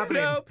not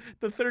happening. No,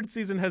 the third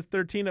season has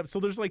 13 episodes. So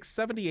there's like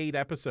 78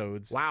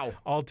 episodes Wow.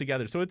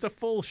 altogether. So it's a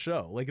full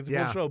show. Like it's a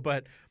full show,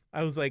 but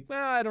I was like,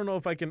 I don't know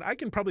if I can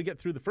probably get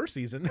through the first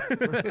season. I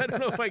don't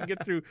know if I can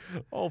get through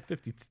all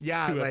 52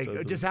 like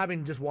episodes.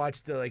 having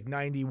watched the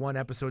 91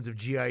 episodes of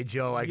G.I.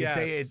 Joe, I can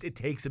say it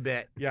takes a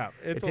bit. Yeah,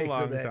 it's It a takes a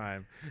long bit.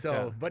 time. So,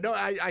 Yeah. but no,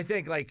 I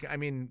think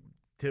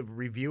to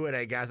review it,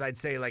 I guess I'd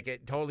say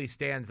it totally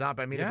stands up.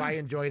 I mean, if Yeah. I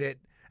enjoyed it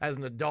as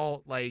an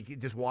adult,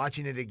 just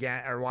watching it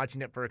again or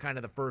watching it for kind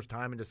of the first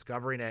time and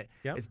discovering it,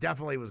 Yep. it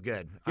definitely was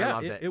good. Yeah, I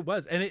loved it. It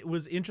was, and it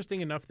was interesting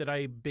enough that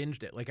I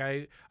binged it. Like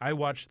I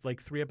watched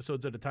 3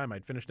 episodes at a time.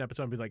 I'd finish an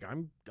episode and be like, I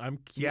same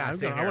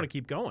want here. to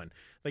keep going.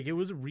 Like it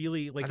was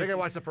really I think I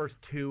watched the first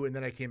 2 and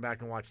then I came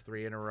back and watched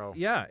 3 in a row.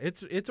 Yeah,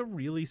 it's a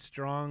really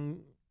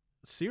strong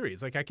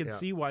series. Like I can Yeah.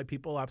 see why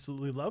people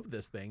absolutely love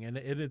this thing, and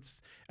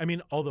it's. I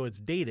mean, although it's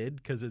dated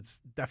because it's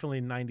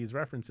definitely 90s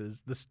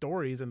references, the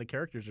stories and the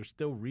characters are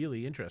still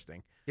really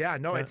interesting. Yeah,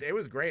 no, Yeah. it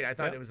was great. I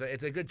thought Yeah.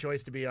 it's a good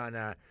choice to be on.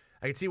 I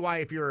can see why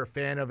if you're a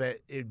fan of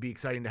it, it'd be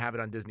exciting to have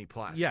it on Disney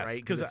Plus. Yes, right?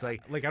 because it's I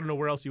don't know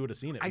where else you would have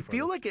seen it. I before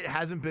feel this. like it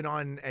hasn't been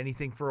on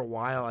anything for a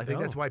while. I think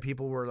No. that's why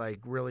people were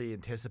really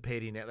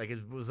anticipating it. Like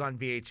it was on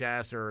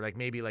VHS or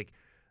maybe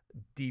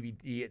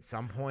DVD at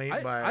some point.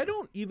 But I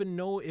don't even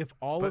know if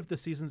all of the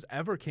seasons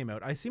ever came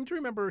out. I seem to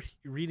remember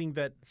reading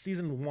that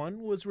season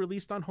 1 was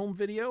released on home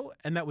video,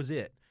 and that was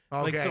it.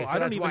 okay, so I that's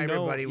don't even why know.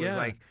 everybody was yeah.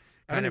 like,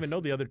 I don't kind even of- know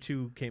the other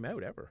 2 came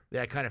out ever.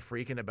 yeah, kind of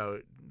freaking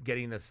about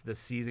getting this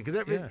season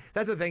because Yeah.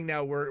 that's the thing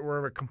now.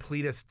 We're a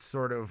completist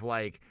sort of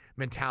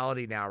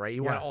mentality now, right?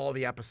 You want Yeah. all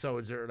the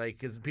episodes or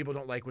because people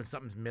don't like when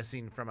something's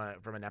missing from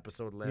an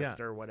episode list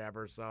Yeah. or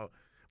whatever. So.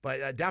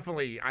 But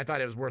definitely, I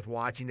thought it was worth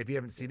watching if you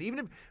haven't seen it. Even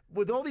if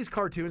with all these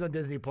cartoons on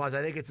Disney Plus,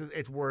 I think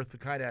it's worth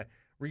kind of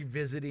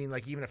revisiting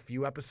even a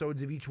few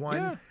episodes of each one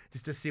Yeah.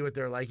 just to see what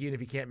they're like, even if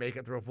you can't make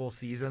it through a full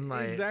season.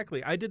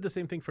 Exactly. I did the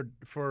same thing for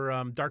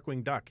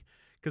Darkwing Duck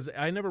because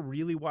I never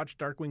really watched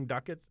Darkwing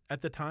Duck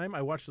at the time.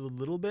 I watched it a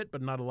little bit,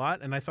 but not a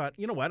lot. And I thought,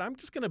 you know what? I'm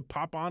just going to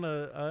pop on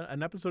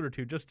an episode or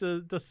 2 just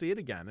to see it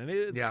again. And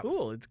it's Yeah.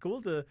 cool. It's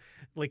cool to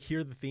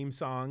hear the theme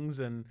songs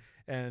and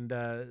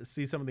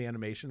see some of the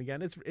animation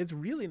again. It's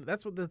really,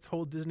 that's what this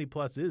whole Disney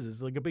Plus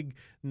is like a big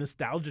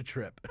nostalgia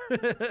trip.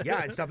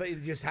 Yeah, and stuff that you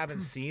just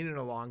haven't seen in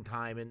a long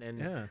time, and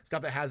Yeah.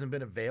 stuff that hasn't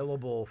been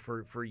available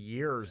for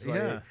years.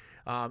 Yeah.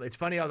 It's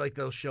funny how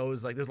those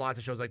shows there's lots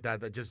of shows like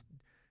that just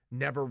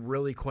never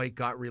really quite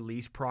got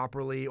released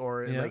properly,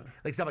 or Yeah.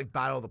 like stuff like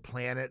Battle of the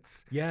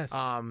Planets. Yes.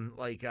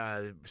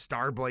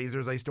 Star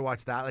Blazers. I used to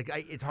watch that.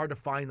 It's hard to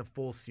find the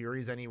full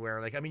series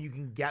anywhere. You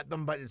can get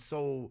them, but it's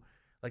so.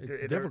 It's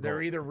They're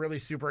difficult. either really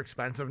super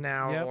expensive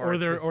now, Yeah, or or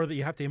it's just- or that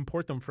you have to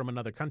import them from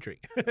another country.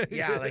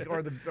 yeah,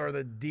 or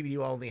the DVD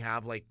will only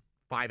have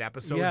 5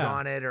 episodes Yeah.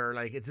 on it, or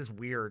it's just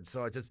weird.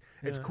 So it's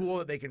Yeah. cool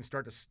that they can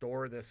start to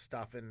store this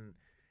stuff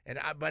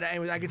but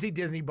anyway, I can see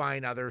Disney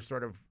buying other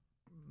sort of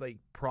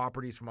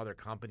properties from other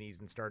companies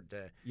and start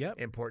to Yep.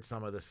 import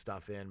some of this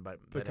stuff in. But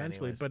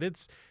Potentially, anyways. but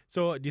it's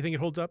so. Do you think it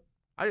holds up?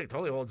 I think it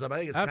totally holds up. I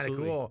think it's kind of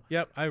Absolutely. cool.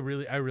 Yep, I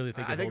really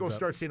think. I it think we'll holds up.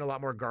 start seeing a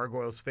lot more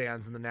Gargoyles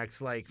fans in the next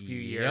few Yep.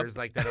 years.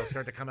 That'll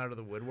start to come out of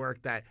the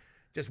woodwork that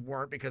just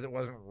weren't because it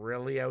wasn't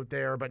really out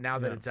there. But now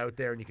that Yeah. it's out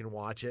there and you can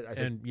watch it, I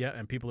think.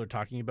 And people are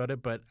talking about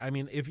it. But I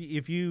mean, if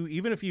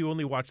you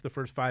only watch the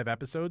first 5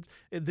 episodes,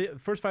 the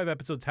first 5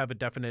 episodes have a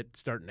definite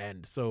start and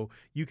end. So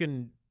you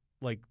can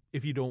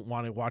if you don't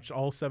want to watch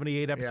all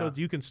 78 episodes,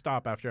 you can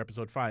stop after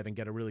episode 5 and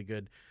get a really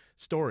good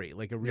story,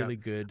 a really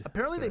good.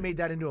 Apparently, they story. made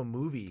that into a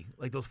movie,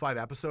 those 5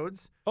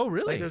 episodes. Oh,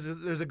 really?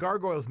 There's a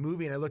Gargoyles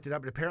movie, and I looked it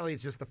up, and apparently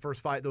it's just the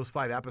first 5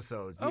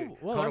 episodes. Oh,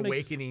 well, called that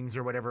makes- Awakenings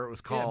or whatever it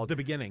was Yeah, called. the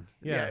beginning.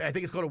 Yeah. I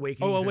think it's called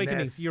Awakenings. Oh, in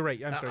Awakenings. this. You're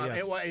right. I'm sorry.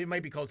 Yes. It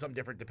might be called something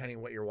different depending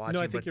on what you're watching. No,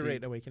 I think but you're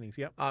right. Awakenings.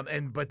 Yep.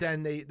 But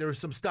then there was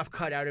some stuff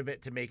cut out of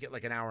it to make it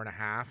an hour and a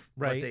half.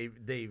 Right.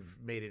 But they've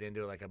made it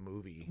into a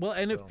movie. Well,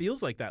 and so. it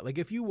feels like that.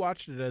 If you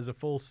watched it as a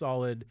full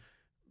solid,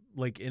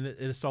 in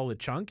a solid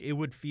chunk, it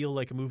would feel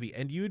like a movie,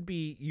 and you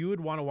would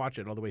want to watch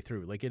it all the way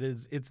through.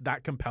 It's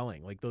that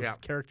compelling. Those Yeah.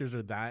 characters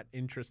are that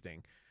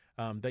interesting,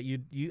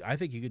 that I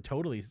think you could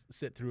totally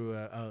sit through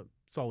a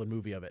solid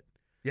movie of it.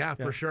 Yeah,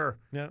 for sure.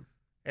 Yeah.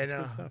 And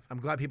It's good stuff. I'm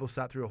glad people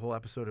sat through a whole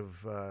episode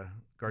of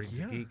Guardians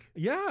of Geek.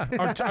 Yeah.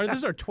 This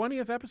is our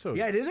 20th episode.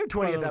 Yeah, it is our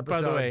 20th episode.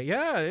 By the way,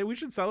 yeah, we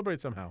should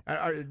celebrate somehow.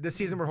 This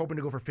season, we're hoping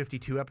to go for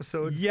 52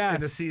 episodes Yes. in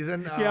the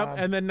season. Yep.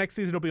 And then next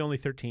season will be only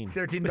 13.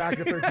 13 back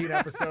to 13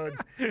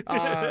 episodes.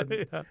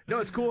 No,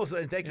 it's cool. So,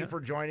 and thank you for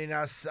joining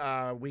us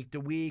week to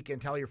week, and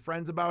tell your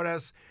friends about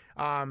us.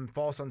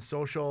 Follow us on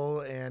social,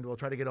 and we'll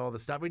try to get all the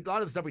stuff. A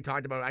lot of the stuff we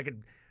talked about, I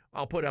could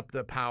I'll put up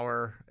the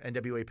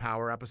NWA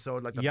Power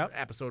episode, like the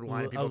episode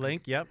 1. A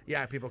link,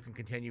 Yeah, people can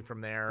continue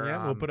from there.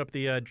 Yeah, we'll put up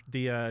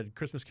the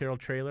Christmas Carol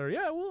trailer.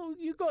 Yeah, well,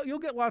 you'll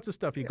get lots of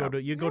stuff. You go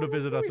to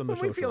visit us on the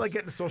socials. When we feel like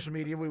getting to social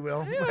media, we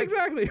will. Yeah,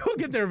 exactly. We'll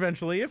get there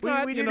eventually. If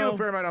not, we do a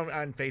fair amount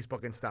on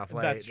Facebook and stuff.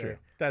 Like that's true.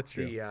 That's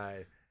true.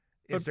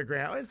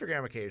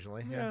 Instagram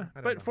occasionally. Yeah,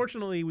 but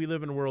fortunately, we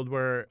live in a world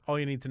where all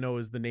you need to know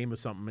is the name of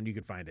something, and you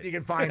can find it. You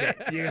can find it.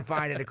 You can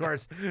find it. Of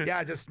course.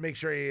 Yeah. Just make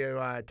sure you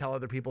tell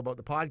other people about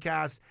the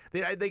podcast.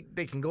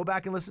 They can go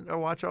back and listen or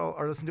watch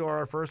or listen to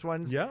our first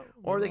ones. Yeah.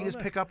 Or they can just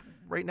pick up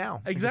right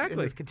now. Exactly.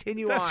 And just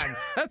continue on.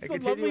 That's the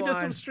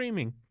loveliness of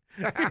streaming.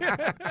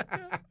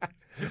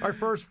 Our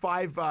first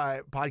 5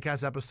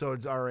 podcast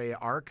episodes are a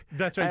arc.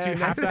 That's right. So you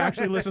have to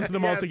actually listen to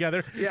them all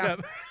together. Yeah.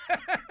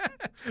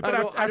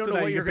 But I don't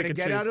know what you're going to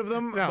get out of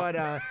them, no. but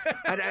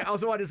and I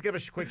also want to just give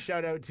a quick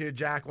shout out to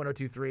Jack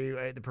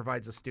 1023 that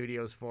provides the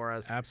studios for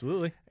us.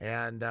 Absolutely.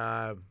 And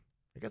I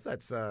guess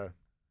that's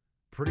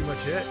pretty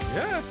much it.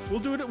 Yeah,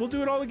 we'll do it. We'll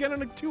do it all again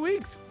in 2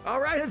 weeks.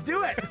 All right, let's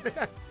do it.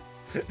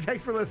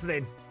 Thanks for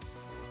listening.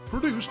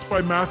 Produced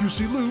by Matthew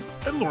C. Loop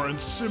and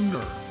Lawrence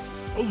Simner.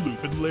 A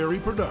Loop and Larry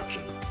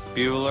production.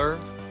 Bueller.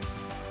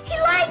 He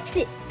likes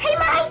it. Hey,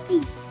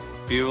 Mikey.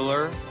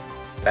 Bueller.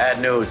 Bad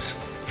news.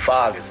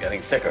 Fog is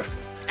getting thicker.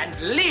 And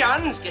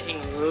Leon's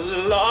getting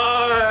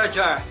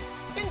larger.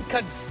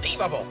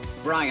 Inconceivable.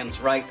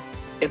 Brian's right.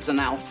 It's an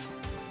elf.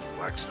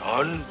 Wax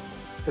on.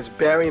 Does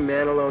Barry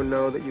Manilow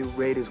know that you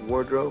raid his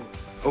wardrobe?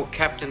 Oh,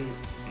 Captain,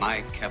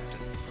 my Captain.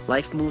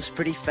 Life moves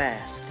pretty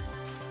fast.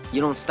 You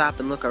don't stop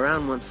and look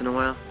around once in a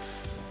while,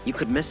 you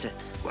could miss it.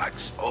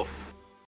 Wax off.